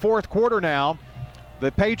head to the 4th quarter now.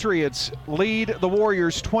 The Patriots lead the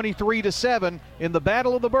Warriors 23-7 in the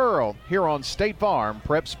Battle of the Borough here on State Farm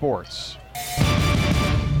Prep Sports.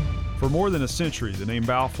 For more than a century, the name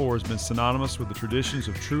Balfour has been synonymous with the traditions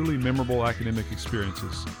of truly memorable academic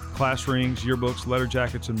experiences. Class rings, yearbooks, letter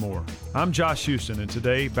jackets, and more. I'm Josh Houston, and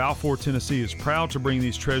today, Balfour, Tennessee is proud to bring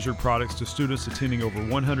these treasured products to students attending over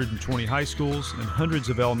 120 high schools and hundreds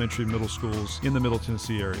of elementary and middle schools in the Middle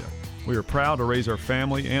Tennessee area. We are proud to raise our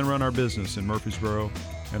family and run our business in Murfreesboro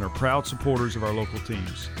and are proud supporters of our local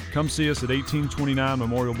teams. Come see us at 1829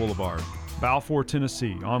 Memorial Boulevard. Balfour,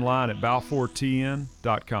 Tennessee, online at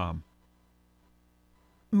balfourtn.com.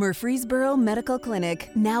 Murfreesboro Medical Clinic,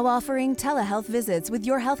 now offering telehealth visits with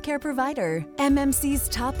your healthcare provider. MMC's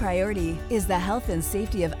top priority is the health and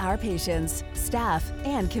safety of our patients, staff,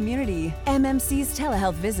 and community. MMC's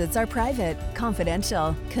telehealth visits are private,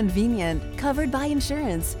 confidential, convenient, covered by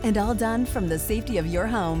insurance, and all done from the safety of your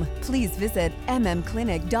home. Please visit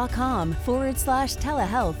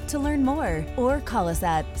mmclinic.com/telehealth to learn more, or call us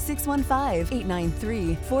at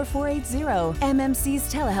 615-893-4480.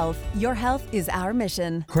 MMC's Telehealth. Your health is our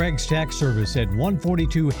mission. Craig's Tax Service at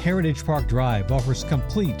 142 Heritage Park Drive offers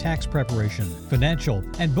complete tax preparation, financial,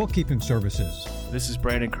 and bookkeeping services. This is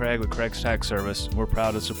Brandon Craig with Craig's Tax Service. We're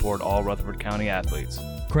proud to support all Rutherford County athletes.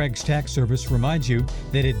 Craig's Tax Service reminds you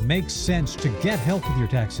that it makes sense to get help with your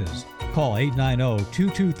taxes. Call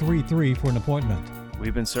 890-2233 for an appointment.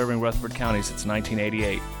 We've been serving Rutherford County since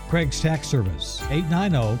 1988. Craig's Tax Service,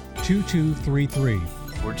 890-2233.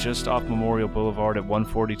 We're just off Memorial Boulevard at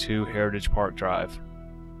 142 Heritage Park Drive.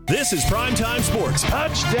 This is Primetime Sports.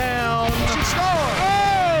 Touchdown! She scored!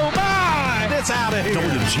 Oh, my! It's out of here.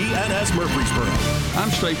 WGNS Murfreesboro. I'm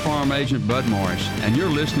State Farm Agent Bud Morris, and you're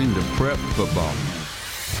listening to Prep Football.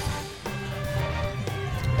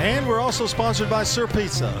 And we're also sponsored by Sir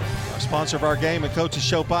Pizza, our sponsor of our Game and Coaches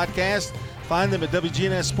Show podcast. Find them at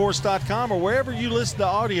WGNSSports.com or wherever you listen to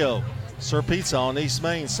audio. Sir Pizza on East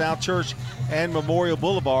Main, South Church, and Memorial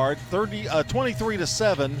Boulevard,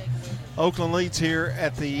 23-7. Oakland leads here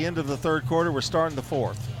at the end of the third quarter. We're starting the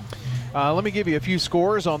fourth. Let me give you a few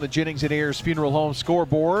scores on the Jennings and Ayers Funeral Home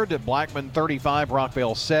scoreboard. Blackman 35,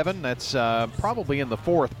 Rockvale 7. That's probably in the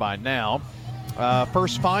fourth by now.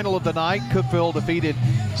 First final of the night, Cookeville defeated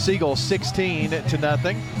Siegel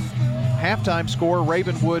 16-0. Halftime score,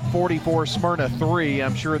 Ravenwood 44, Smyrna 3.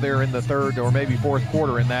 I'm sure they're in the third or maybe fourth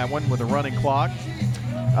quarter in that one with a running clock.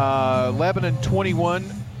 Lebanon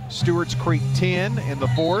 21, Stewart's Creek 10 in the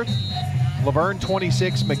fourth. Laverne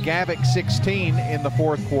 26, McGavick 16 in the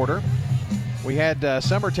fourth quarter. We had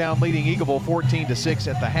Summertown leading Eagleville 14-6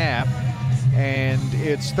 at the half. And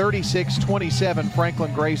it's 36-27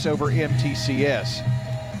 Franklin Grace over MTCS.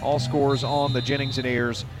 All scores on the Jennings and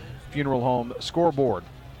Ayers Funeral Home scoreboard.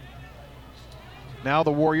 Now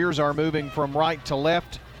the Warriors are moving from right to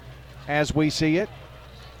left as we see it.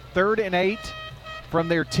 3rd and 8 from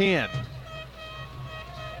their 10.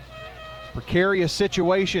 Precarious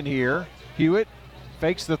situation here. Hewitt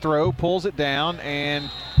fakes the throw, pulls it down, and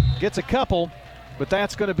gets a couple, but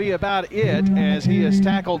that's going to be about it as he is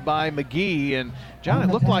tackled by McGee. And, John, it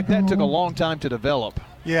looked like that took a long time to develop.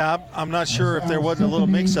 Yeah, I'm not sure if there wasn't a little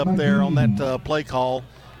mix-up there on that play call.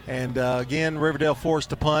 And, again, Riverdale forced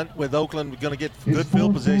to punt with Oakland going to get good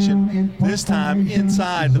field position, this time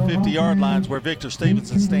inside the 50-yard lines where Victor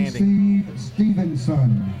Stevenson's standing.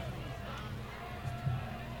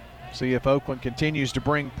 See if Oakland continues to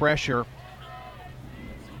bring pressure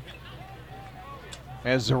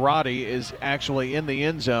as Zarate is actually in the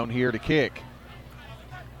end zone here to kick.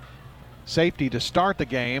 Safety to start the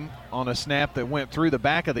game on a snap that went through the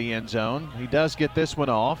back of the end zone. He does get this one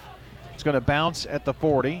off. It's going to bounce at the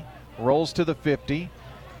 40, rolls to the 50,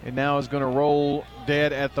 and now is going to roll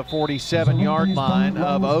dead at the 47-yard line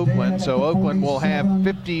of Oakland. So Oakland will have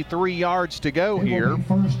 53 yards to go here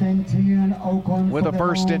with a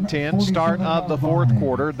 1st and 10, start of the fourth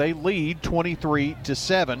quarter. They lead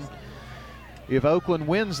 23-7. If Oakland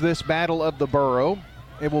wins this Battle of the Borough,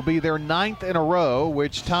 it will be their 9th in a row,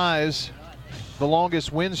 which ties the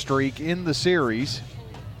longest win streak in the series.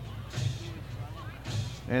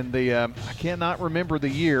 And I cannot remember the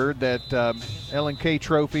year that L&K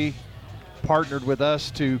Trophy partnered with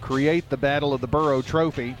us to create the Battle of the Borough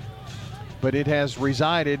Trophy, but it has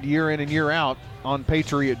resided year in and year out on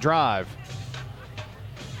Patriot Drive.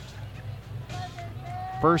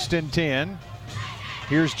 1st and 10.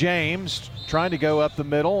 Here's James trying to go up the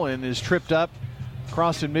middle and is tripped up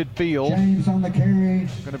crossing midfield. James on the carry.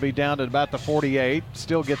 Going to be down at about the 48.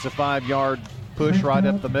 Still gets a 5-yard push right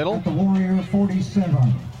up the middle. At the Warrior 47.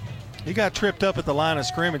 He got tripped up at the line of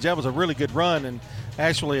scrimmage. That was a really good run and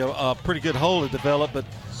actually a pretty good hole to develop, but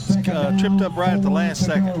tripped up right at the last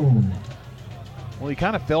second. Well, he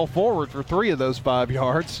kind of fell forward for 3 of those 5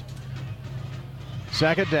 yards.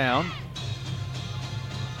 2nd down.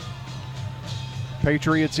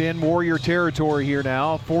 Patriots in Warrior territory here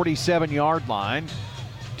now, 47-yard line.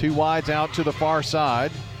 2 wides out to the far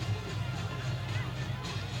side.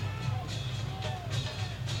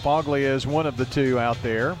 Foglia is one of the 2 out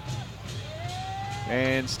there.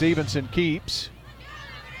 And Stevenson keeps.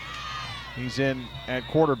 He's in at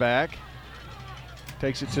quarterback.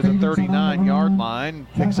 Takes it to the 39-yard line,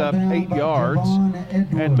 picks up 8 yards,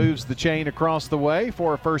 and moves the chain across the way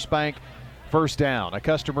for a First Bank First down, a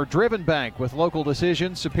customer-driven bank with local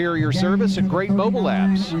decisions, superior service, and great mobile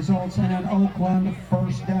apps. Results in an Oakland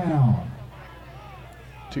first down.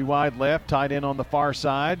 2 wide left, tight end on the far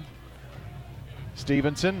side.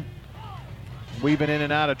 Stevenson weaving in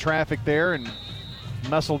and out of traffic there and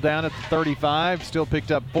muscled down at the 35, still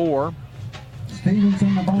picked up 4. You're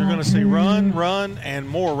going to see run, and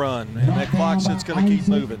more run, and that clock's just going to keep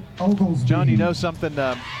moving. John, you know something?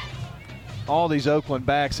 All these Oakland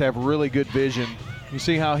backs have really good vision. You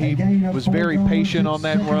see how he was very patient on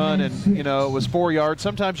that run, and it was 4 yards.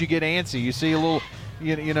 Sometimes you get antsy. You see a little,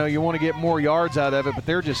 you want to get more yards out of it, but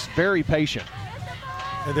they're just very patient.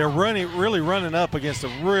 And they're really running up against a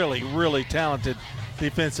really, really talented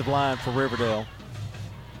defensive line for Riverdale.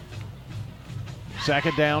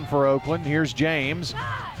 Second down for Oakland. Here's James.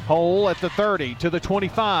 Hole at the 30 to the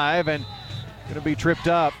 25, and going to be tripped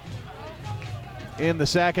up in the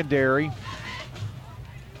secondary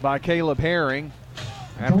by Caleb Herring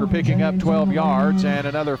after picking up 12 yards and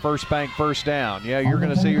another First Bank first down. Yeah, you're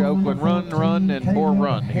going to see Oakland run, and more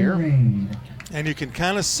run here. And you can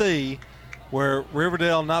kind of see where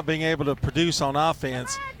Riverdale not being able to produce on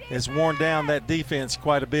offense has worn down that defense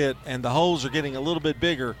quite a bit, and the holes are getting a little bit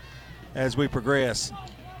bigger as we progress.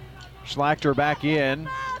 Schlachter back in.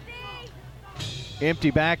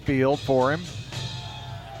 Empty backfield for him.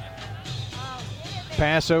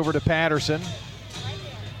 Pass over to Patterson.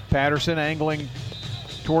 Patterson angling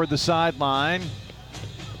toward the sideline.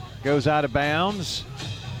 Goes out of bounds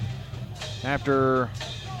after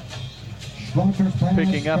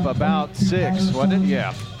picking up about 6, wasn't it?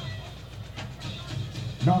 Yeah.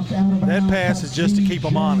 That pass is just to keep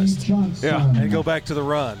them honest. Yeah. And go back to the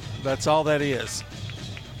run. That's all that is.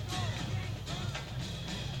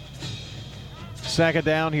 Second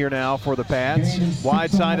down here now for the Pats.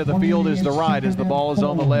 Wide side of the field is the right as the ball is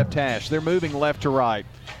on the left hash. They're moving left to right.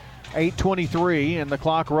 8:23 and the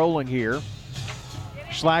clock rolling here.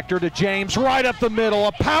 Schlachter to James, right up the middle.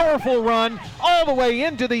 A powerful run all the way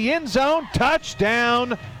into the end zone.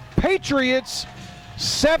 Touchdown, Patriots.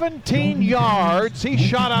 17 yards. He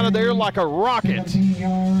shot out of there like a rocket.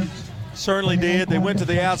 Certainly did. They went to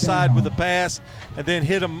the outside with the pass and then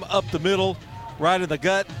hit him up the middle, right in the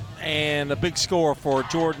gut, and a big score for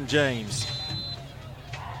Jordan James.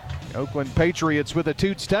 Oakland Patriots with a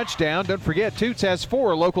Toots touchdown. Don't forget, Toots has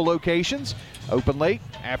 4 local locations. Open late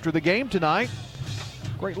after the game tonight.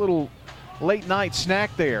 Great little late night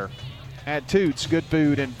snack there at Toots. Good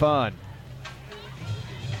food and fun.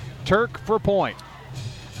 Turk for point.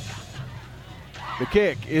 The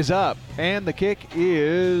kick is up, and the kick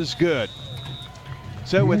is good.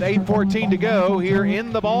 So with 8:14 to go here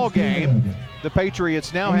in the ball game, the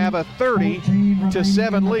Patriots now have a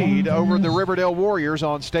 30-7 lead over the Riverdale Warriors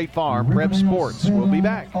on State Farm Prep Sports. We'll be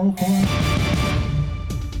back.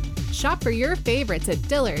 Shop for your favorites at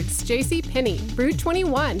Dillard's, JCPenney, Route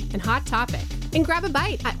 21, and Hot Topic. And grab a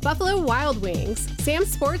bite at Buffalo Wild Wings,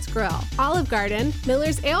 Sam's Sports Grill, Olive Garden,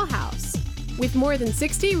 Miller's Ale House. With more than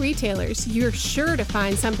 60 retailers, you're sure to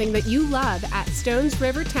find something that you love at Stones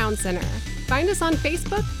River Town Center. Find us on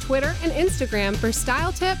Facebook, Twitter, and Instagram for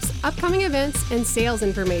style tips, upcoming events, and sales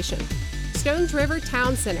information. Stones River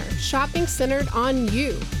Town Center, shopping centered on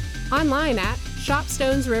you. Online at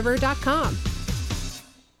shopstonesriver.com.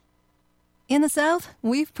 In the South,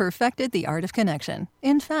 we've perfected the art of connection.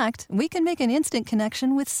 In fact, we can make an instant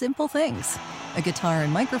connection with simple things. A guitar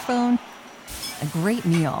and microphone, a great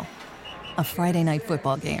meal, a Friday night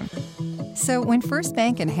football game. So when First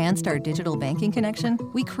Bank enhanced our digital banking connection,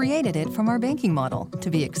 we created it from our banking model to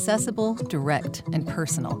be accessible, direct, and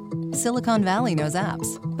personal. Silicon Valley knows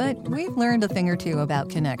apps, but we've learned a thing or two about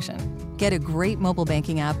connection. Get a great mobile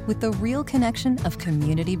banking app with the real connection of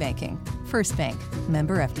community banking. First Bank,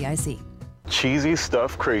 member FDIC. Cheesy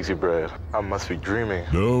stuffed crazy bread. I must be dreaming.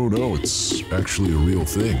 No, it's actually a real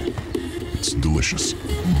thing. It's delicious.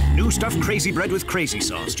 New stuffed crazy bread with crazy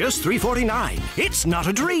sauce, just $3.49. It's not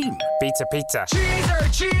a dream. Pizza.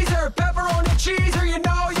 Cheeser, pepperoni cheeser, you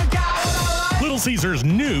know you got it all right. Little Caesars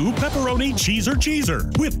new pepperoni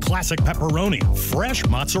cheeser with classic pepperoni, fresh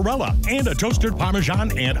mozzarella, and a toasted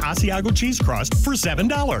Parmesan and Asiago cheese crust for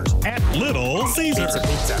 $7 at Little Caesars.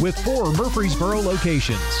 Pizza. With 4 Murfreesboro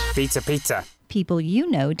locations. Pizza. People you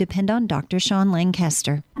know depend on Dr. Sean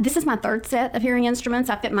Lancaster. This is my 3rd set of hearing instruments.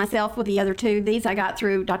 I fit myself with the other 2. These I got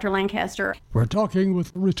through Dr. Lancaster. We're talking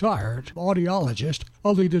with retired audiologist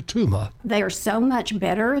Alida Tuma. They are so much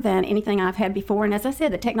better than anything I've had before. And as I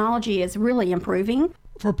said, the technology is really improving.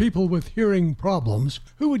 For people with hearing problems,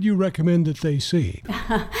 who would you recommend that they see?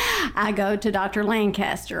 I go to Dr.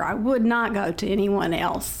 Lancaster. I would not go to anyone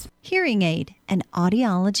else. Hearing aid and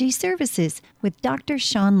audiology services with Dr.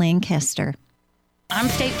 Sean Lancaster. I'm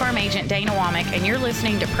State Farm Agent Dana Womack, and you're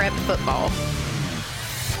listening to Prep Football.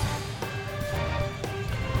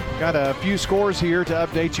 Got a few scores here to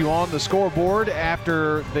update you on the scoreboard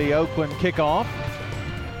after the Oakland kickoff.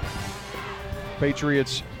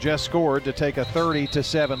 Patriots just scored to take a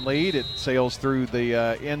 30-7 lead. It sails through the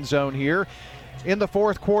end zone here. In the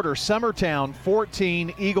fourth quarter, Summertown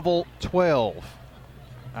 14, Eagleville 12.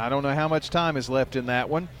 I don't know how much time is left in that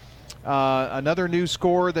one. Another new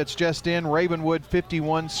score that's just in, Ravenwood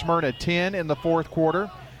 51, Smyrna 10 in the fourth quarter.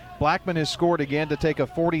 Blackman has scored again to take a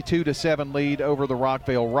 42-7 lead over the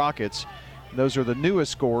Rockvale Rockets. Those are the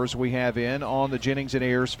newest scores we have in on the Jennings and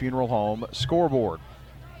Ayers Funeral Home scoreboard.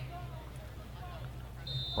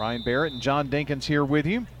 Brian Barrett and John Dinkins here with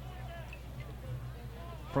you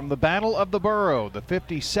from the Battle of the Borough, the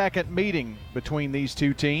 52nd meeting between these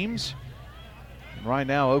two teams. And right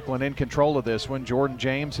now, Oakland in control of this one. Jordan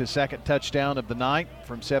James, his second touchdown of the night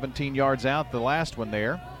from 17 yards out, the last one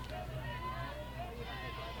there.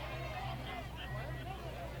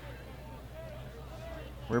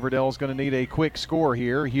 Riverdale's going to need a quick score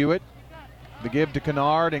here. Hewitt, the give to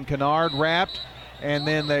Kennard, and Kennard wrapped, and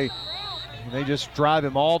then they just drive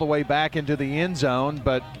him all the way back into the end zone,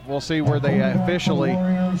 but we'll see where they officially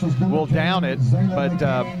will down it. But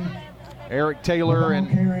Eric Taylor and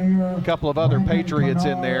a couple of other Patriots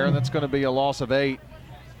in there, and that's going to be a loss of 8.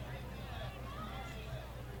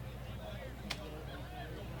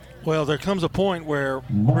 Well, there comes a point where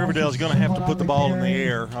Riverdale's going to have to put the ball in the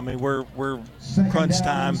air. I mean, we're crunch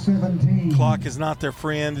time. Clock is not their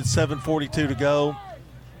friend. It's 7:42 to go.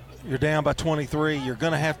 You're down by 23. You're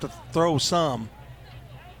going to have to throw some.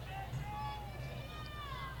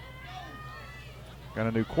 Got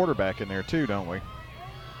a new quarterback in there too, don't we?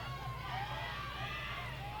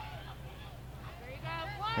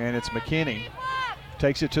 And it's McKinney.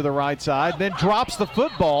 Takes it to the right side, then drops the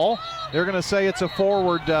football. They're going to say it's a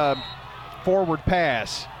forward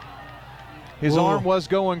pass. His arm was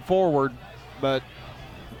going forward, but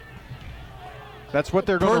that's what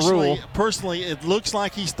they're going to rule. Personally, it looks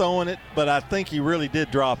like he's throwing it, but I think he really did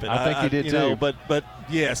drop it. I think he did too. But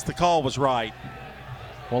yes, the call was right.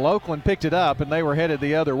 Well, Oakland picked it up, and they were headed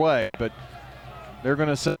the other way, but they're going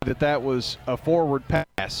to say that was a forward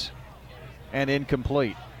pass and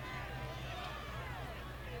incomplete.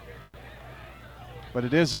 But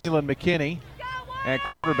it is Zealand McKinney at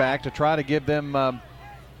quarterback to try to give them, I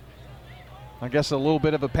guess, a little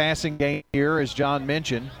bit of a passing game here, as John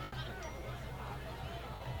mentioned.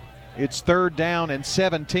 It's 3rd down and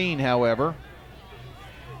 17, however.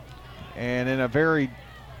 And in a very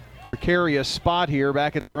precarious spot here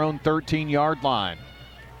back at their own 13-yard line.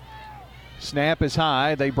 Snap is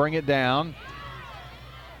high. They bring it down.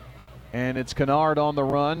 And it's Kennard on the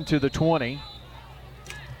run to the 20.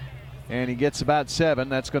 And he gets about 7.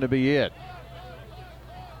 That's going to be it.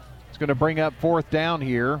 It's going to bring up 4th down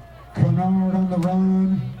here. Kennard on the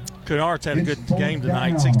run. Kennard's had a good game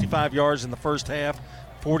tonight. 65 yards in the first half,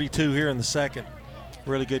 42 here in the second.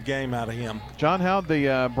 Really good game out of him. John, how'd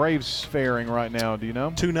the Braves faring right now? Do you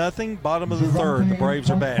know? 2-0, bottom of the third. The Braves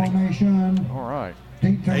are batting. All right.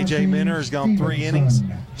 A.J. Minner has gone 3 innings,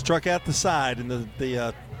 struck out the side in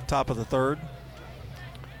the top of the third.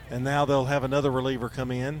 And now they'll have another reliever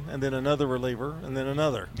come in, and then another reliever, and then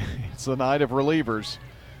another. It's the night of relievers.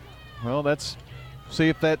 Well, let's see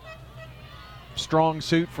if that strong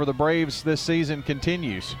suit for the Braves this season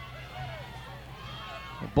continues.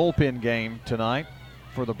 A bullpen game tonight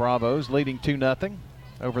for the Bravos, leading 2-0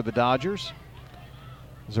 over the Dodgers.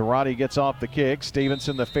 Zarate gets off the kick.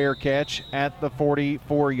 Stevenson the fair catch at the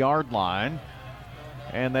 44-yard line.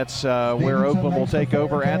 And that's where Oakland will take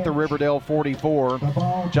over at the Riverdale 44.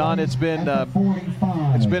 John, it's been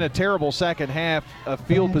a terrible second half of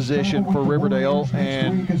field position for Riverdale,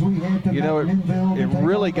 and it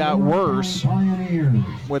really got worse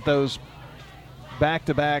with those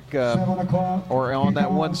back-to-back or on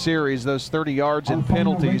that one series, those 30 yards in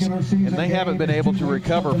penalties, and they haven't been able to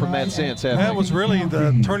recover from that since, have they? That was really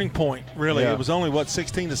the turning point, really. Yeah. It was only,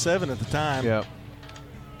 16-7 at the time. Yeah.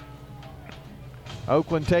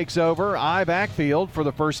 Oakland takes over, I backfield for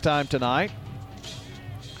the first time tonight.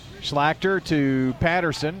 Schlachter to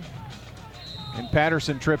Patterson. And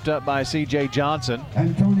Patterson tripped up by C.J. Johnson.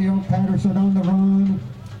 Antonio Patterson on the run.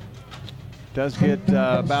 Does get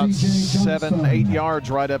about 7-8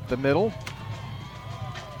 yards right up the middle.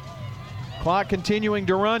 Clock continuing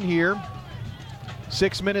to run here.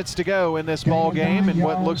 6 minutes to go in this ball game, and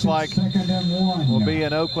what looks like will be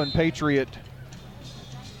an Oakland Patriot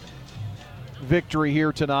victory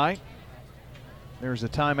here tonight. There's a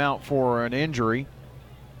timeout for an injury.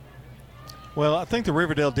 Well, I think the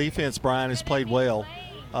Riverdale defense, Brian, has played well.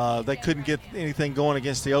 They couldn't get anything going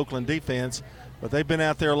against the Oakland defense, but they've been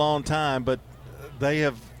out there a long time. But they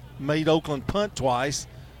have made Oakland punt twice,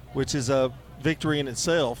 which is a victory in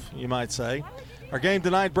itself, you might say. Our game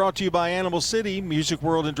tonight brought to you by Animal City, Music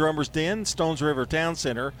World and Drummers Den, Stones River Town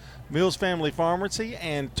Center, Mills Family Pharmacy,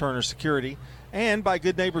 and Turner Security, and by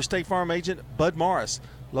Good Neighbor State Farm agent Bud Morris,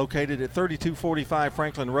 located at 3245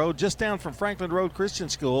 Franklin Road, just down from Franklin Road Christian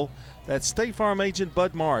School. That's State Farm agent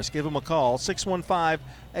Bud Morris. Give him a call,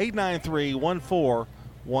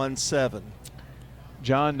 615-893-1417.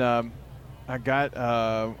 John, I got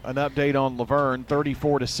an update on Laverne,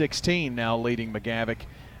 34-16 now leading McGavock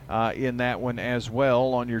in that one as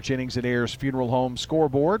well on your Jennings and Ayers Funeral Home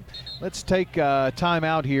scoreboard. Let's take time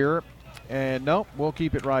out here. And nope, we'll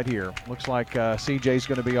keep it right here. Looks like CJ's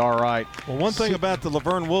going to be all right. Well, one thing about the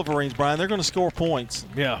Laverne Wolverines, Brian, they're going to score points.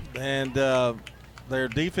 Yeah. And their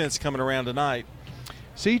defense coming around tonight.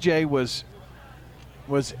 CJ was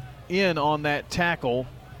in on that tackle,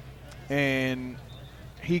 and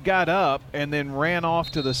he got up and then ran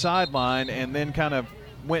off to the sideline and then kind of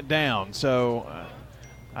went down. So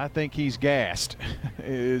I think he's gassed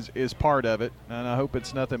is part of it, and I hope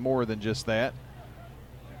it's nothing more than just that.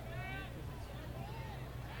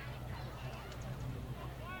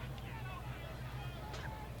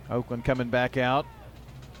 Oakland coming back out,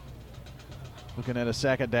 looking at a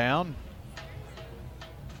second down.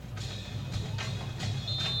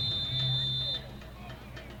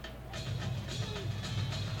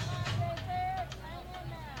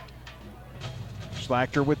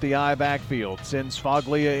 Schlachter with the eye backfield, sends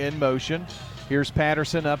Foglia in motion. Here's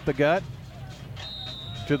Patterson up the gut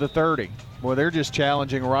to the 30. Boy, they're just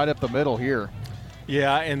challenging right up the middle here.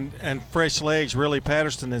 Yeah, and fresh legs. Really,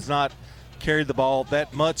 Patterson has not carried the ball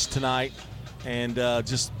that much tonight, and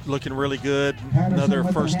just looking really good. Another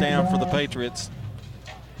first down for the Patriots.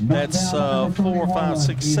 That's 4, 5,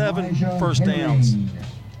 6, 7 first downs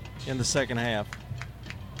in the second half.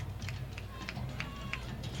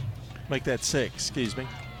 Make that 6, excuse me.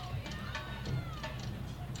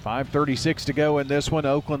 5:36 to go in this one.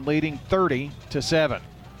 Oakland leading 30-7.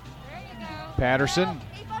 Patterson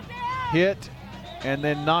hit and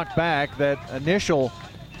then knocked back. That initial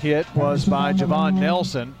hit was by Javon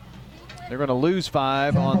Nelson. They're going to lose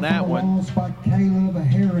 5 on that one.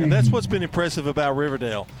 And that's what's been impressive about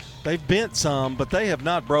Riverdale. They've bent some, but they have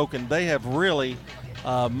not broken. They have really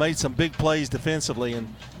made some big plays defensively.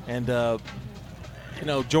 And you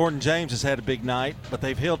know, Jordan James has had a big night, but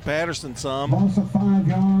they've held Patterson some. Loss of 5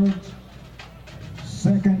 yards.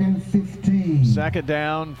 Second and 15. Second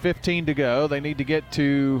down, 15 to go. They need to get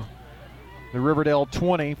to the Riverdale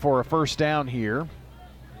 20 for a first down here.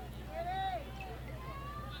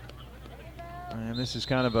 And this is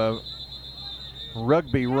kind of a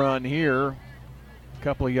rugby run here. A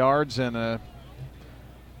couple of yards and a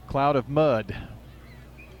cloud of mud.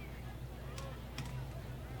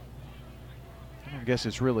 I guess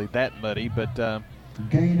it's really that muddy, but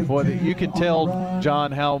boy, you can tell,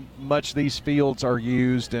 John, how much these fields are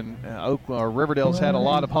used. And Riverdale's had a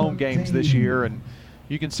lot of home games this year, and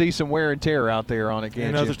you can see some wear and tear out there on it.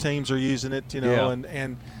 And other teams are using it, you know, yeah.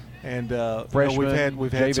 and Freshmen,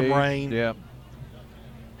 we've had some rain. Yeah.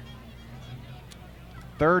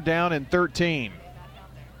 Third down and 13.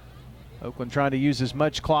 Oakland trying to use as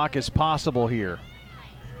much clock as possible here.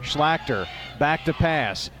 Schlachter back to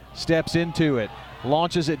pass, steps into it,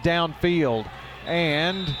 launches it downfield,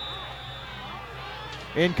 and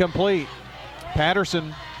incomplete.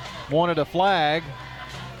 Patterson wanted a flag,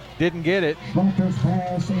 didn't get it.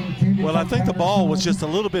 Well, I think the ball was just a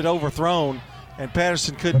little bit overthrown, and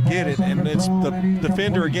Patterson couldn't get it, and it's the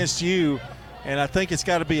defender against you, and I think it's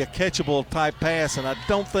got to be a catchable type pass, and I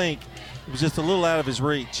don't think it was just a little out of his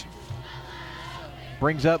reach.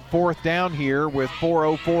 Brings up fourth down here with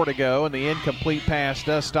 4:04 to go, and the incomplete pass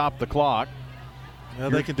does stop the clock. Well,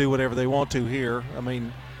 they can do whatever they want to here. I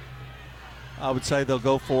mean, I would say they'll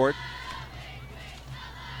go for it.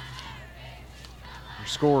 Your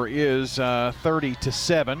score is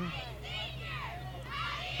 30-7.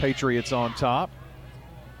 Patriots on top.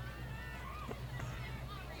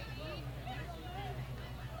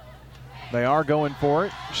 They are going for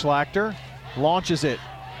it. Schlachter launches it.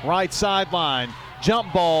 Right sideline.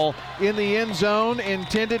 Jump ball in the end zone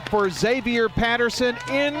intended for Xavier Patterson.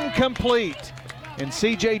 Incomplete. And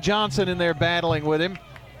C.J. Johnson in there battling with him.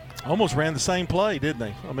 Almost ran the same play, didn't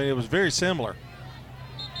they? I mean, it was very similar.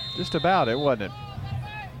 Just about it, wasn't it?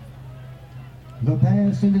 The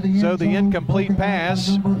pass into the end so the zone, incomplete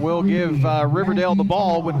pass will give Riverdale the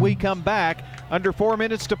ball when we come back. Under 4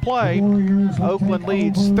 minutes to play. Oakland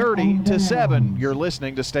leads 30-7. You're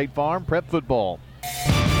listening to State Farm Prep Football.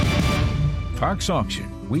 Parks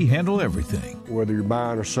Auction, we handle everything. Whether you're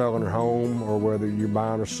buying or selling a home or whether you're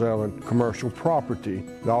buying or selling commercial property,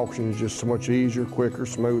 the auction is just so much easier, quicker,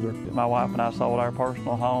 smoother. My wife and I sold our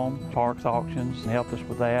personal home. Parks Auctions helped us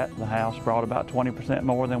with that. The house brought about 20%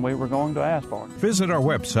 more than we were going to ask for. Visit our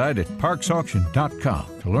website at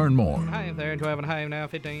parksauction.com to learn more. Hi there, 12.5 now,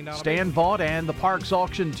 $15. Stan Vaught and the Parks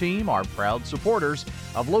Auction team are proud supporters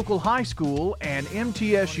of local high school and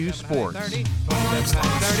MTSU sports. 30,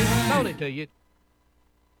 sold it to you.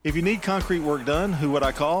 If you need concrete work done, who would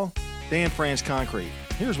I call? Dan France Concrete.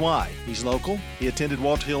 Here's why. He's local. He attended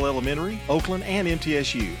Walter Hill Elementary, Oakland, and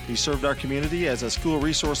MTSU. He served our community as a school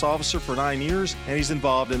resource officer for 9 years, and he's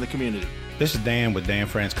involved in the community. This is Dan with Dan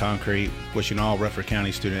France Concrete, wishing all Rutherford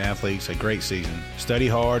County student athletes a great season. Study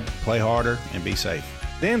hard, play harder, and be safe.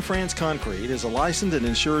 Dan France Concrete is a licensed and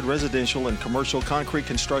insured residential and commercial concrete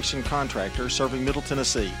construction contractor serving Middle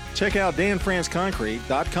Tennessee. Check out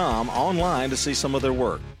danfranceconcrete.com online to see some of their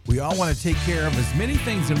work. We all want to take care of as many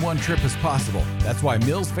things in one trip as possible. That's why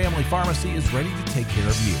Mills Family Pharmacy is ready to take care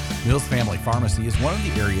of you. Mills Family Pharmacy is one of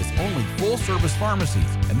the area's only full-service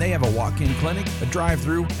pharmacies, and they have a walk-in clinic, a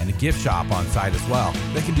drive-thru, and a gift shop on site as well.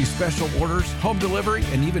 They can do special orders, home delivery,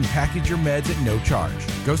 and even package your meds at no charge.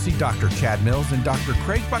 Go see Dr. Chad Mills and Dr.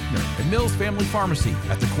 Craig Buckner at Mills Family Pharmacy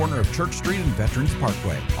at the corner of Church Street and Veterans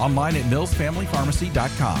Parkway. Online at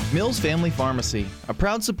millsfamilypharmacy.com. Mills Family Pharmacy, a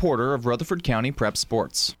proud supporter of Rutherford County Prep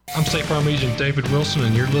Sports. I'm State Farm Agent David Wilson,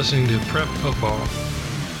 and you're listening to Prep Football.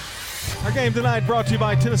 Our game tonight brought to you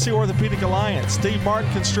by Tennessee Orthopedic Alliance, Steve Martin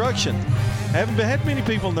Construction. Haven't had many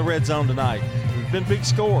people in the red zone tonight. There's been big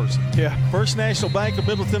scores. Yeah. First National Bank of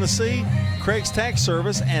Middle Tennessee, Craig's Tax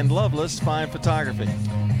Service, and Loveless Fine Photography.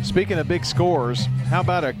 Speaking of big scores, how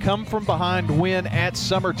about a come-from-behind win at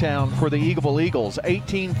Summertown for the Eagleville Eagles?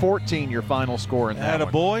 18-14 your final score in that one.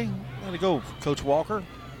 Attaboy. Way to go, Coach Walker.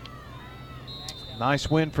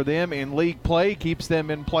 Nice win for them in league play, keeps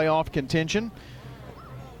them in playoff contention.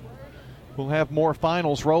 We'll have more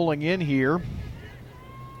finals rolling in here.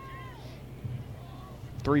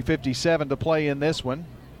 3:57 to play in this one.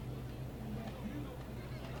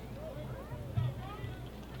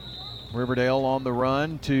 Riverdale on the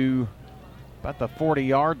run to about the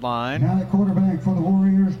 40-yard line. Now the quarterback for the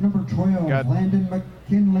Warriors, number 12, Got Landon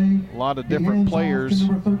McKinley. A lot of different players.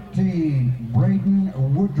 Number 13,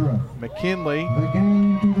 Braden Woodruff. McKinley. The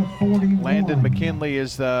game to the 41. Landon McKinley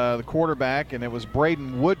is the quarterback, and it was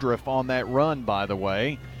Braden Woodruff on that run, by the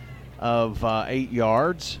way, of 8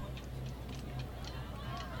 yards.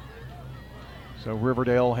 So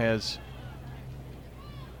Riverdale has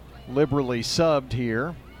liberally subbed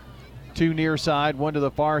here. 2 near side, 1 to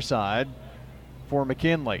the far side for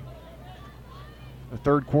McKinley. The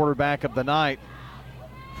third quarterback of the night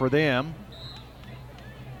for them.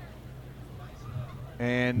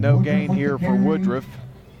 And no gain here for Woodruff.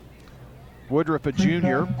 Woodruff, a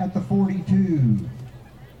junior. At the 42.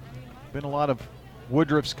 Been a lot of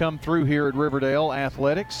Woodruffs come through here at Riverdale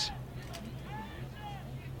Athletics.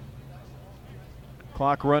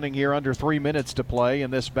 Clock running here, under 3 minutes to play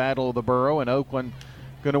in this Battle of the Borough, and Oakland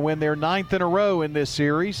going to win their 9th in a row in this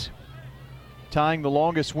series, tying the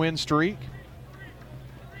longest win streak.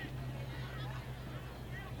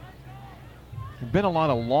 There've been a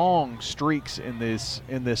lot of long streaks in this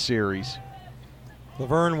series.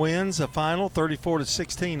 Laverne wins a final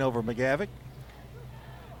 34-16 over McGavick.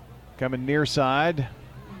 Coming near side,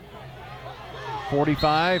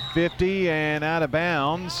 45, 50, and out of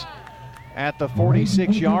bounds at the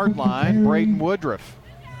 46-yard line, Braden Woodruff.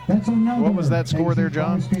 What was that score there,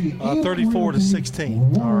 John?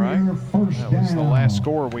 34-16. All right. That was the last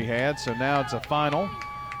score we had, so now it's a final.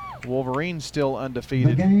 Wolverines still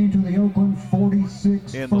undefeated the game to the Oakland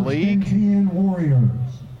 46 in the league. 10 Warriors.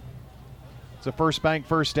 It's a first bank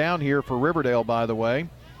first down here for Riverdale, by the way.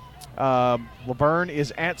 Laverne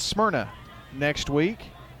is at Smyrna next week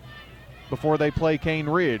before they play Cane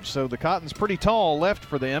Ridge, so the Cotton's pretty tall left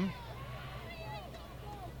for them.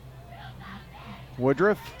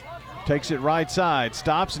 Woodruff takes it right side,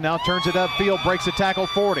 stops, and now turns it upfield, breaks a tackle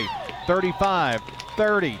 40, 35,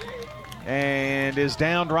 30, and is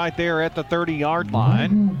downed right there at the 30-yard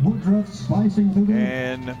line. Woodruff slicing through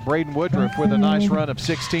and Braden Woodruff with a nice run of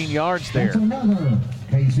 16 yards there. That's another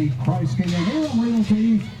Casey Kreisky and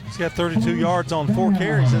Realty. He's got 32 yards on 4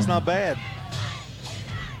 carries. That's not bad.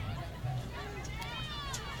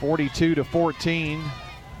 42-14.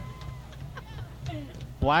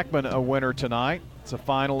 Blackman a winner tonight. It's a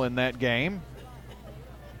final in that game.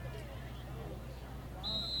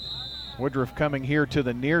 Woodruff coming here to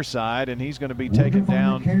the near side, and he's going to be taken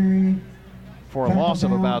down for a loss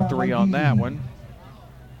of about 3 on that one.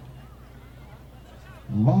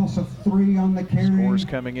 Loss of 3 on the carry. Scores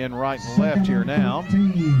coming in right and left here now.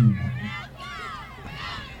 15.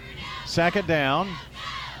 Second down.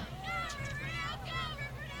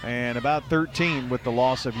 And about 13 with the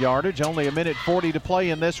loss of yardage. Only a minute 40 to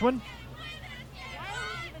play in this one.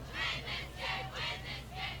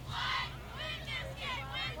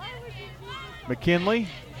 McKinley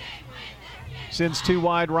sends 2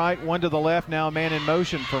 wide right, 1 to the left. Now a man in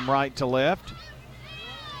motion from right to left.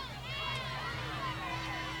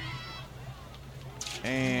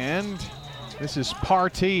 And this is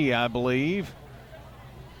Partee, I believe.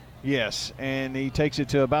 Yes, and he takes it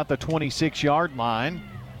to about the 26-yard line.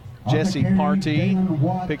 Jesse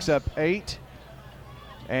Partee picks up 8.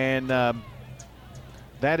 And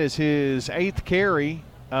that is his 8th carry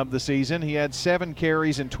of the season. He had 7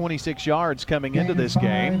 carries and 26 yards coming into this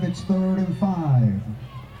game. It's 3rd and 5.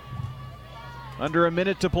 Under a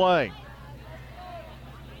minute to play.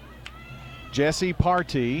 Jesse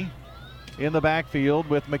Partee in the backfield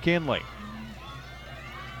with McKinley.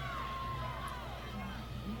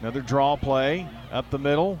 Another draw play up the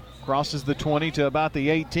middle. Crosses the 20 to about the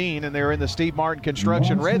 18, and they're in the Steve Martin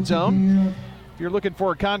Construction red zone. If you're looking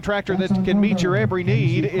for a contractor that can meet your every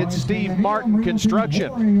need, it's Steve Martin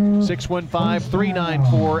Construction.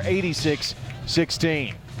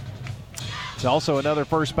 615-394-8616. It's also another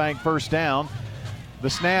First Bank first down. The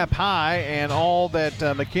snap high, and all that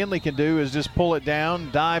McKinley can do is just pull it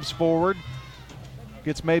down, dives forward,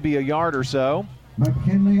 gets maybe a yard or so.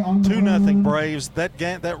 McKinley on the 2-0 Braves.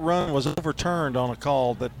 That run was overturned on a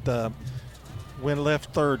call that went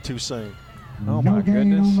left third too soon. Oh my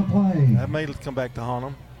goodness! On the play. That may come back to haunt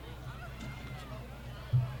them.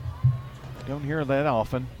 Don't hear that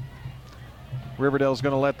often. Riverdale's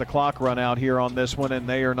going to let the clock run out here on this one, and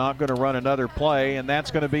they are not going to run another play, and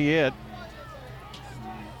that's going to be it.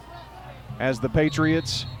 As the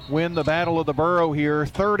Patriots win the Battle of the Borough here,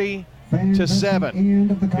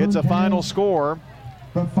 30-7. It's a final score.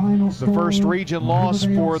 The first region loss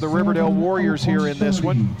for the Riverdale Warriors here in this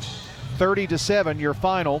one. 30-7, your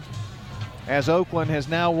final, as Oakland has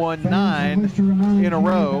now won 9 in a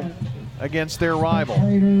row against their rival.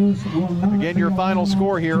 Again, your final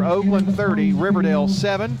score here, Oakland 30, Riverdale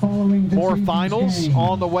 7. More finals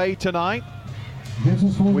on the way tonight.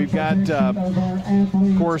 We've got, of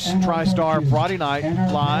course, TriStar Friday Night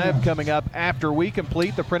Live coming up after we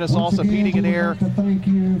complete the Prentice Allsup Heating and Air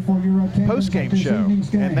post-game show.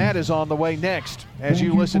 And that is on the way next as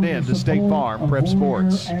you listen in to State Farm Prep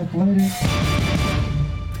Sports.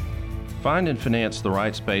 Find and finance the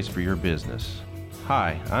right space for your business.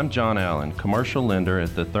 Hi, I'm John Allen, commercial lender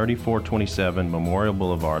at the 3427 Memorial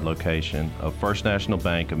Boulevard location of First National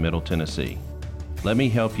Bank of Middle Tennessee. Let me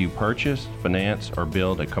help you purchase, finance, or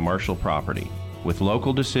build a commercial property with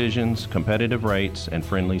local decisions, competitive rates, and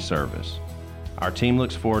friendly service. Our team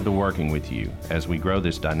looks forward to working with you as we grow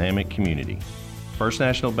this dynamic community. First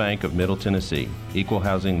National Bank of Middle Tennessee, Equal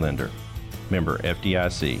Housing Lender. Member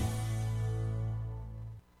FDIC.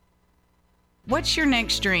 What's your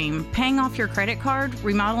next dream? Paying off your credit card?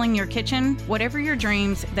 Remodeling your kitchen? Whatever your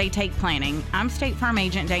dreams, they take planning. I'm State Farm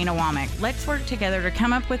Agent Dana Womack. Let's work together to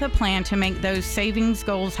come up with a plan to make those savings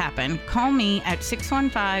goals happen. Call me at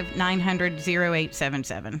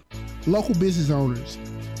 615-900-0877. Local business owners,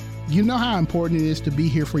 you know how important it is to be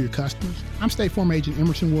here for your customers. I'm State Farm Agent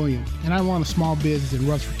Emerson Williams, and I run a small business in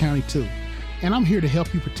Rutherford County too. And I'm here to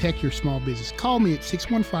help you protect your small business. Call me at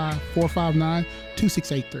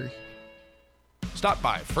 615-459-2683. Stop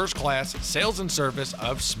by First Class Sales and Service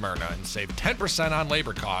of Smyrna and save 10% on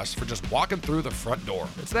labor costs for just walking through the front door.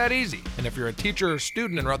 It's that easy. And if you're a teacher or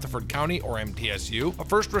student in Rutherford County or MTSU, a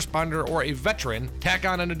first responder, or a veteran, tack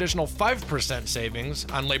on an additional 5% savings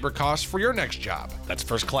on labor costs for your next job. That's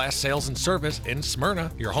First Class Sales and Service in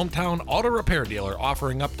Smyrna, your hometown auto repair dealer,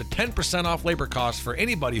 offering up to 10% off labor costs for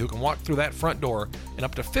anybody who can walk through that front door, and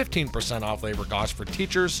up to 15% off labor costs for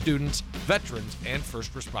teachers, students, veterans, and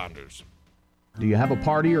first responders. Do you have a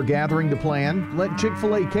party or gathering to plan? Let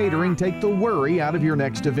Chick-fil-A Catering take the worry out of your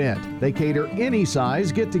next event. They cater any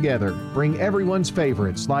size get-together. Bring everyone's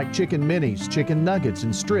favorites like chicken minis, chicken nuggets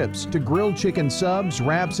and strips, to grilled chicken subs,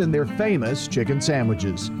 wraps, and their famous chicken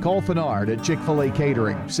sandwiches. Call Fenard at Chick-fil-A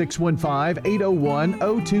Catering,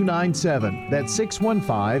 615-801-0297. That's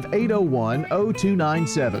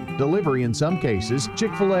 615-801-0297. Delivery in some cases.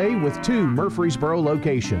 Chick-fil-A with 2 Murfreesboro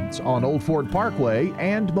locations on Old Fort Parkway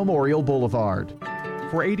and Memorial Boulevard.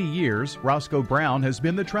 For 80 years, Roscoe Brown has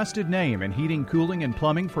been the trusted name in heating, cooling, and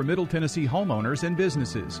plumbing for Middle Tennessee homeowners and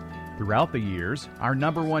businesses. Throughout the years, our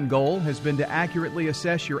 #1 goal has been to accurately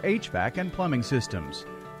assess your HVAC and plumbing systems.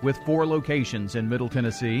 With 4 locations in Middle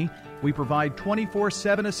Tennessee, we provide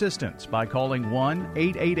 24/7 assistance by calling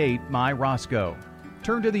 1-888-MY-ROSCOE.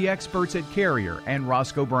 Turn to the experts at Carrier and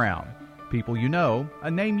Roscoe Brown. People you know, a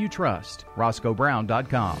name you trust.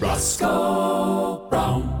 RoscoeBrown.com. Roscoe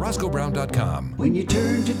Brown. RoscoeBrown.com. When you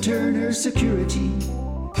turn to Turner Security,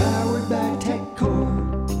 powered by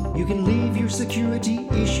TechCore, you can leave your security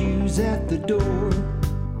issues at the door.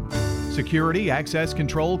 Security, access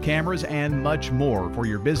control, cameras, and much more for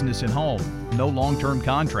your business and home. No long-term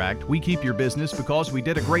contract. We keep your business because we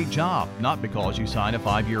did a great job, not because you signed a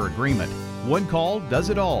 5-year agreement. One call does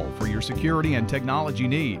it all for your security and technology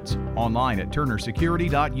needs. Online at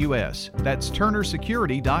turnersecurity.us. That's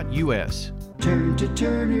turnersecurity.us. Turn to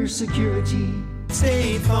Turner Security.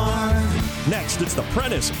 State Farm. Next, it's the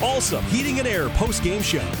Prentice Allsup Heating and Air post-game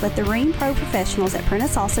show. Let the Rheem Pro professionals at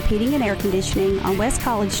Prentice Allsup Heating and Air Conditioning on West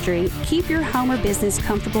College Street keep your home or business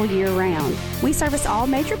comfortable year-round. We service all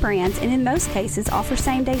major brands and in most cases offer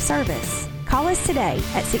same-day service. Call us today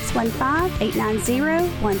at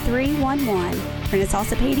 615-890-1311. Prentice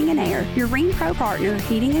Allsup Heating and Air, your Rheem Pro partner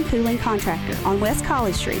heating and cooling contractor on West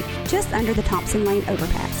College Street, just under the Thompson Lane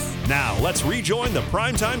overpass. Now, let's rejoin the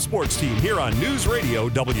Primetime Sports Team here on News Radio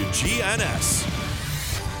WGNS.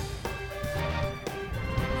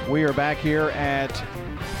 We are back here at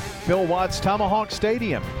Phil Watts Tomahawk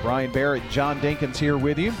Stadium. Brian Barrett, John Dinkins here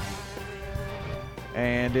with you.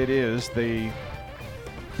 And it is the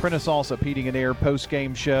Prentice Allsup Heating and Air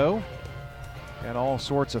post-game show. Got all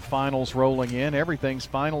sorts of finals rolling in. Everything's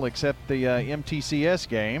final except the MTCS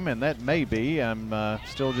game, and that may be. I'm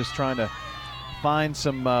still just trying to find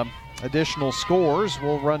some additional scores.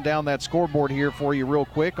 We'll run down that scoreboard here for you real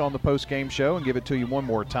quick on the post-game show and give it to you one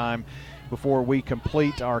more time before we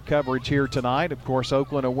complete our coverage here tonight. Of course,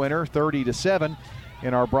 Oakland a winner 30-7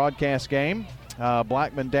 in our broadcast game.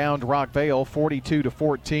 Blackman downed Rockvale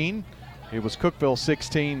 42-14. It was Cookeville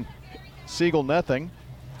 16, Siegel nothing.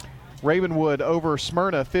 Ravenwood over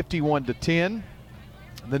Smyrna 51-10.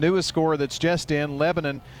 The newest score that's just in,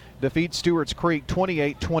 Lebanon defeats Stewart's Creek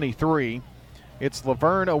 28-23. It's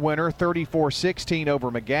Laverne a winner 34-16 over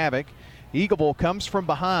McGavock. Eagleville comes from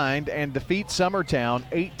behind and defeats Summertown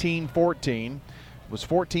 18-14. It was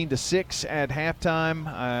 14-6 at halftime.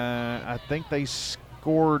 I think they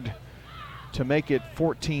scored to make it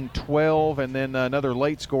 14-12 and then another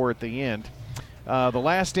late score at the end. The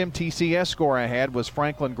last MTCS score I had was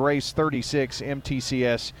Franklin Grace 36,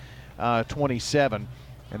 MTCS 27.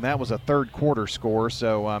 And that was a third quarter score,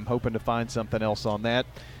 so I'm hoping to find something else on that.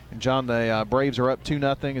 And John, the Braves are up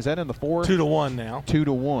 2-0. Is that in the fourth? 2-1 now.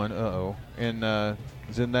 2-1. Uh-oh. And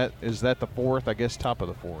is that the fourth? I guess top of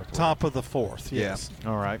the fourth. Top of the fourth, yes. Yeah.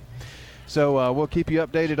 All right. So we'll keep you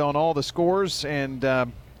updated on all the scores.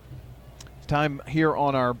 And time here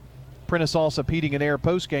on our Prentice Allsup Heating and Air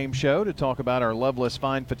post-game show to talk about our Loveless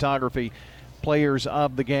Fine Photography players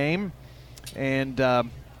of the game. And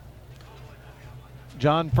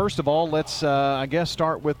John, first of all, let's, I guess,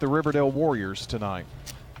 start with the Riverdale Warriors tonight.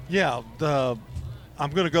 Yeah, I'm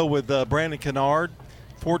going to go with Brandon Kennard,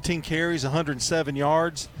 14 carries, 107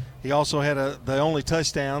 yards. He also had the only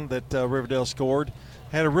touchdown that Riverdale scored.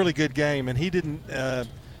 Had a really good game, and he didn't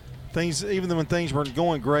even when things weren't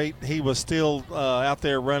going great, he was still out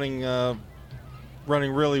there running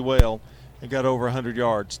really well and got over 100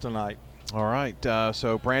 yards tonight. All right,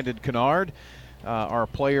 so Brandon Kennard, our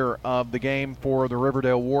player of the game for the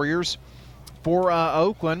Riverdale Warriors. For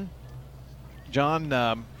Oakland,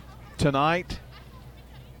 John, tonight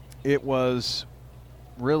it was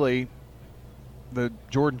really the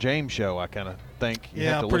Jordan James show, I kind of think.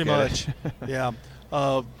 Yeah, pretty much. Yeah.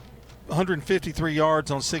 153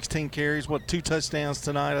 yards on 16 carries, 2 touchdowns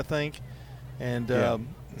tonight, I think. And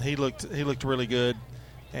he looked really good.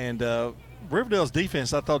 And Riverdale's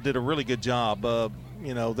defense, I thought, did a really good job.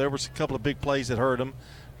 There was a couple of big plays that hurt him.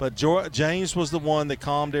 But James was the one that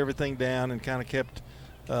calmed everything down and kind of kept,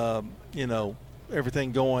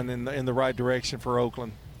 everything going in the right direction for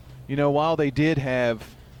Oakland. While they did have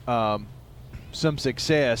some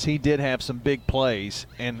success, he did have some big plays,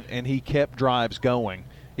 and he kept drives going,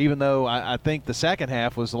 even though I think the second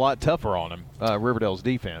half was a lot tougher on him, Riverdale's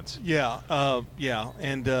defense. Yeah.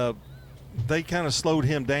 And they kind of slowed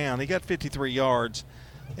him down. He got 53 yards,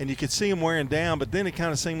 and you could see him wearing down, but then it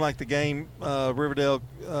kind of seemed like the game, Riverdale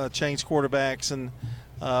changed quarterbacks, and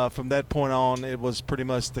from that point on, it was pretty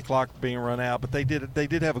much the clock being run out. But they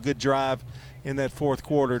did have a good drive in that fourth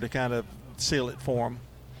quarter to kind of seal it for them.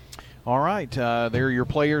 All right, they're your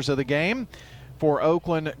players of the game. For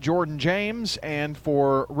Oakland, Jordan James, and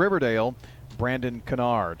for Riverdale, Brandon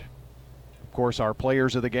Kennard. Of course, our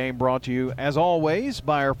players of the game brought to you, as always,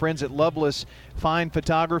 by our friends at Loveless Fine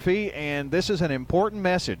Photography. And this is an important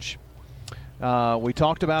message. We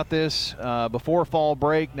talked about this before fall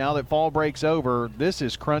break. Now that fall break's over, this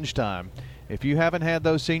is crunch time. If you haven't had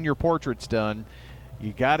those senior portraits done,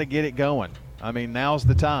 you got to get it going. I mean, now's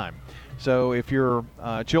the time. So if your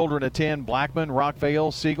children attend Blackman,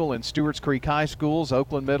 Rockvale, Siegel, and Stewart's Creek High Schools,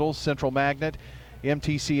 Oakland Middle, Central Magnet,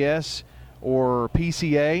 MTCS, or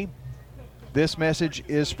PCA, this message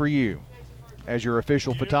is for you. As your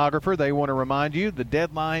official photographer, they want to remind you the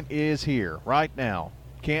deadline is here right now.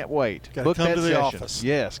 Can't wait. Book that to the session. office.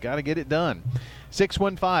 Yes, got to get it done.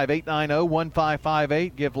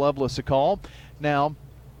 615-890-1558. Give Loveless a call. Now,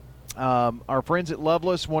 our friends at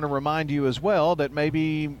Loveless want to remind you as well that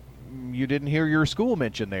maybe you didn't hear your school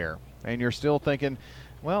mentioned there, and you're still thinking,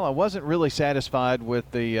 well, I wasn't really satisfied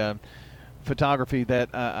with the photography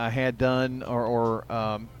that I had done or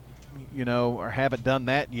haven't done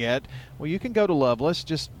that yet. Well, you can go to Loveless.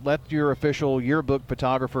 Just let your official yearbook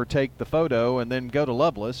photographer take the photo and then go to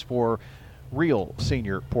Loveless for real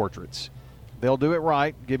senior portraits. They'll do it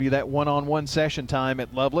right, give you that one-on-one session time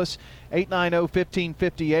at Loveless.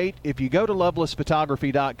 890-1558. If you go to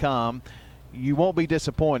lovelessphotography.com, you won't be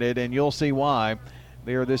disappointed, and you'll see why.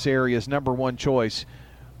 They are this area's #1 choice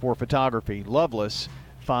for photography. Loveless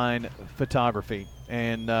Fine Photography.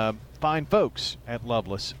 And fine folks at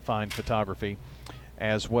Loveless Fine Photography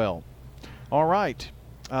as well. All right.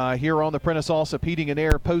 Here on the Prentice Allsup Heating and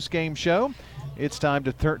Air post-game show, it's time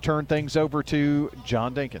to turn things over to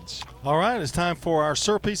John Dinkins. All right, it's time for our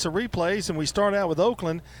Sir Pizza replays, and we start out with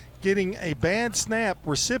Oakland getting a bad snap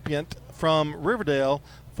recipient from Riverdale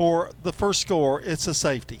for the first score. It's a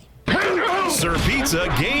safety. Sir Pizza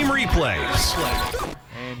game replays.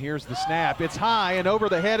 And here's the snap. It's high and over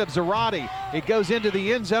the head of Zarate. It goes into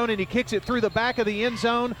the end zone, and he kicks it through the back of the end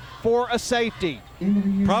zone for a safety.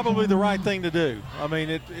 Probably the right thing to do. I mean,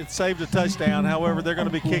 it saved a touchdown. However, they're going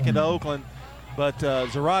to be kicking to Oakland. But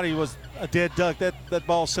Zarate was a dead duck. That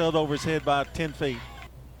ball sailed over his head by 10 feet.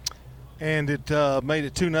 And it made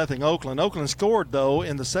it 2-0 Oakland. Oakland scored, though,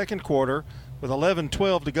 in the second quarter with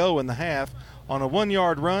 11:12 to go in the half on a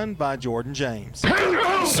 1-yard run by Jordan James.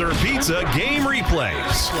 Sir Pizza game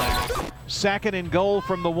replays. 2nd and goal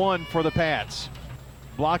from the 1 for the Pats.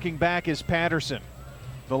 Blocking back is Patterson.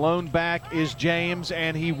 The lone back is James,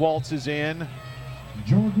 and he waltzes in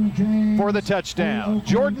Jordan James for the touchdown.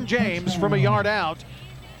 Jordan James from a yard out.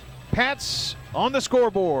 Pats on the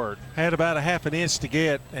scoreboard. Had about a half an inch to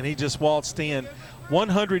get, and he just waltzed in.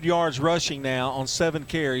 100 yards rushing now on 7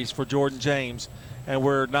 carries for Jordan James, and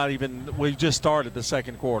we just started the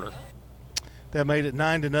second quarter. That made it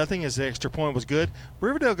 9-0 as the extra point was good.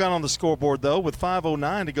 Riverdale got on the scoreboard, though, with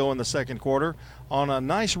 5:09 to go in the second quarter on a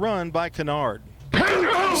nice run by Kennard.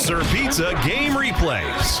 Sir Pizza game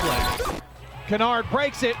replays. Kennard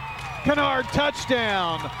breaks it. Kennard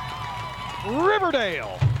touchdown.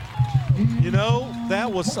 Riverdale. You know, that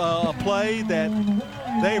was a play that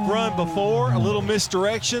they've run before, a little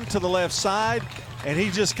misdirection to the left side, and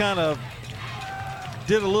he just kind of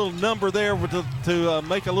did a little number there to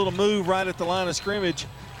make a little move right at the line of scrimmage,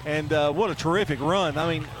 and what a terrific run. I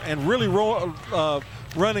mean, and really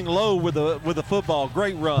running low with the football.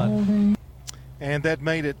 Great run. And that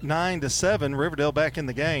made it 9-7, Riverdale back in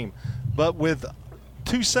the game. But with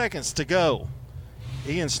 2 seconds to go,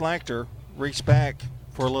 Ian Slachter reached back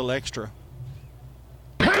for a little extra.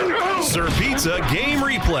 Sir Pizza game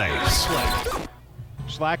replays.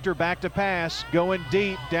 Slachter back to pass, going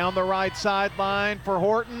deep down the right sideline for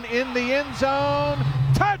Horton in the end zone.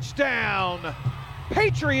 Touchdown!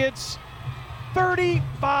 Patriots,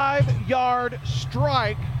 35-yard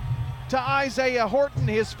strike to Isaiah Horton,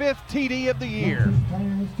 his 5th TD of the year.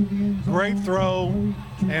 Great throw,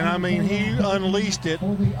 and I mean, he unleashed it,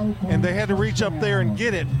 and they had to reach up there and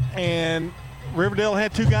get it, and Riverdale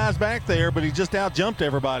had 2 guys back there, but he just out-jumped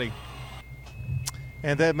everybody.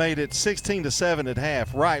 And that made it 16-7 at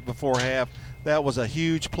half, right before half. That was a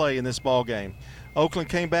huge play in this ball game. Oakland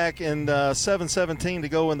came back in 7:17 to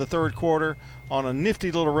go in the third quarter on a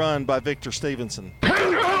nifty little run by Victor Stevenson.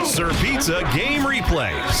 Sir Pizza game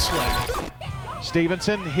replays.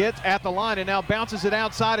 Stevenson hit at the line and now bounces it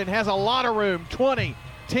outside and has a lot of room. 20,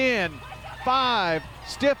 10, 5,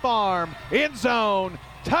 stiff arm, end zone,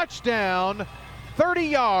 touchdown, 30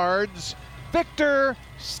 yards, Victor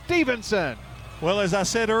Stevenson. Well, as I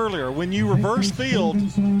said earlier, when you reverse field,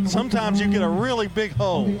 sometimes you get a really big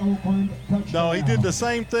hole. No, he did the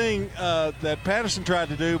same thing that Patterson tried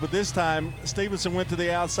to do, but this time Stevenson went to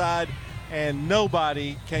the outside and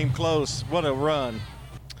nobody came close. What a run.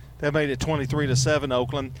 That made it 23-7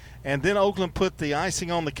 Oakland. And then Oakland put the icing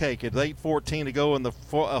on the cake at 8:14 to go in the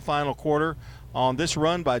final quarter on this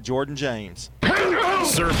run by Jordan James.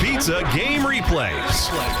 Sir Pizza game replays.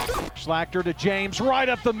 Schlachter to James, right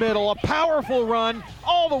up the middle. A powerful run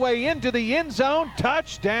all the way into the end zone.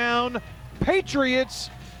 Touchdown, Patriots.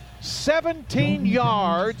 17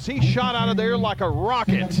 yards. He shot out of there like a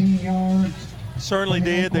rocket. Certainly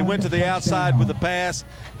did. They went to the outside with the pass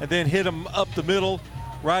and then hit him up the middle,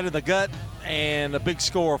 right in the gut, and a big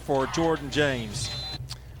score for Jordan James.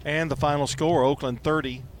 And the final score, Oakland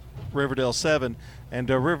 30, Riverdale 7. And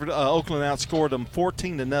Oakland outscored them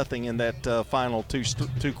 14-0 in that final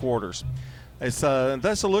two quarters. That's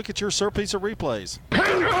a look at your Sir Pizza replays.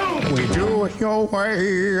 We do it your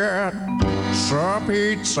way at Sir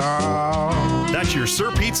Pizza. That's your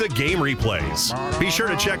Sir Pizza game replays. Be sure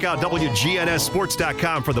to check out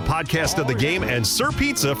WGNSSports.com for the podcast of the game and Sir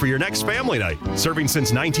Pizza for your next family night. Serving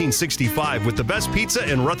since 1965 with the best pizza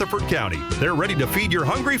in Rutherford County. They're ready to feed your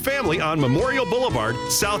hungry family on Memorial Boulevard,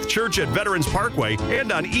 South Church at Veterans Parkway,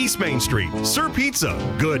 and on East Main Street. Sir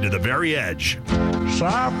Pizza, good to the very edge.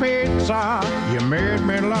 Sir Pizza, you made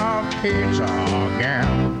me love pizza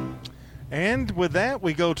again. And with that,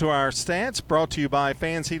 we go to our stats, brought to you by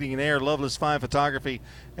Fans Heating and Air, Loveless Fine Photography,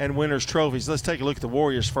 and Winners Trophies. Let's take a look at the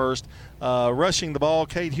Warriors first. Rushing the ball,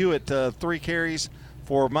 Cade Hewitt, 3 carries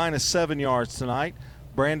for -7 yards tonight.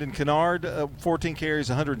 Brandon Kennard, 14 carries,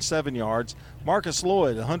 107 yards. Marcus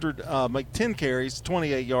Lloyd, 10 carries,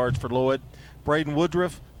 28 yards for Lloyd. Braden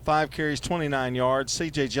Woodruff, 5 carries, 29 yards.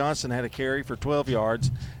 C.J. Johnson had a carry for 12 yards.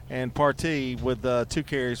 And Partee with 2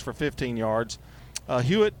 carries for 15 yards.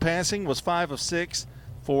 Hewitt passing was 5 of 6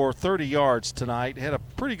 for 30 yards tonight. Had a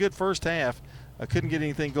pretty good first half. Couldn't get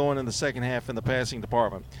anything going in the second half in the passing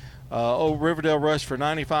department. Riverdale rushed for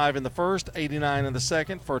 95 in the first, 89 in the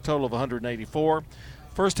second, for a total of 184.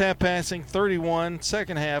 First half passing, 31.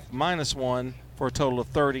 Second half, -1 for a total of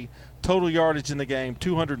 30. Total yardage in the game,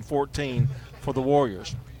 214 for the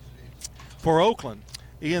Warriors. For Oakland,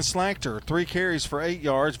 Ian Schlachter, 3 carries for 8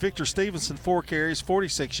 yards. Victor Stevenson, 4 carries,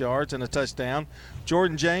 46 yards and a touchdown.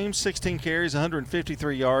 Jordan James, 16 carries,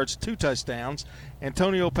 153 yards, 2 touchdowns.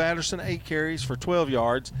 Antonio Patterson, 8 carries for 12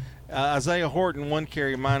 yards. Isaiah Horton, 1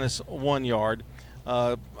 carry, -1 yard.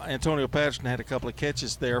 Antonio Patterson had a couple of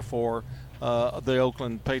catches there for the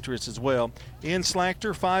Oakland Patriots as well. Ian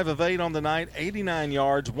Schlachter, 5 of 8 on the night, 89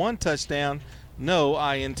 yards, 1 touchdown, no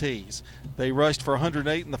INTs. They rushed for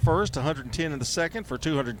 108 in the first, 110 in the second for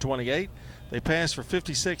 228. They passed for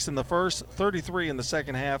 56 in the first, 33 in the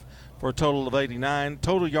second half for a total of 89.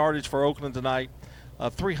 Total yardage for Oakland tonight,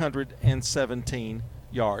 317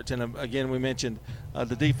 yards. And again, we mentioned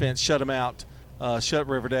the defense shut them out, shut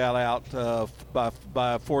Riverdale out by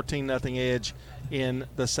a 14-0 edge in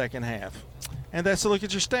the second half. And that's a look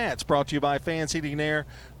at your stats, brought to you by Fans Heating and Air,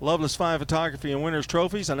 Loveless Fine Photography, and Winners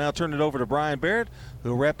Trophies. I now turn it over to Brian Barrett,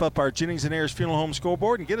 who will wrap up our Jennings and Ayers Funeral Home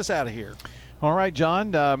scoreboard and get us out of here. All right,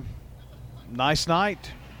 John. Nice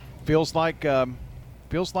night. Feels like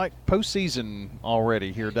postseason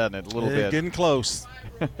already here, doesn't it? A little bit. Getting close.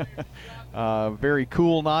 Very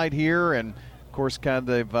cool night here, and of course, kind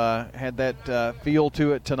of had that feel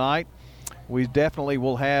to it tonight. We definitely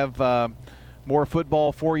will have more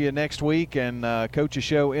football for you next week, and Coach's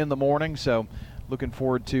Show in the morning. So looking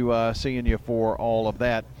forward to seeing you for all of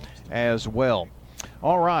that as well.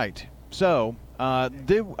 All right. So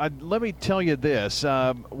let me tell you this.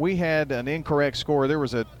 We had an incorrect score. There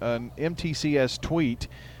was an MTCS tweet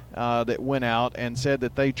that went out and said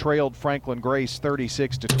that they trailed Franklin Grace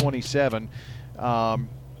 36-27.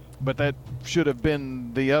 But that should have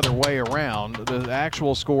been the other way around. The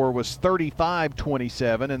actual score was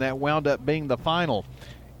 35-27, and that wound up being the final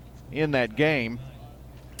in that game.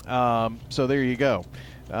 So there you go.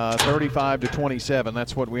 35-27,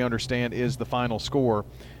 that's what we understand is the final score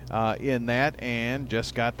in that, and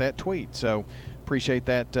just got that tweet. So appreciate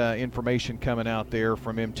that information coming out there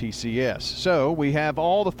from MTCS. So we have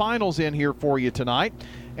all the finals in here for you tonight,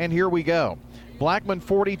 and here we go. Blackman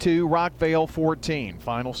 42, Rockvale 14.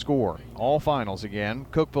 Final score. All finals again.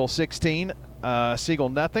 Cookeville 16, Siegel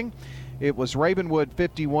nothing. It was Ravenwood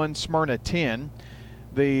 51, Smyrna 10.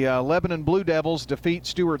 The Lebanon Blue Devils defeat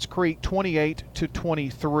Stewart's Creek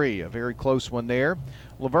 28-23. A very close one there.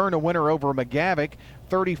 Laverne a winner over McGavick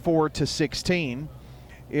 34-16.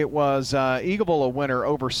 It was Eagleville a winner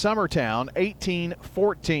over Summertown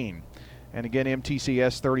 18-14. And again,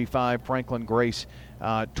 MTCS 35, Franklin Grace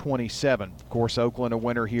 27. Of course, Oakland a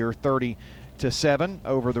winner here 30-7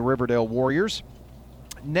 over the Riverdale Warriors.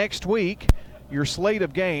 Next week your slate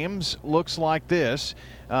of games looks like this.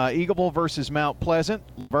 Eagleville versus Mount Pleasant,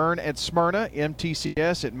 Verne at Smyrna,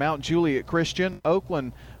 MTCS at Mount Juliet Christian,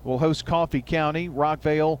 Oakland will host Coffee County,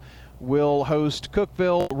 Rockvale will host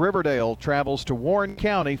Cookeville, Riverdale travels to Warren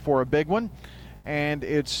County for a big one, and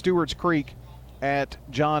it's Stewart's Creek at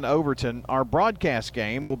John Overton. Our broadcast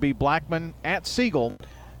game will be Blackman at Siegel,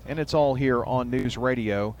 and it's all here on News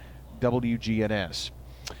Radio WGNS.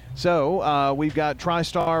 So we've got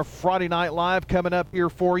TriStar Friday Night Live coming up here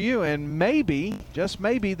for you, and maybe, just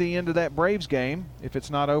maybe, the end of that Braves game, if it's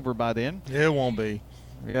not over by then. It won't be.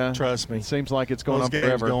 Yeah, trust me. It seems like it's going Those on games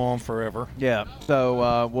forever. Go on forever. Yeah.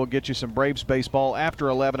 So we'll get you some Braves baseball after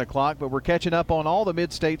 11 o'clock, but we're catching up on all the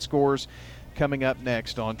mid-state scores coming up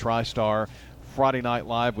next on TriStar Friday Night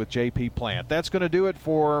Live with J.P. Plant. That's going to do it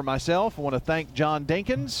for myself. I want to thank John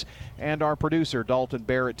Dinkins and our producer, Dalton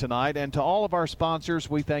Barrett, tonight. And to all of our sponsors,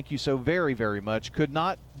 we thank you so very, very much. Could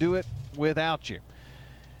not do it without you.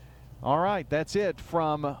 All right, that's it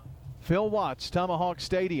from Phil Watts, Tomahawk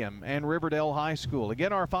Stadium, and Riverdale High School.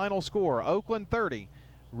 Again, our final score, Oakland 30,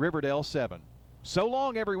 Riverdale 7. So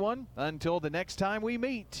long, everyone, until the next time we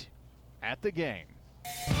meet at the game.